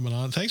much for coming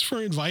on. Thanks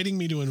for inviting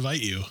me to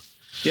invite you.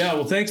 Yeah,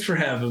 well, thanks for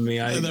having me.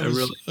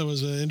 It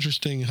was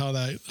interesting how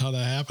that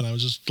happened. I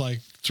was just like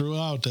threw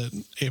out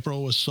that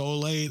April was so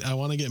late. I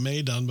want to get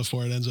May done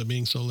before it ends up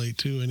being so late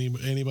too.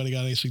 Anybody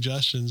got any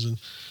suggestions? And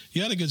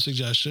you had a good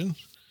suggestion.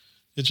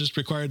 It just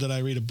required that I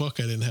read a book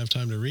I didn't have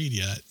time to read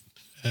yet.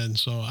 And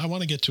so I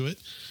want to get to it.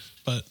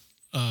 But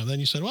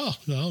then you said, well,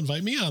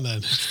 invite me on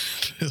then.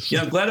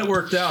 Yeah, I'm glad it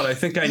worked out. I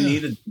think I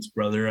needed this,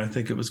 brother. I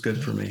think it was good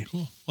for me.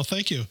 Cool. Well,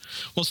 thank you.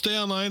 Well, stay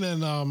online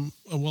and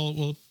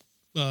we'll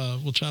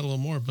chat a little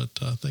more. But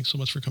thanks so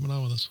much for coming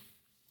on with us.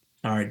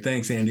 All right.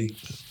 Thanks, Andy.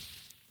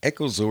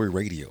 Echo Zoe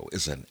Radio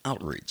is an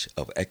outreach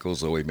of Echo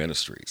Zoe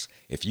Ministries.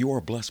 If you are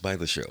blessed by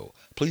the show,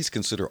 please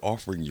consider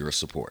offering your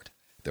support.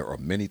 There are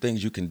many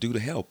things you can do to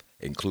help,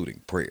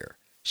 including prayer,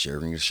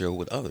 sharing the show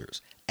with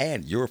others,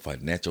 and your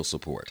financial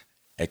support.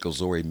 Echo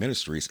Zoe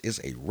Ministries is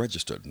a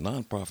registered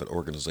nonprofit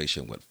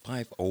organization with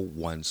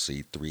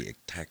 501c3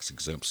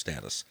 tax-exempt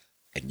status,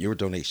 and your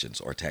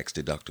donations are tax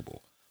deductible.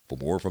 For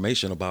more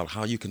information about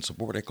how you can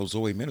support Echo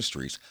Zoe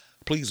Ministries,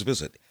 please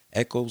visit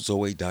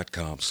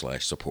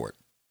echozoe.com/support.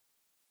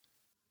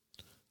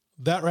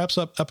 That wraps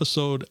up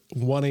episode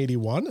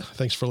 181.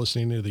 Thanks for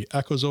listening to the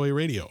Echo Zoe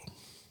Radio.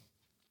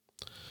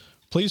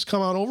 Please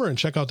come on over and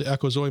check out the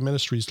Echo Zoe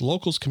Ministries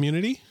Locals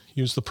community.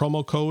 Use the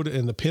promo code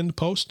in the pinned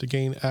post to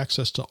gain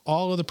access to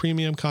all of the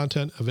premium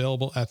content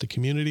available at the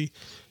community,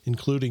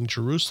 including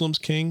Jerusalem's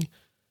King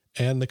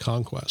and the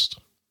Conquest.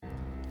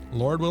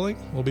 Lord willing,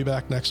 we'll be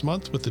back next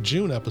month with the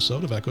June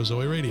episode of Echo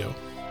Zoe Radio.